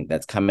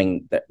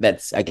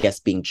I guess,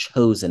 being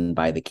chosen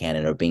by the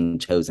canon, or being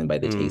chosen by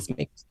the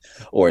tastemakers,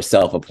 or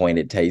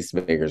self-appointed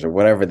tastemakers, or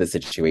whatever the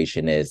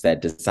situation is,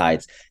 that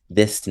decides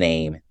this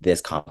name,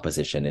 this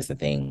composition is the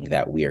thing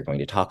that we are going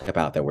to talk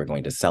about, that we're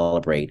going to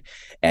celebrate,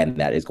 and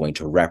that is going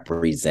to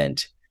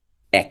represent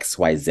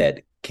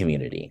XYZ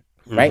community.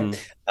 Right.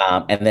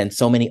 Mm-hmm. And then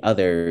so many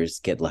others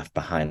get left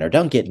behind or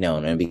don't get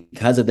known. And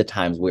because of the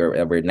times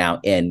we're now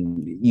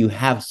in, you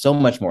have so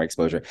much more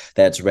exposure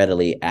that's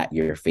readily at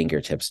your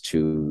fingertips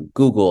to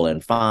Google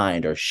and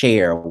find or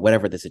share,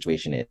 whatever the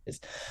situation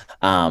is.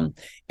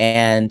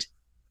 And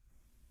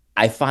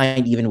I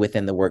find even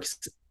within the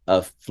works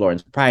of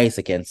Florence Price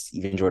against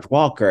even George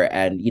Walker,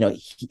 and,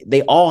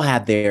 they all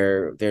had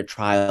their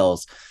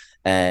trials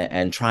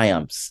and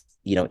triumphs,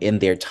 in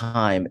their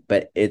time.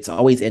 But it's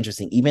always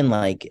interesting, even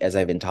like as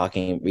I've been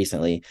talking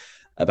recently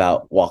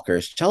about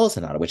Walker's Cello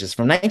Sonata, which is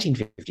from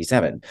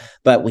 1957.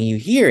 But when you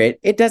hear it,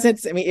 it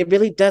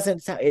really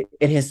doesn't sound,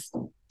 it has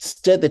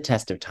stood the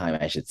test of time,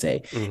 I should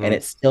say. Mm-hmm. And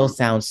it still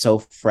sounds so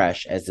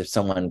fresh, as if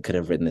someone could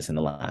have written this in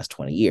the last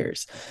 20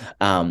 years.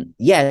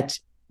 Yet,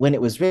 when it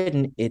was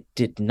written, it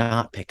did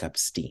not pick up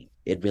steam.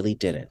 It really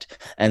didn't.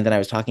 And then I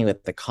was talking with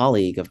a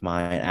colleague of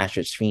mine,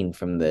 Astrid Streen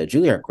from the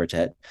Juilliard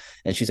Quartet,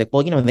 and she's like,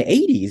 well, in the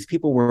 80s,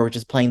 people were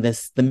just playing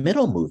the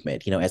middle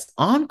movement, as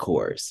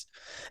encores.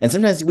 And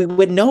sometimes we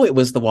wouldn't know it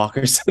was the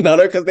Walker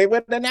Sonata because they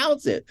wouldn't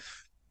announce it.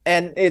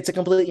 And it's a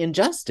complete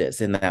injustice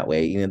in that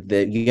way.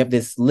 You have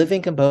this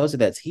living composer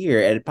that's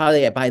here, and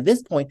probably by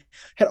this point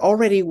had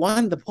already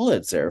won the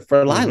Pulitzer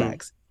for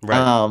Lilacs.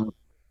 Right.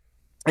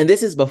 And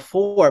this is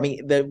before,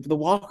 the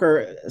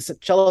Walker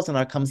Cello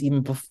Sonata comes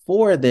even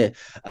before the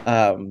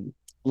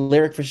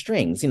Lyric for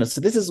Strings, so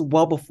this is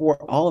well before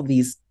all of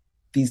these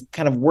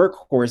kind of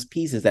workhorse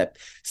pieces that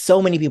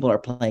so many people are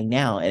playing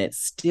now, and it's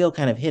still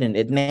kind of hidden.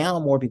 Now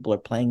more people are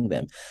playing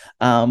them.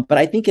 But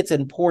I think it's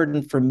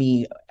important for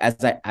me,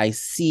 as I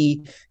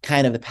see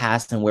kind of the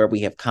past and where we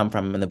have come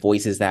from, and the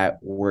voices that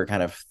were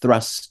kind of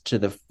thrust to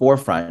the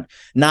forefront,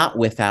 not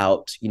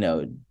without,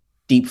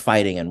 deep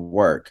fighting and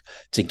work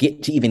to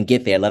even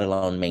get there, let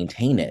alone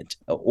maintain it,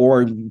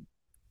 or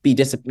be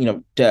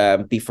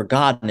be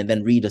forgotten and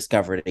then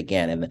rediscover it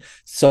again, and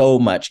so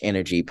much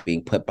energy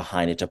being put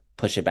behind it to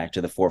push it back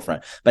to the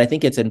forefront. But I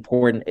think it's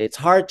important. It's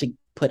hard to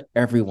put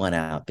everyone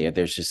out there.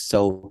 There's just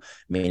so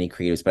many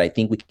creatives, but I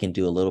think we can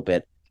do a little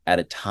bit at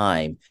a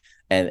time,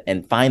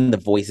 and find the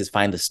voices,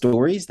 find the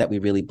stories that we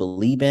really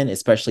believe in,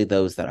 especially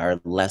those that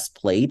are less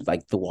played,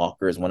 like The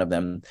Walker is one of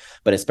them,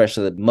 but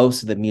especially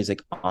most of the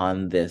music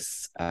on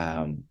this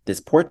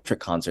portrait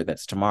concert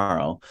that's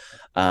tomorrow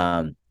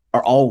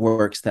are all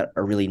works that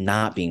are really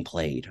not being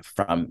played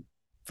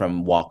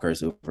from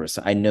Walker's oeuvre.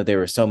 So I know there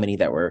were so many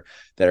that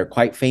are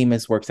quite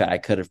famous works that I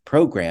could have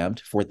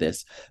programmed for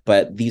this,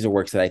 but these are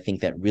works that I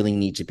think that really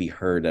need to be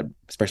heard,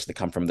 especially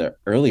come from the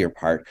earlier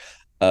part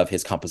of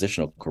his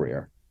compositional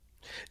career.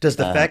 Does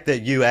the fact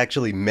that you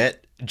actually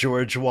met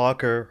George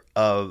Walker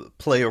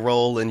play a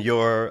role in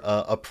your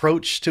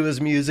approach to his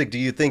music? Do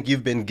you think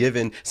you've been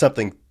given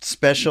something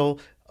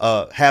special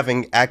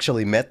having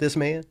actually met this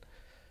man?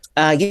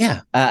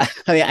 Yeah. I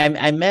mean,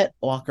 I met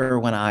Walker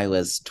when I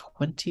was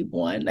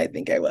 21, I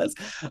think I was,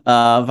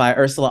 by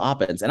Ursula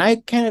Oppens. And I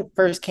kind of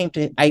first came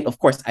to, of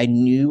course, I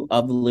knew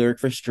of the lyric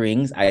for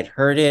strings. I had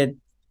heard it,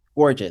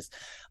 gorgeous.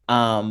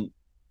 Um,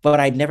 but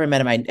I'd never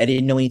met him. I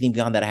didn't know anything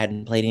beyond that. I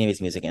hadn't played any of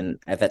his music. And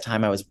at that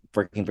time, I was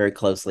working very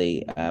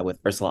closely with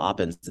Ursula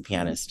Oppens, the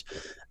pianist.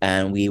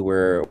 And we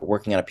were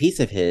working on a piece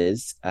of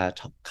his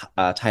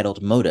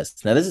titled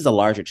Modus. Now, this is a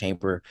larger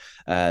chamber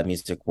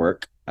music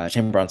work,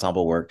 chamber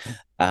ensemble work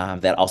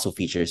that also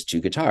features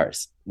two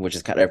guitars, which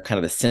is kind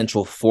of the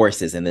central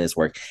forces in this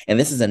work. And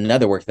this is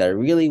another work that I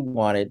really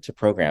wanted to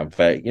program,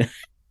 but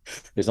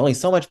there's only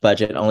so much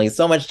budget, only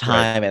so much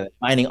time, and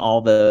finding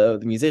all the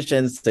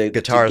musicians to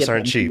guitars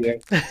aren't cheap.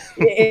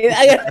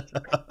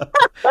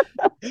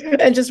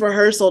 And just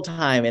rehearsal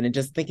time and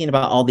just thinking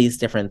about all these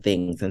different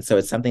things. And so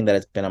it's something that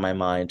has been on my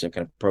mind to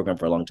kind of program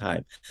for a long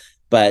time.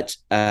 But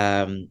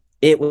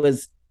it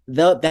was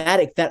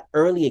that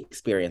early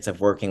experience of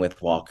working with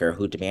Walker,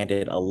 who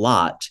demanded a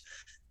lot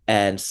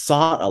and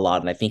sought a lot,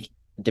 and I think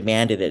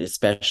demanded it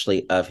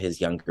especially of his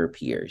younger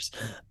peers.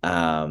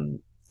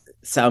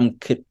 Some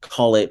could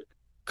call it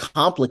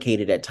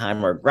complicated at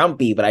time or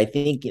grumpy, but I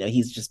think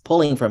he's just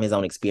pulling from his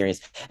own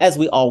experience, as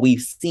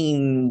we've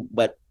seen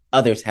what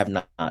others have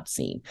not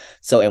seen.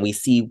 So, and we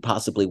see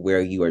possibly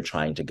where you are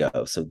trying to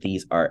go. So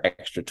these are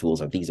extra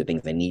tools, or these are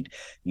things I need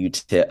you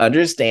to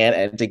understand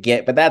and to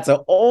get. But that's an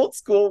old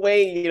school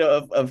way,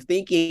 of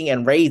thinking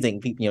and raising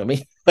people.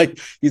 Me, like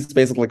he's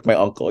basically like my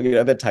uncle.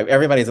 At that time,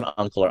 everybody's an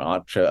uncle or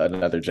aunt to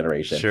another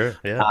generation. Sure,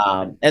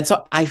 yeah. And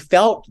so I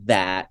felt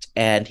that,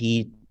 and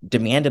he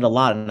demanded a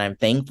lot, and I'm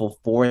thankful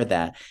for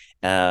that.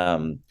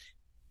 And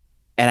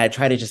I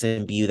try to just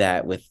imbue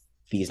that with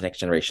these next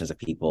generations of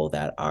people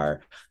that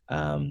are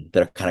kind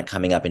of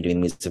coming up and doing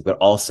music, but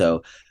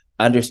also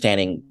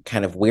understanding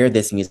kind of where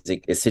this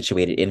music is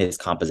situated in his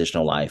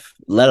compositional life,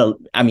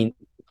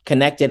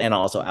 connected and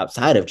also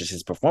outside of just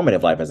his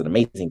performative life as an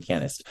amazing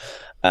pianist,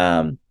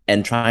 and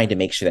trying to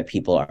make sure that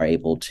people are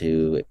able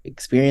to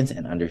experience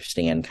and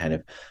understand kind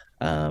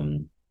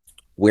of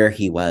where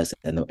he was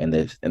and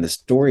the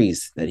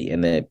stories that he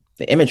and the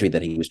imagery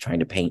that he was trying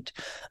to paint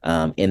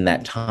in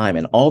that time.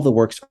 And all the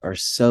works are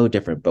so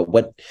different, but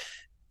what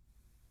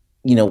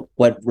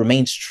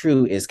remains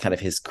true is kind of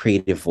his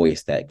creative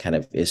voice that kind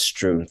of is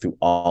strewn through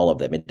all of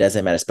them. It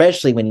doesn't matter,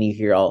 especially when you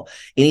hear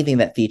anything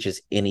that features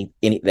any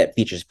that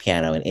features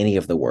piano in any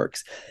of the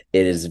works.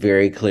 It is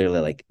very clearly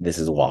like, this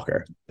is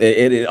Walker.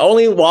 It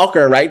only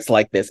Walker writes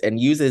like this and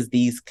uses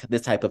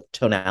this type of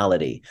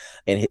tonality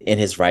in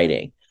his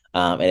writing.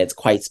 And it's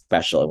quite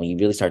special. And when you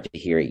really start to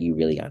hear it, you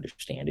really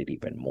understand it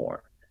even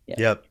more. Yeah.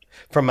 Yep.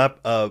 From my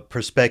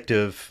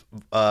perspective,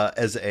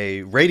 as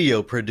a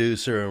radio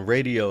producer and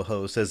radio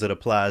host, as it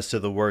applies to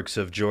the works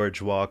of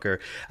George Walker,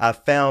 I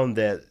found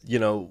that,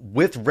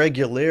 with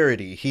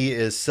regularity, he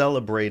is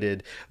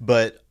celebrated,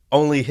 but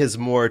only his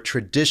more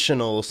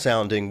traditional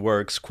sounding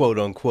works, quote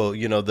unquote,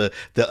 the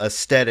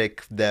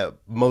aesthetic that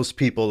most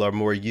people are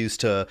more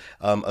used to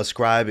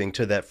ascribing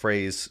to that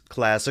phrase,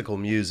 classical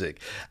music.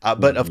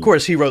 But of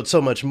course, he wrote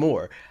so much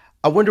more.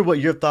 I wonder what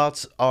your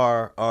thoughts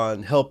are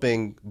on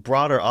helping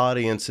broader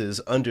audiences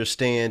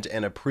understand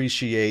and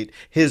appreciate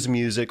his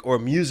music, or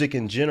music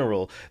in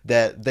general,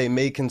 that they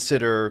may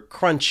consider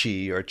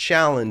crunchy or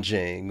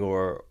challenging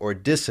or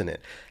dissonant.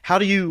 How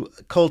do you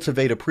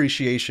cultivate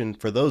appreciation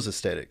for those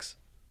aesthetics?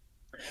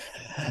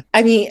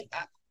 I mean,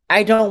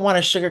 I don't want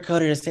to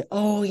sugarcoat it and say,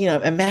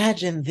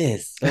 imagine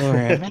this, or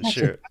imagine,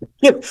 sure.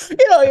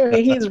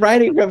 He's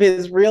writing from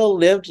his real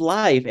lived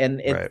life, and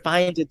it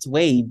finds its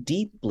way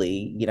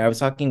deeply. I was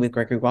talking with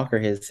Gregory Walker,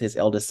 his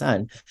eldest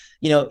son.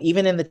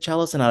 Even in the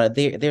cello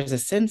sonata, there's a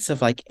sense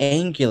of like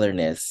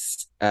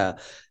angularness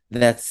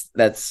that's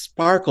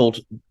sparkled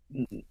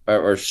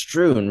or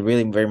strewn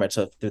really very much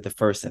so through the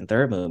first and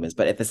third movements.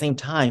 But at the same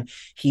time,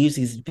 he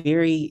uses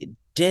very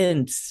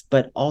dense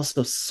but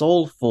also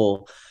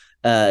soulful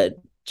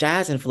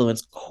jazz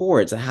influenced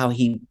chords, and how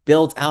he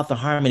builds out the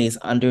harmonies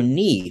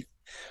underneath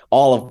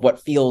all of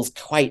what feels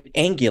quite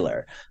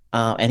angular.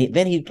 And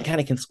then he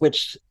kind of can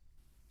switch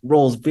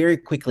roles very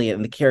quickly,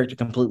 and the character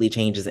completely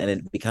changes, and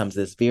it becomes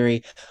this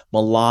very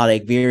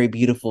melodic, very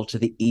beautiful to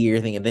the ear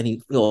thing. And then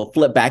he will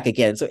flip back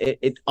again. So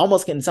it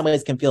almost in some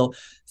ways can feel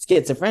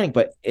schizophrenic,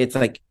 but it's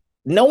like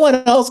no one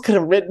else could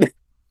have written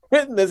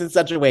this in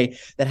such a way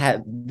that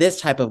had this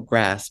type of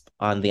grasp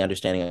on the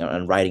understanding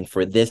on writing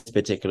for this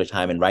particular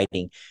time, and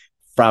writing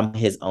from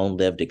his own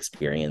lived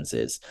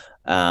experiences.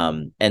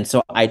 And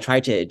so I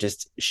try to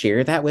just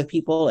share that with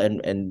people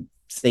and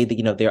say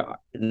that,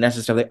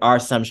 there are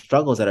some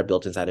struggles that are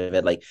built inside of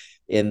it. Like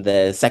in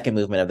the second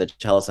movement of the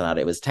cello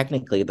sonata, it was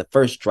technically the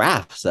first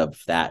drafts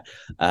of that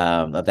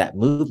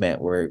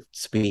movement were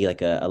to be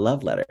like a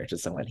love letter to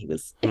someone he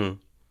was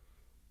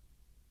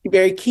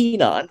very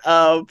keen on.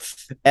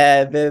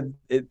 And then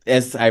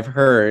as I've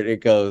heard, it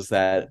goes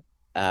that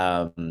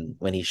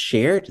when he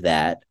shared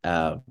that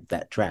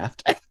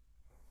draft,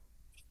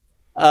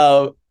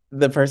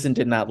 the person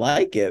did not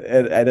like it,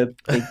 and I don't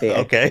think they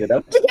okay. ended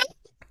up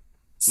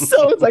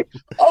So it's like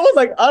almost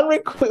like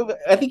unrequited.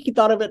 I think he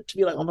thought of it to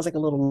be like almost like a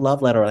little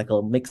love letter, or like a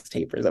little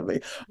mixtape or something.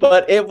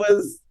 But it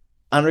was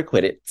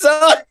unrequited.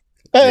 So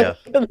Yeah.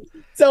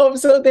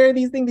 so there are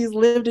these things, these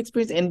lived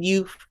experiences, and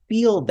you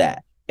feel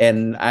that.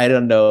 And I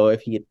don't know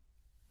if he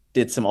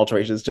did some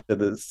alterations to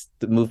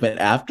the movement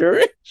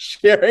after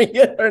sharing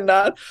it or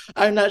not.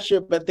 I'm not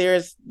sure, but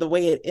there's the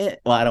way it ends.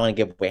 Well, I don't want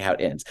to give away how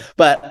it ends,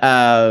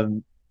 but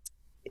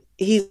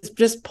he's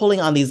just pulling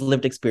on these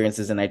lived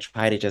experiences, and I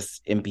try to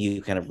just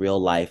imbue kind of real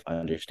life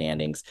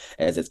understandings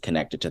as it's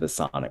connected to the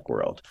sonic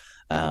world,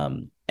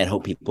 and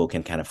hope people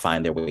can kind of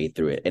find their way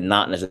through it and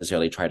not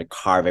necessarily try to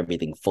carve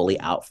everything fully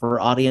out for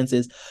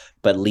audiences,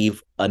 but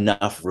leave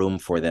enough room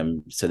for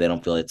them so they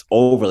don't feel it's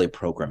overly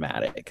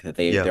programmatic, that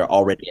they're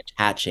already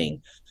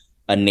attaching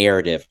a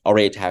narrative,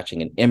 already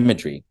attaching an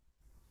imagery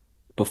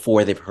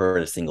before they've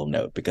heard a single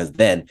note, because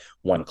then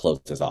one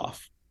closes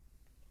off.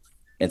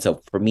 And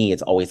so for me,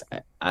 it's always,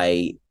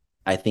 I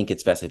think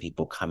it's best that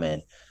people come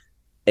in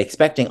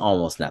expecting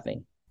almost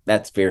nothing.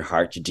 That's very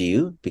hard to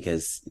do,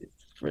 because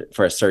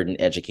for a certain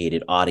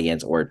educated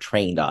audience or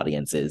trained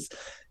audiences,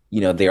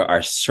 there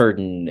are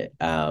certain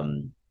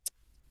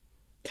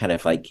kind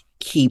of like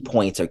key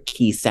points or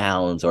key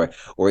sounds or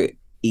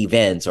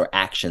events or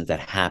actions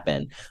that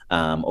happen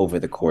over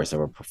the course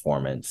of a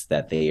performance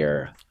that they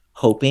are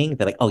hoping.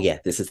 They're like, oh yeah,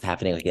 this is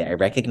happening. Like, yeah, I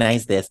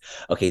recognize this.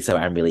 Okay, so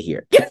I'm really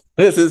here.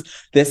 this is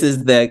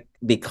the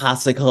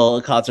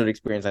classical concert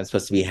experience I'm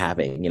supposed to be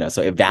having.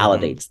 So it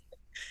validates.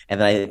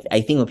 And then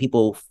I think when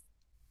people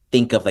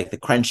think of like the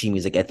crunchy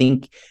music, I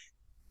think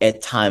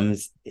at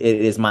times it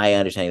is my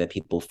understanding that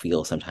people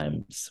feel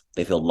sometimes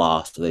they feel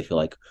lost, or they feel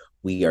like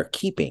we are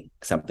keeping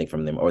something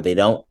from them, or they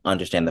don't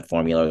understand the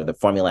formula, or the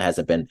formula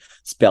hasn't been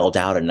spelled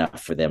out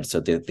enough for them, so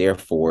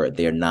therefore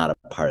they're not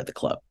a part of the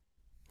club.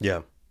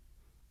 Yeah.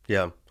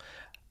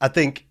 I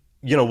think,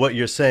 what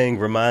you're saying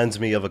reminds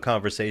me of a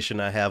conversation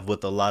I have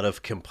with a lot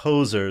of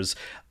composers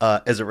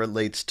as it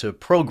relates to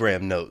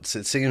program notes.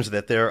 It seems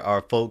that there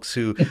are folks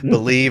who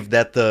believe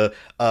that the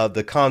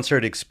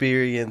concert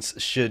experience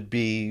should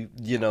be,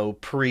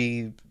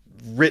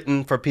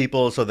 pre-written for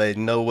people so they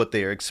know what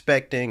they're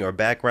expecting, or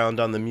background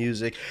on the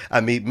music.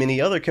 I meet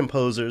many other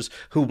composers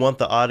who want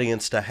the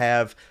audience to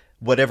have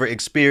whatever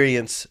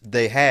experience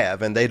they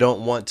have, and they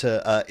don't want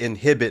to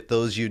inhibit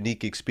those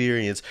unique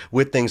experience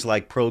with things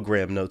like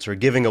program notes or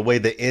giving away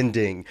the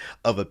ending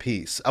of a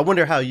piece. I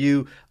wonder how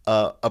you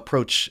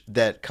approach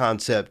that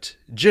concept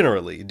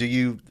generally.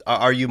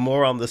 Are you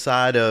more on the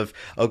side of,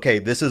 okay,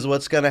 this is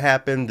what's going to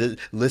happen,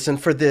 listen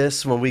for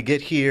this when we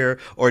get here,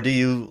 or do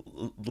you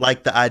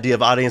like the idea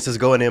of audiences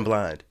going in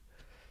blind?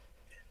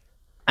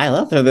 I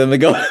love for them to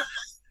go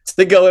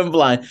in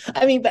blind.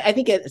 I mean, but I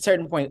think at a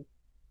certain point,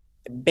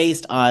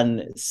 based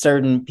on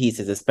certain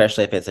pieces,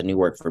 especially if it's a new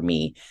work for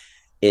me,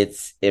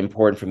 it's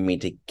important for me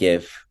to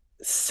give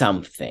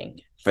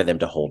something for them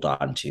to hold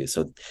on to.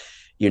 So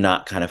you're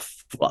not kind of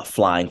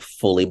flying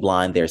fully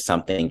blind. There's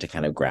something to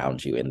kind of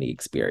ground you in the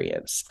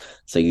experience.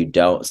 So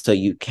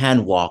you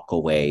can walk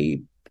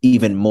away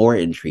even more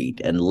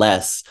intrigued and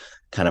less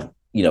kind of,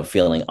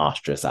 feeling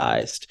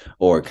ostracized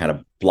or kind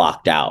of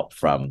blocked out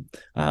from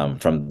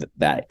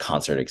that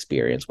concert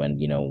experience, when,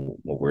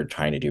 what we're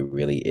trying to do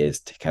really is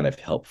to kind of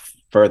help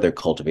further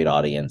cultivate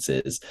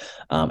audiences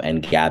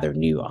and gather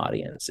new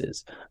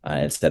audiences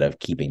instead of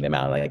keeping them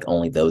out. Like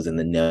only those in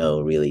the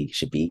know really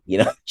should be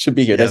here.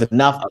 Yeah. There's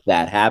enough of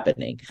that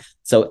happening.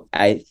 So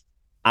I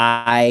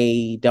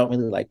don't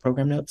really like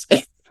program notes.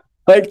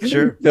 Like,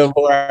 sure. The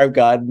more I've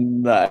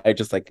gotten, I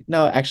just like,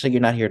 no, actually,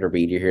 you're not here to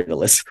read. You're here to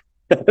listen.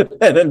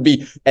 and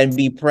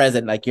be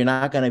present. Like, you're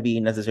not going to be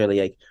necessarily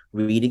like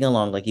reading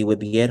along like you would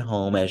be at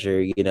home as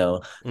you're,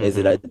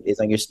 is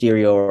on your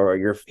stereo or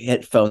your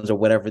headphones or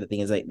whatever the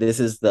thing is. Like, this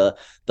is the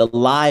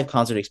live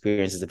concert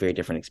experience is a very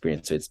different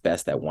experience. So it's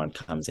best that one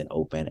comes in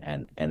open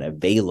and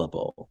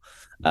available.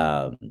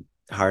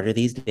 Harder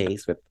these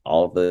days with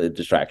all the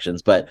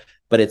distractions, but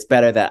it's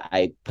better that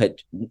I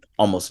put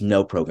almost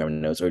no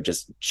program notes, or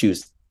just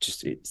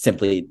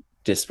simply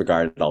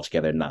disregard it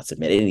altogether and not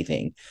submit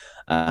anything,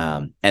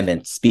 and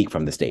then speak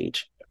from the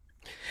stage.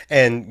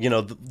 And,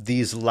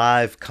 these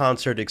live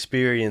concert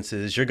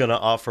experiences, you're going to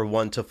offer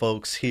one to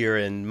folks here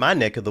in my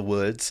neck of the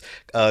woods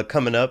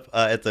coming up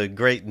at the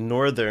Great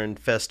Northern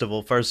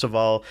Festival. First of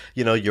all,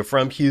 you're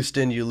from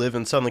Houston. You live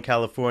in Southern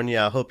California.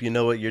 I hope you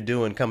know what you're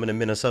doing coming to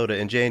Minnesota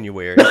in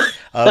January.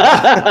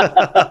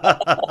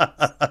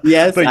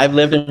 Yes, but I've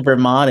lived in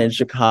Vermont and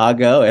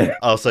Chicago.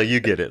 Oh, so you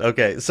get it.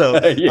 Okay. So,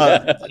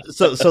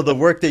 so the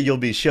work that you'll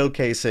be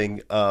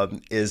showcasing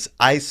is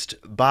Iced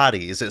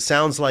Bodies. It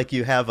sounds like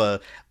you have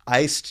a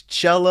iced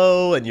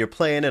cello and you're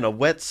playing in a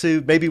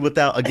wetsuit, maybe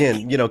without,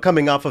 again,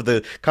 coming off of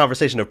the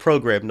conversation of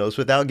program notes,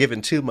 without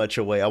giving too much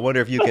away. I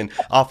wonder if you can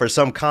offer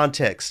some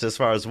context as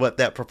far as what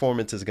that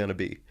performance is going to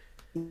be.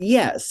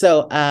 Yeah,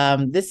 so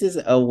this is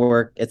a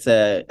work, it's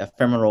a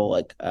ephemeral,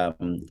 like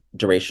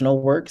durational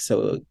work,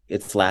 so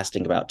it's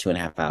lasting about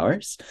 2.5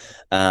 hours.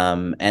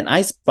 And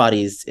Ice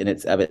Bodies in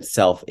its of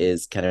itself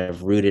is kind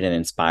of rooted and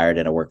inspired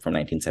in a work from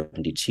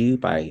 1972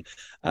 by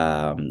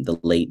the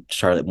late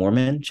Charlotte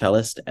Moorman,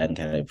 cellist and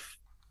kind of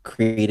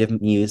creative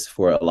muse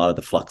for a lot of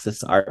the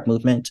Fluxus art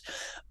movement,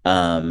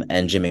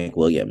 and Jim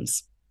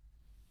McWilliams,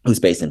 who's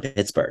based in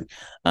Pittsburgh,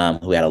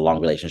 who had a long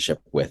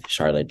relationship with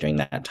Charlotte during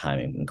that time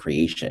in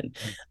creation.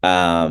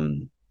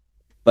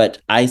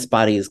 But Ice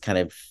Bodies kind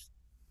of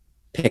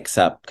picks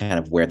up kind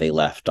of where they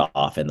left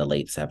off in the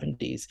late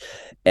 70s.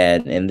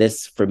 And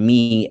this, for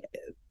me,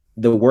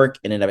 the work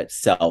in and of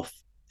itself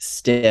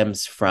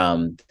stems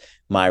from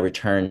my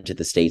return to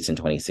the States in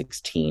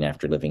 2016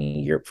 after living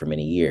in Europe for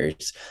many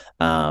years.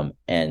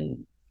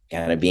 And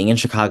kind of being in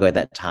Chicago at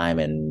that time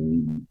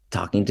and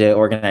talking to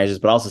organizers,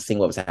 but also seeing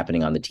what was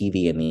happening on the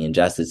TV and the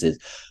injustices,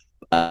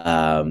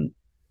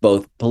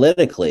 both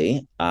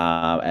politically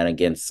and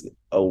against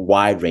a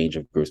wide range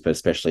of groups, but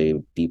especially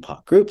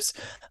BIPOC groups,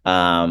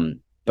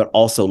 but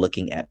also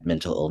looking at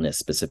mental illness,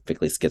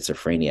 specifically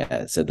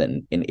schizophrenia. So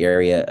then an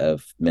area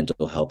of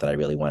mental health that I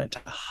really wanted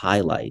to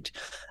highlight,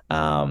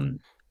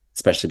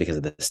 especially because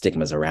of the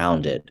stigmas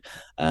around it.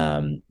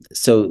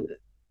 So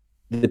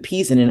the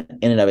piece in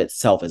and of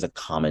itself is a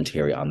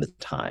commentary on the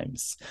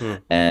times.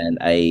 And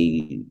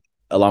I,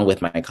 along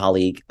with my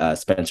colleague,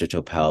 Spencer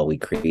Topel, we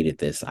created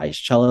this ice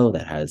cello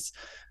that has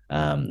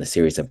a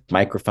series of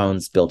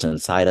microphones built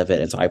inside of it.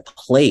 And so I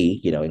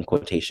play, in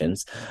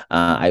quotations,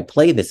 I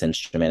play this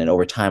instrument, and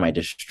over time I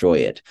destroy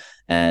it.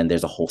 And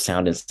there's a whole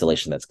sound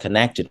installation that's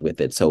connected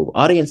with it. So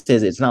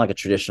audiences, it's not like a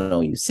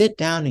traditional, you sit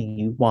down and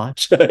you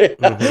watch.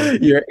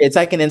 It's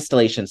like an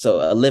installation,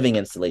 so a living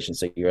installation.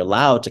 So you're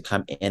allowed to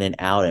come in and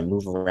out and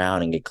move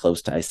around and get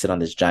close to, I sit on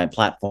this giant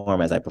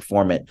platform as I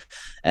perform it.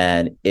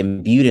 And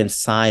imbued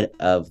inside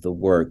of the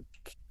work,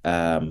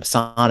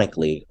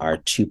 sonically, are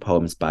two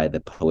poems by the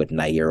poet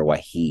Nayyirah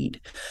Waheed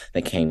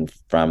that came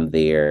from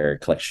their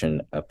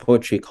collection of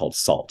poetry called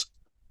Salt.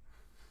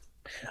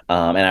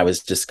 And I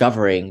was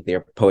discovering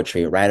their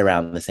poetry right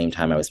around the same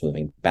time I was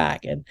moving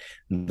back, and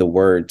the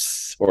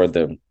words, or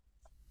the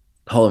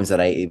poems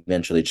that I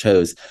eventually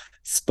chose,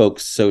 spoke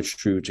so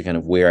true to kind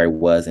of where I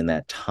was in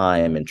that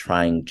time and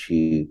trying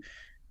to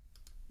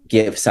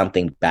give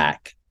something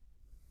back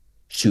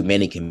to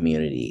many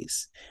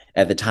communities.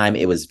 At the time,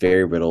 it was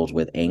very riddled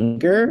with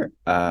anger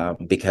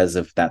because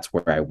of that's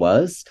where I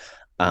was.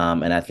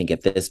 And I think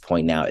at this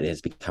point now, it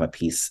has become a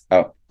piece,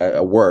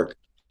 a work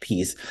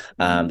piece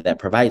that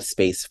provides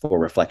space for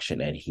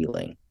reflection and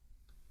healing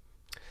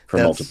for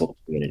multiple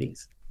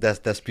communities.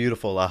 That's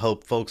beautiful. I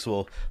hope folks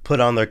will put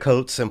on their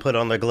coats and put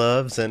on their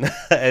gloves and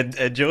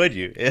join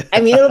you. I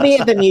mean, it'll be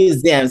at the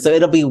museum, so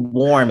it'll be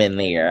warm in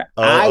there.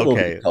 Oh, I will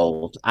okay. be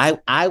cold.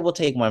 I will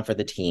take one for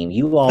the team.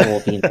 You all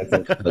will be nice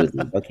and cozy.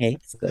 Okay.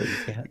 So,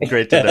 yeah.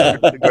 Great to know.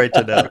 Great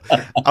to know.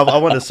 I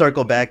want to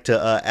circle back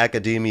to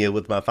academia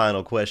with my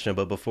final question,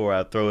 but before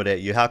I throw it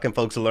at you, how can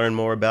folks learn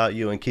more about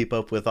you and keep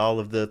up with all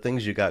of the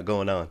things you got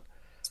going on?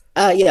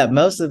 Yeah,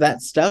 most of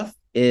that stuff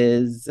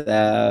is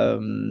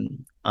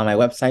on my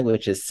website,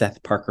 which is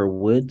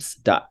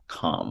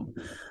sethparkerwoods.com.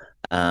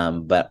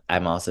 But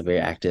I'm also very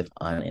active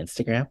on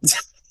Instagram.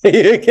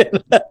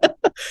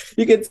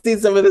 You can see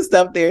some of the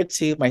stuff there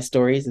too. My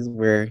stories is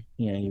where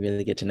you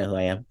really get to know who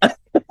I am.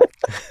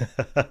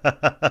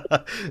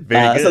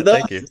 Very good. So those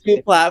Thank you.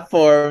 two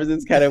platforms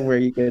is kind of where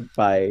you could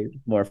find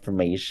more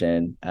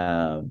information.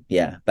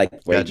 Yeah, like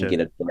where Gotcha. you can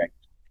get a direct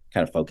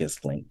kind of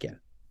focused link. Yeah.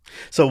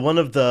 So one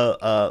of the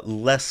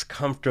less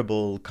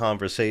comfortable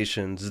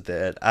conversations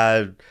that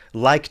I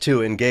like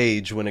to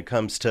engage when it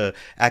comes to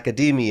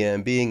academia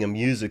and being a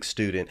music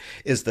student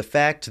is the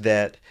fact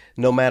that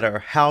no matter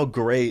how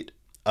great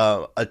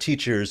a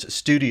teacher's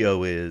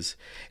studio is,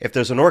 if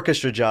there's an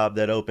orchestra job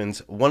that opens,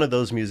 one of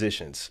those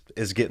musicians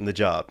is getting the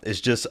job.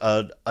 It's just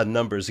a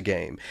numbers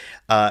game.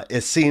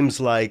 It seems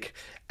like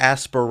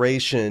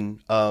aspiration,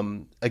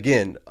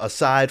 again,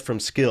 aside from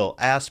skill,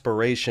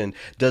 aspiration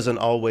doesn't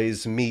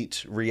always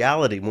meet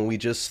reality. When we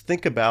just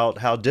think about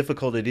how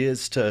difficult it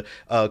is to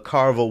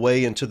carve a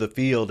way into the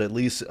field, at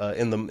least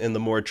in the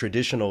more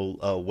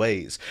traditional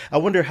ways. I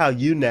wonder how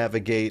you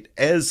navigate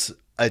as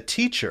a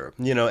teacher,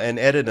 and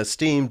at an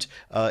esteemed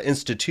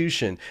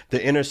institution,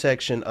 the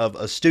intersection of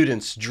a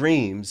student's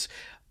dreams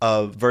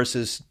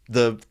versus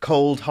the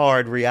cold,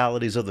 hard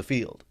realities of the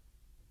field.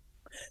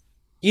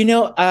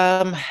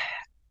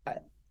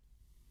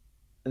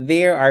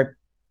 There are,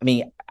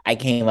 I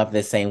came up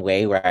the same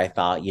way where I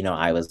thought,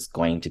 I was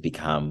going to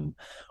become,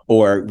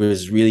 or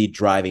was really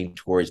driving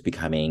towards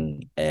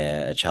becoming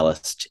a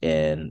cellist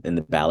in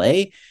the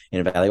ballet, in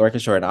a ballet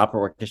orchestra, an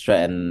opera orchestra.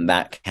 And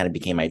that kind of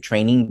became my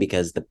training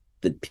because the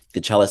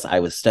cellists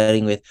I was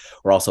studying with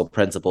were also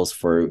principals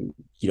for,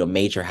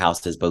 major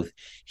houses, both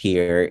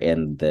here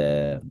in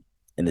the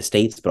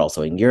States, but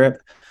also in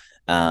Europe.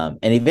 And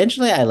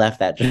eventually I left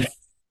that.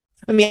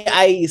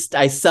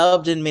 I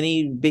subbed in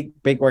many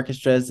big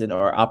orchestras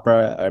or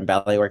opera or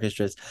ballet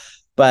orchestras,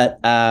 but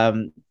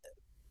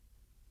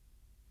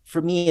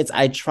for me, it's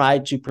I try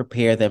to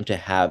prepare them to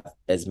have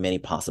as many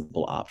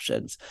possible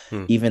options.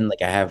 Even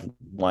like I have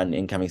one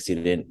incoming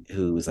student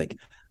who's like,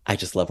 I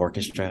just love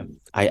orchestra.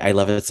 I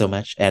love it so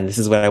much. And this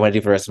is what I want to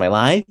do for the rest of my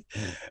life.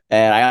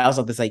 And I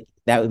also have this like,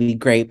 that would be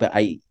great, but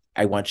I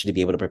want you to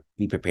be able to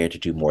be prepared to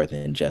do more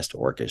than just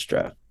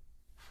orchestra.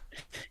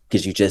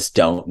 Because you just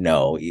don't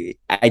know.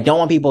 I don't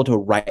want people to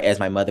write, as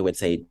my mother would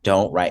say,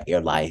 don't write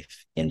your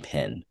life in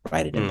pen,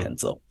 write it in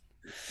pencil.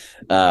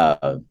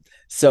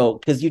 So,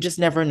 because you just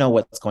never know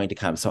what's going to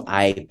come. So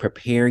I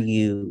prepare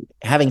you,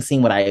 having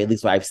seen what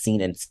I've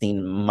seen and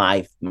seen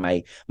my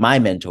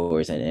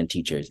mentors and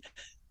teachers,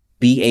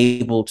 be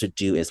able to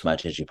do as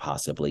much as you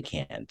possibly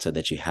can so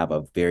that you have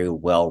a very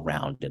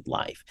well-rounded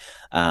life.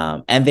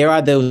 And there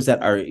are those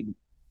that are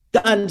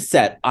done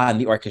set on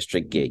the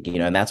orchestra gig,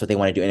 and that's what they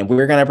want to do. And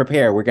we're going to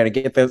prepare. We're going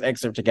to get those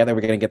excerpts together.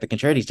 We're going to get the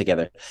concertos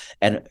together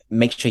and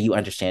make sure you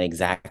understand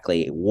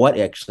exactly what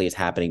actually is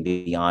happening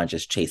beyond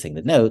just chasing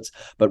the notes,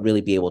 but really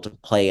be able to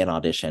play an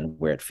audition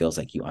where it feels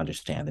like you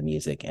understand the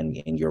music and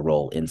your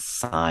role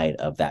inside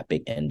of that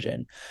big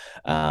engine.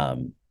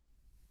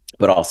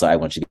 But also, I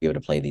want you to be able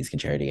to play these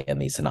concerti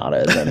and these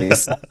sonatas and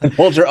these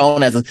hold your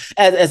own as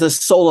a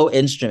solo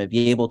instrument,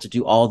 be able to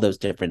do all those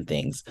different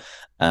things,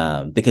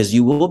 because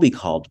you will be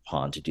called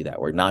upon to do that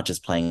work, not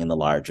just playing in the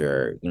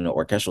larger,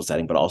 orchestral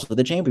setting, but also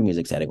the chamber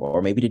music setting,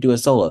 or maybe to do a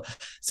solo.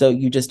 So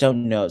you just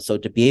don't know. So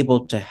to be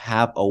able to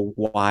have a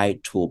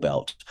wide tool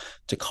belt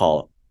to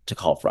call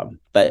from,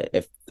 but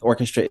if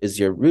orchestra is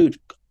your route,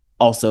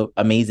 also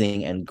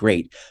amazing and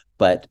great,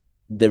 but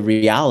the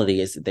reality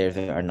is that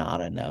there are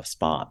not enough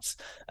spots.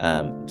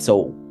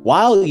 So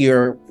while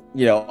you're,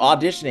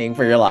 auditioning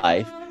for your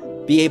life,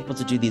 be able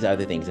to do these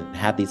other things and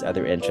have these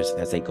other interests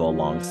as they go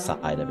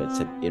alongside of it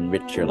to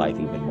enrich your life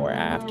even more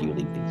after you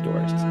leave these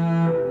doors.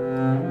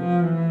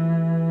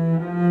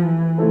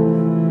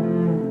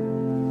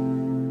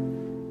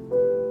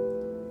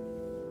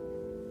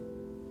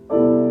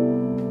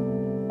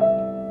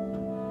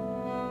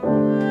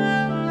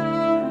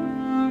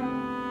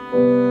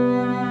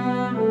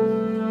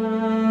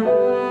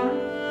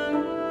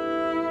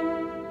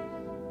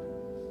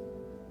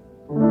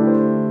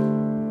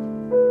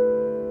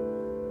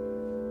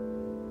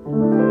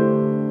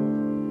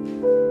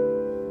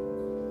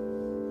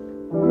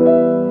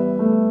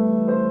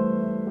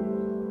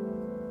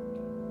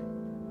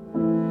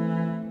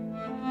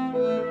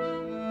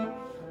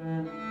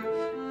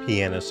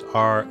 Pianist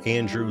R.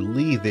 Andrew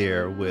Lee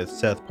there with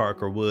Seth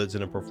Parker Woods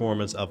in a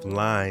performance of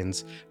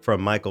lines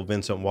from Michael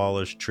Vincent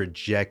Waller's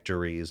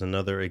Trajectories,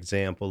 another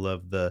example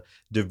of the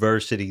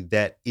diversity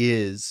that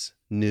is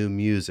new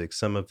music.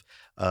 Some of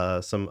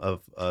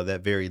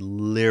that very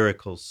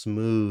lyrical,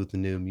 smooth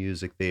new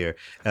music there.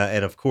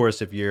 And of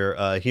course, if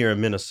you're here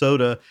in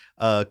Minnesota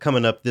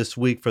coming up this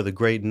week for the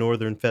Great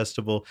Northern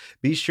Festival,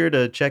 be sure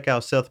to check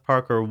out Seth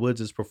Parker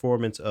Woods'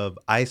 performance of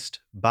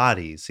Iced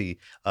Bodies. He,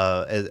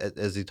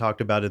 as he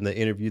talked about in the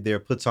interview there,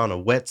 puts on a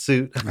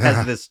wetsuit,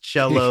 has this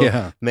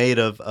cello made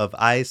of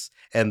ice,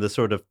 and the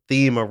sort of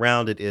theme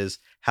around it is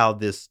how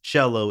this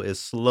cello is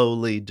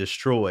slowly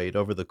destroyed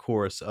over the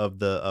course of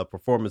the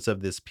performance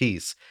of this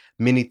piece.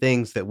 Many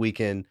things that we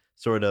can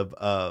sort of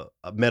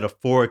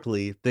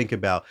metaphorically think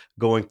about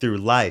going through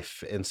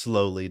life and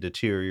slowly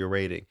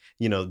deteriorating,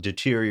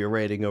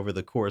 deteriorating over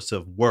the course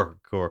of work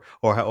or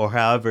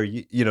however,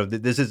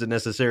 this isn't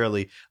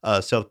necessarily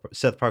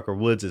Seth Parker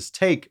Woods'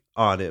 take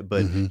on it,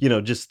 but,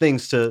 just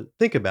things to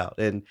think about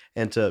and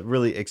to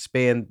really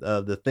expand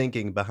the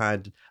thinking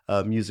behind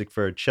music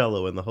for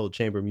cello and the whole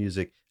chamber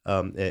music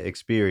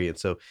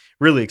experience. So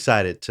really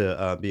excited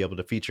to be able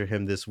to feature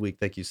him this week.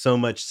 Thank you so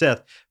much,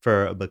 Seth,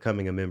 for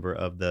becoming a member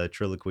of the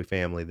Triloquy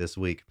family this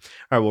week.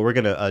 All right, well, we're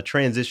going to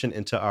transition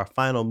into our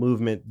final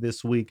movement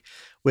this week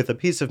with a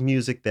piece of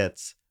music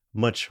that's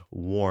much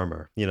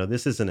warmer.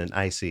 This isn't an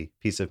icy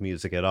piece of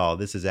music at all.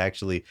 This is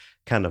actually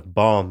kind of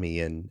balmy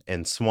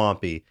and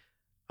swampy.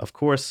 Of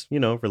course,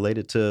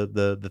 related to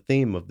the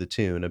theme of the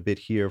tune, a bit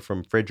here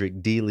from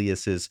Frederick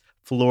Delius's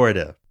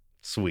Florida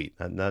Suite.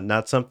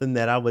 Not something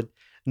that I would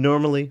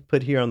normally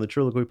put here on the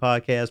Triloquy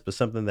podcast, but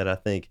something that I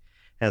think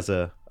has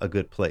a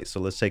good place. So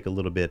let's take a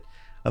little bit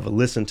of a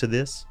listen to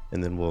this,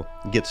 and then we'll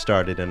get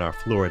started in our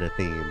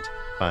Florida-themed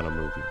final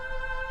movement.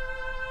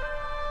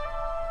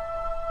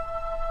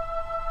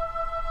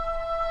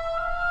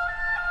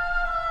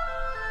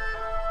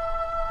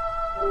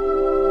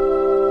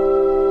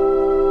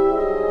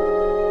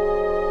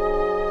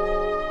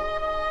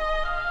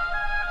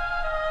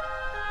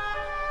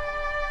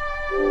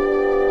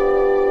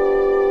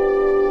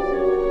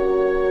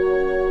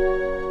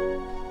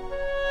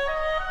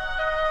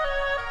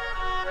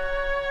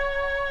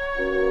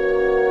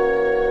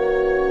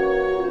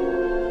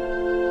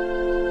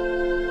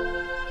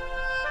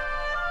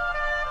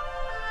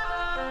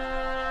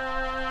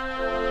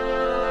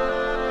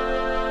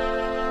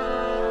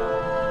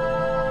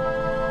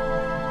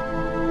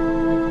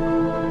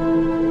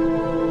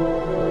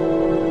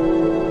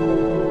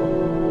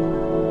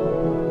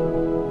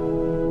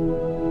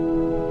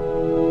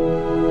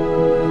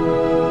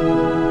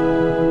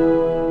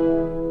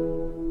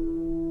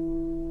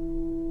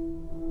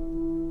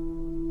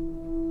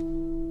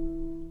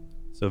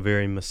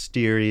 very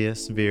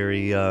mysterious,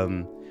 very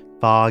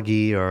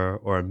foggy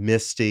or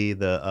misty.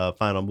 The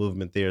final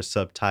movement there is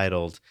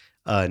subtitled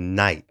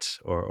 "Night"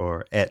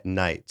 or "At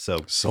Night." So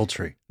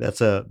Sultry.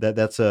 that's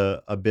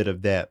a bit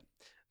of that.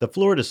 The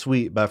Florida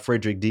Suite by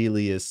Frederick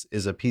Delius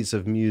is a piece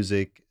of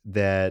music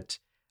that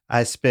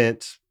I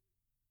spent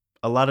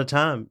a lot of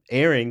time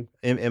airing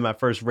in my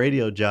first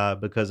radio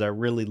job because I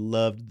really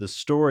loved the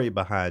story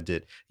behind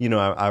it.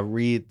 I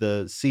read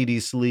the CD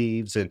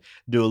sleeves and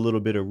do a little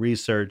bit of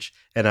research,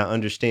 and I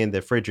understand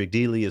that Frederick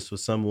Delius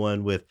was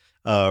someone with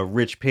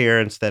rich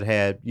parents that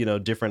had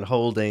different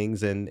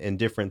holdings and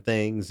different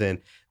things, and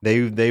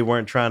they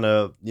weren't trying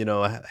to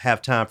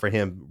have time for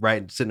him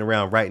sitting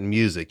around writing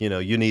music.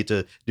 You need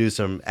to do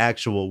some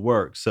actual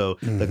work. So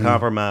the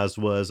compromise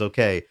was,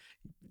 okay,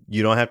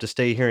 you don't have to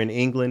stay here in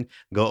England.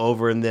 Go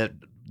over in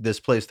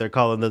this place they're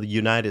calling the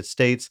United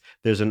States.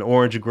 There's an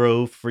orange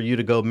grove for you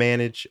to go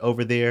manage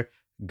over there.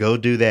 Go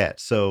do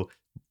that. So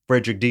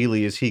Frederick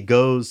Delius, he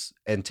goes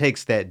and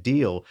takes that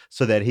deal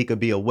so that he could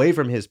be away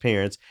from his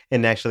parents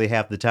and actually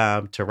have the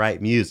time to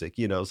write music.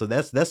 So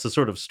that's the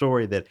sort of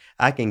story that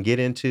I can get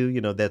into.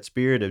 That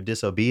spirit of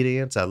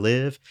disobedience I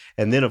live.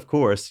 And then, of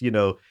course,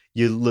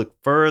 you look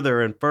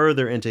further and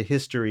further into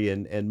history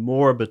and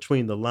more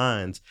between the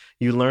lines.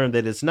 You learn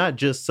that it's not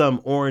just some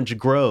orange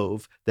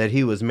grove that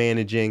he was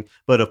managing,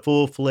 but a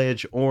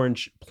full-fledged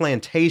orange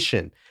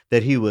plantation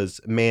that he was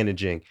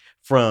managing.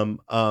 From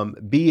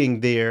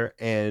being there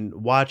and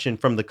watching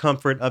from the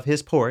comfort of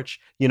his porch,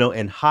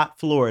 in hot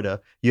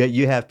Florida,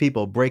 you have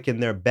people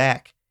breaking their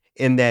back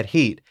in that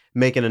heat,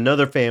 making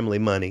another family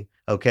money.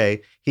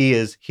 Okay, he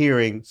is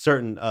hearing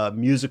certain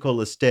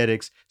musical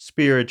aesthetics,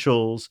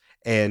 spirituals,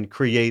 and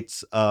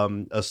creates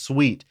a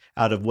suite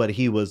out of what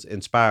he was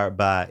inspired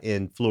by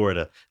in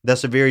Florida.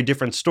 That's a very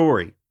different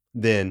story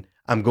than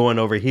I'm going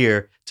over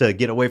here to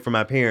get away from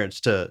my parents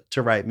to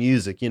write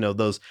music.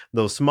 Those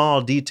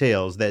small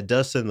details, that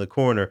dust in the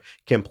corner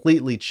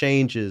completely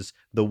changes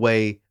the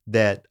way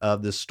that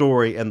the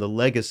story and the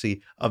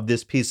legacy of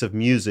this piece of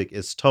music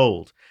is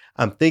told.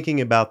 I'm thinking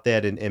about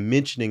that and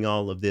mentioning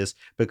all of this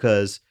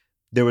because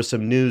there was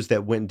some news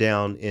that went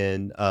down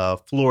in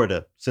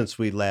Florida since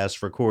we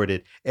last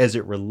recorded as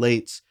it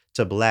relates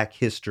to Black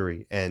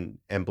history and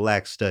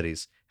Black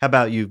studies. How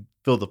about you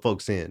fill the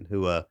folks in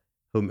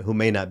who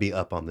may not be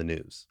up on the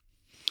news?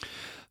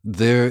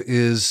 There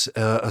is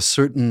a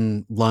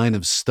certain line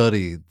of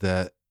study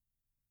that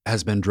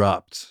has been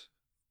dropped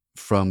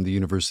from the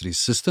university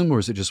system, or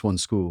is it just one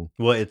school?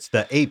 Well, it's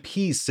the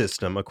AP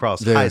system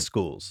across high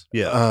schools.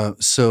 Yeah.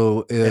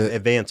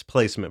 Advanced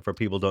placement, for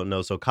people who don't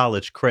know. So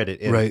college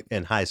credit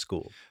in high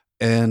school.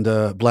 And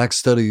Black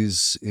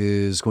studies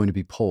is going to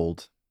be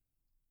pulled.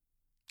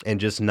 And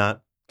just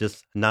not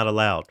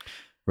allowed.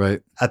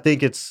 Right. I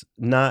think it's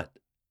not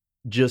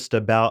just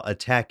about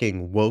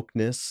attacking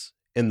wokeness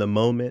in the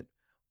moment.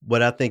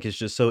 What I think is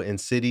just so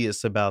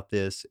insidious about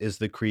this is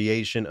the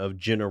creation of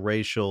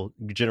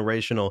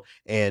generational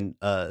and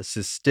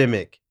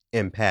systemic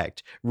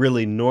impact,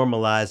 really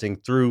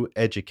normalizing through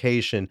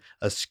education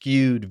a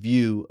skewed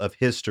view of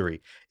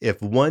history.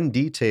 If one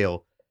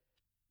detail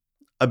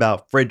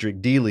about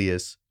Frederick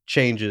Delius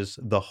changes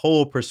the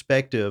whole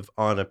perspective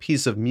on a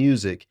piece of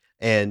music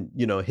and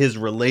his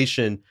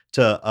relation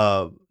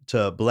to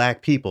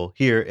Black people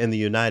here in the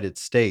United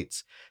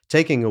States,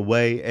 taking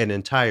away an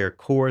entire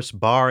course,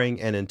 barring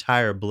an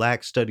entire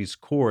Black studies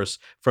course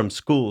from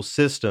school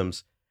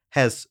systems,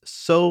 has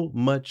so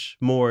much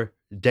more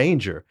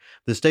danger.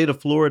 The state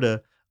of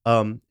Florida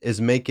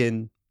is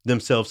making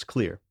themselves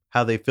clear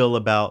how they feel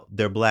about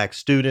their Black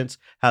students,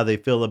 how they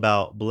feel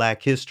about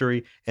Black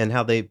history, and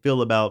how they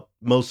feel about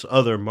most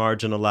other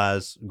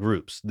marginalized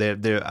groups.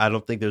 I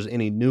don't think there's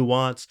any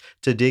nuance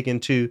to dig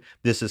into.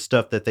 This is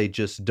stuff that they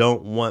just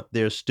don't want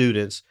their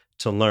students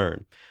to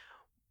learn.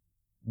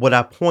 What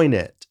I point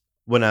at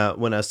when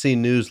I see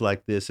news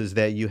like this is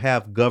that you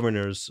have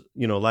governors,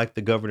 like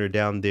the governor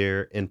down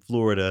there in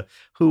Florida,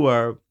 who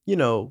are,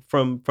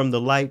 from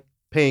the light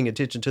paying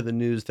attention to the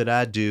news that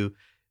I do,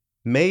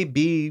 may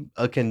be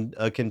a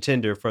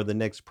contender for the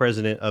next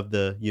president of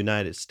the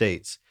United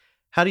States.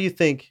 How do you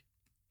think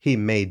he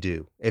may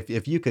do?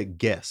 If you could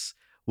guess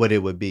what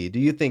it would be, do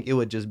you think it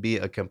would just be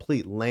a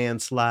complete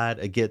landslide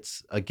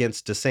against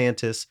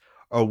DeSantis,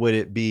 or would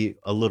it be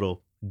a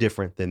little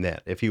different than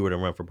that if he were to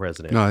run for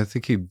president? No, I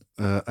think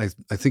I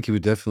think he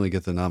would definitely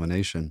get the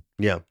nomination.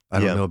 Yeah,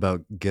 I don't know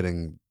about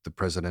getting the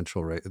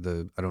presidential I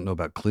don't know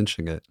about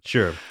clinching it.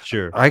 Sure.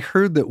 I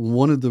heard that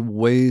one of the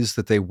ways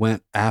that they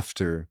went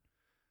after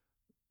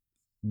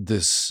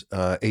this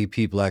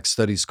AP Black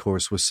Studies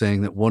course was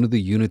saying that one of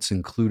the units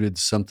included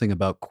something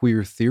about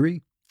queer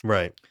theory.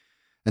 Right.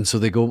 And so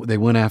they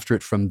went after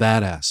it from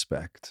that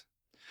aspect.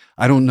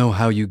 I don't know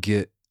how you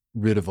get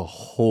rid of a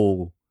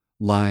whole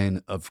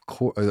line of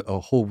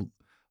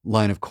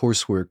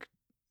coursework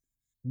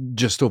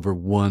just over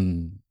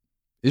one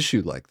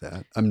issue like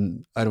that.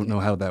 I don't know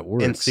how that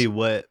works. And see,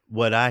 what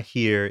I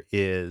hear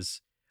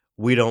is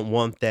We don't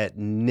want that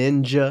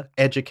ninja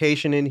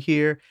education in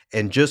here.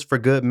 And just for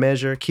good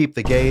measure, keep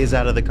the gays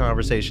out of the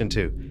conversation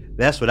too.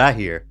 That's what I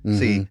hear.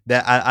 See,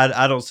 that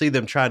I don't see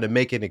them trying to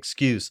make an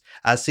excuse.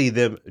 I see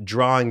them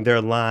drawing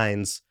their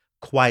lines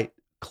quite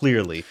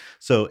clearly.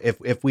 So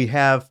if we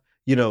have,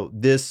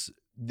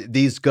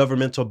 these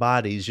governmental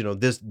bodies,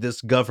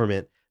 this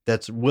government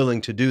that's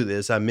willing to do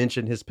this. I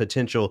mentioned his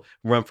potential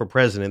run for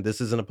president. This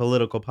isn't a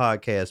political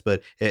podcast,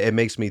 but it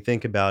makes me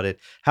think about it.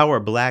 How are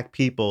Black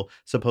people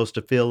supposed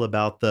to feel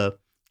about the,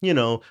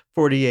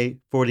 48,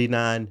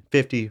 49,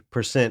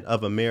 50%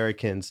 of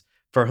Americans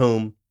for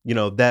whom,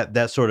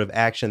 that sort of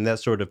action, that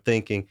sort of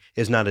thinking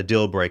is not a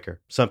deal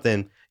breaker,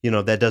 something,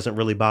 that doesn't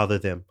really bother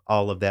them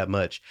all of that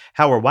much.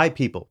 How are white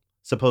people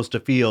supposed to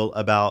feel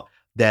about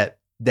that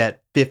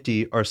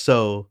 50 or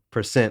so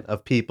percent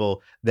of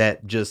people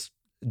that just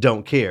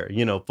don't care,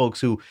 folks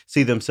who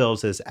see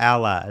themselves as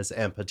allies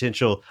and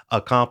potential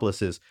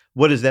accomplices?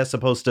 What is that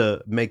supposed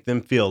to make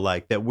them feel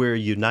like, that we're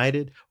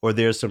united, or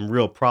there's some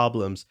real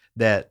problems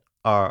that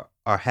are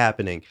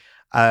happening?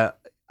 I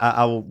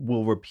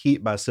will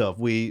repeat myself.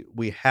 We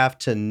have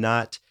to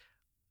not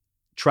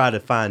try to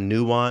find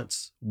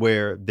nuance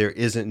where there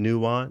isn't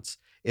nuance.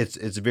 It's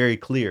very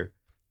clear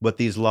what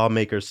these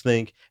lawmakers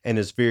think, and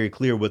it's very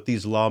clear what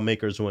these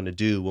lawmakers want to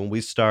do. When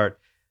we start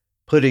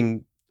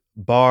putting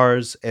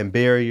bars and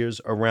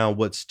barriers around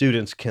what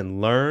students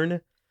can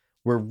learn,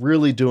 we're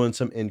really doing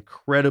some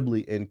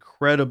incredibly,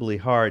 incredibly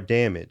hard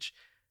damage.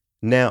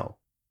 Now,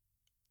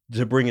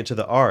 to bring it to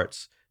the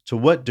arts, to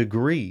what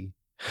degree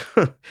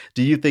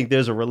do you think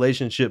there's a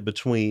relationship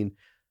between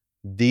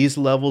these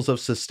levels of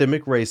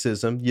systemic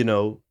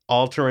racism,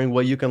 altering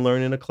what you can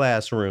learn in a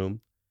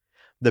classroom,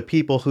 the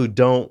people who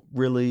don't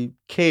really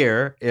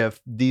care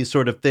if these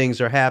sort of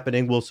things are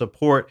happening, will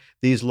support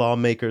these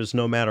lawmakers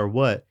no matter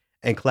what,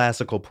 and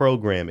classical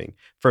programming?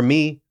 For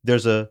me,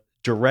 there's a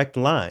direct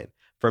line.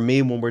 For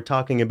me, when we're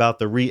talking about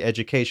the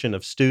re-education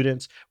of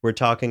students, we're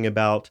talking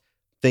about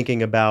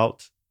thinking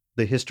about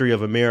the history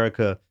of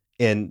America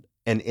in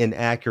an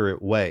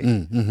inaccurate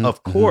way.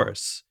 Of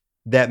course,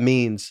 that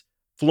means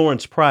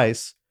Florence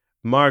Price,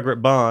 Margaret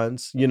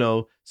Bonds,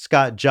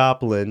 Scott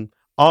Joplin.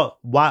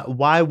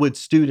 Why would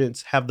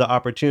students have the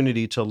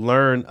opportunity to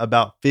learn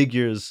about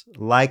figures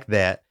like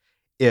that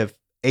if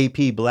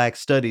AP Black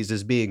Studies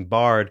is being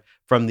barred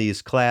from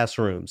these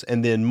classrooms?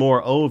 And then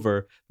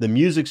moreover, the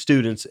music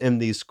students in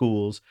these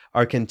schools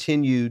are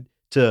continued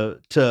to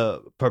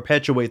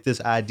perpetuate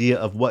this idea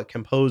of what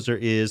composer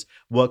is,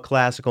 what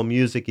classical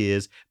music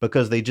is,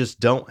 because they just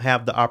don't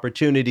have the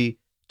opportunity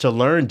to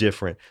learn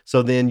different.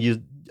 So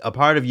then a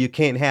part of you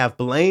can't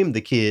blame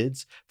the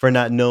kids for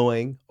not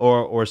knowing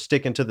or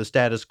sticking to the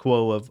status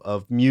quo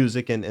of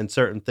music and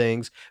certain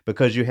things,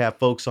 because you have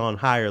folks on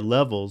higher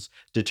levels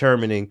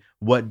determining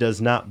what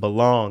does not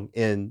belong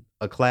in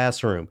a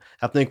classroom.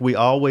 I think we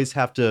always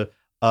have to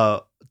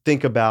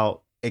think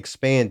about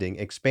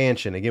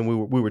expansion. Again,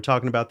 we were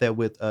talking about that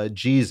with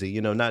Jeezy,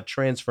 not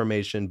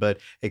transformation, but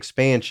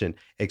expansion,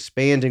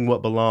 expanding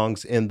what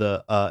belongs in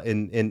the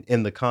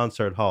in the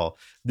concert hall.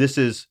 This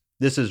is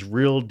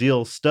real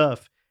deal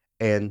stuff,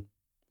 and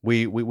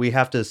we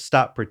have to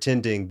stop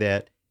pretending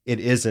that it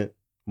isn't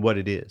what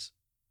it is.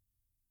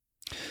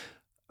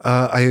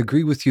 I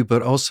agree with you,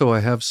 but also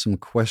I have some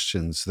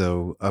questions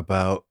though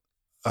about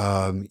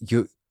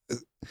you.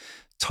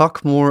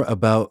 Talk more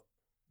about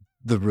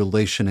the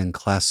relation in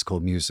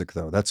classical music,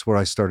 though. That's where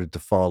I started to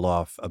fall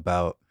off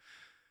about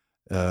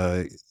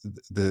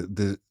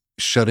the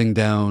shutting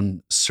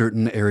down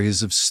certain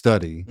areas of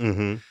study.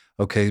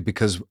 Okay,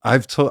 because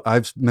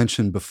I've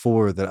mentioned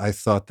before that I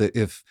thought that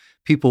if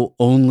people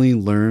only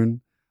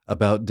learn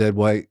about dead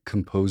white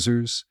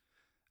composers,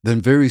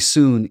 then very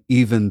soon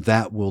even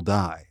that will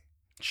die.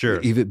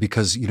 Sure. Even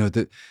because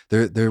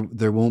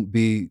there won't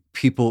be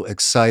people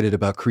excited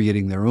about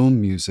creating their own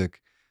music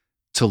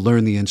to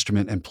learn the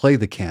instrument and play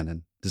the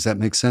canon. Does that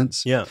make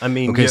sense? Yeah, I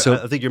mean, Okay,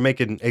 I think you're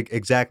making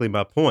exactly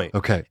my point.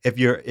 Okay. If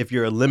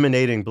you're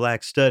eliminating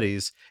Black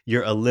studies,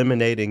 you're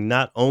eliminating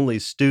not only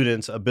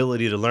students'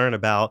 ability to learn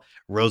about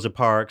Rosa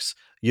Parks,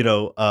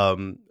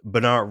 Bernard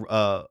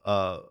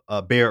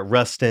Barrett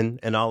Rustin,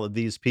 and all of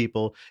these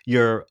people.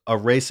 You're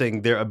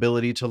erasing their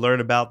ability to learn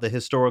about the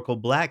historical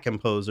Black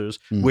composers,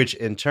 which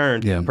in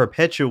turn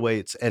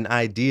perpetuates an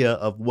idea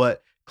of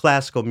what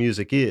classical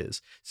music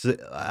is. So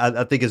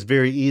I think it's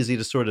very easy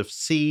to sort of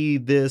see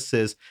this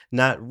as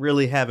not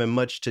really having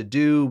much to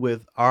do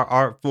with our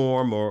art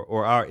form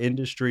or our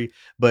industry,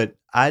 but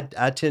I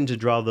tend to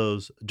draw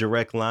those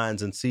direct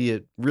lines and see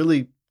it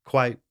really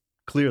quite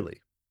clearly.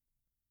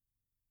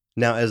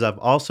 Now, as I've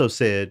also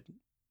said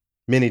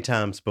many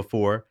times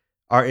before,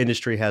 our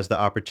industry has the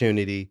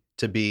opportunity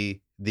to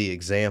be the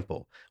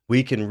example.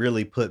 We can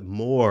really put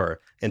more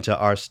into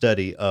our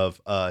study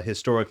of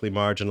historically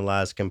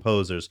marginalized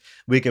composers.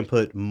 We can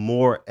put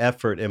more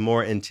effort and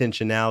more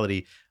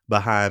intentionality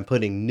behind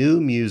putting new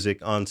music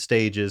on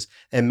stages,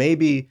 and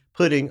maybe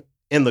putting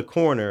in the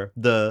corner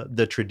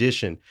the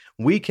tradition.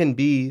 We can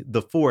be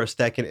the force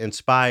that can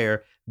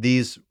inspire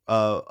these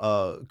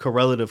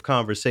correlative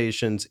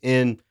conversations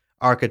in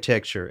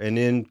architecture and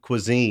in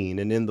cuisine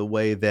and in the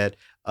way that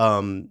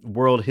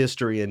world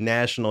history and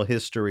national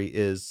history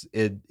is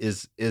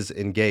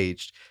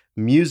engaged.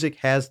 Music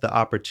has the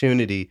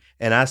opportunity,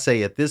 and I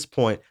say at this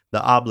point,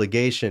 the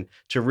obligation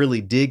to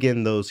really dig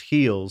in those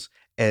heels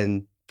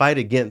and fight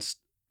against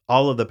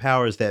all of the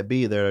powers that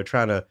be that are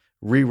trying to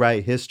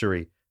rewrite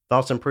history.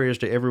 Thoughts and prayers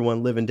to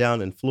everyone living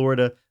down in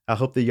Florida. I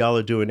hope that y'all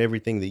are doing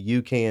everything that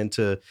you can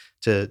to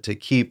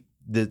keep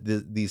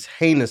these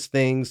heinous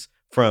things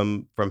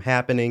from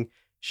happening.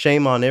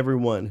 Shame on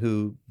everyone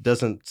who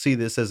doesn't see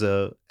this as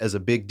a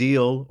big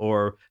deal,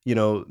 or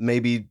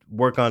maybe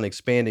work on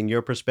expanding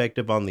your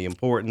perspective on the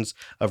importance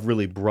of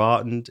really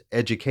broadened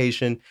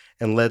education.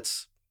 And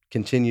let's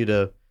continue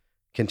to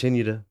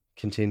continue,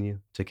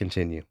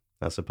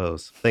 I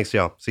suppose. Thanks,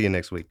 y'all. See you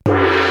next week.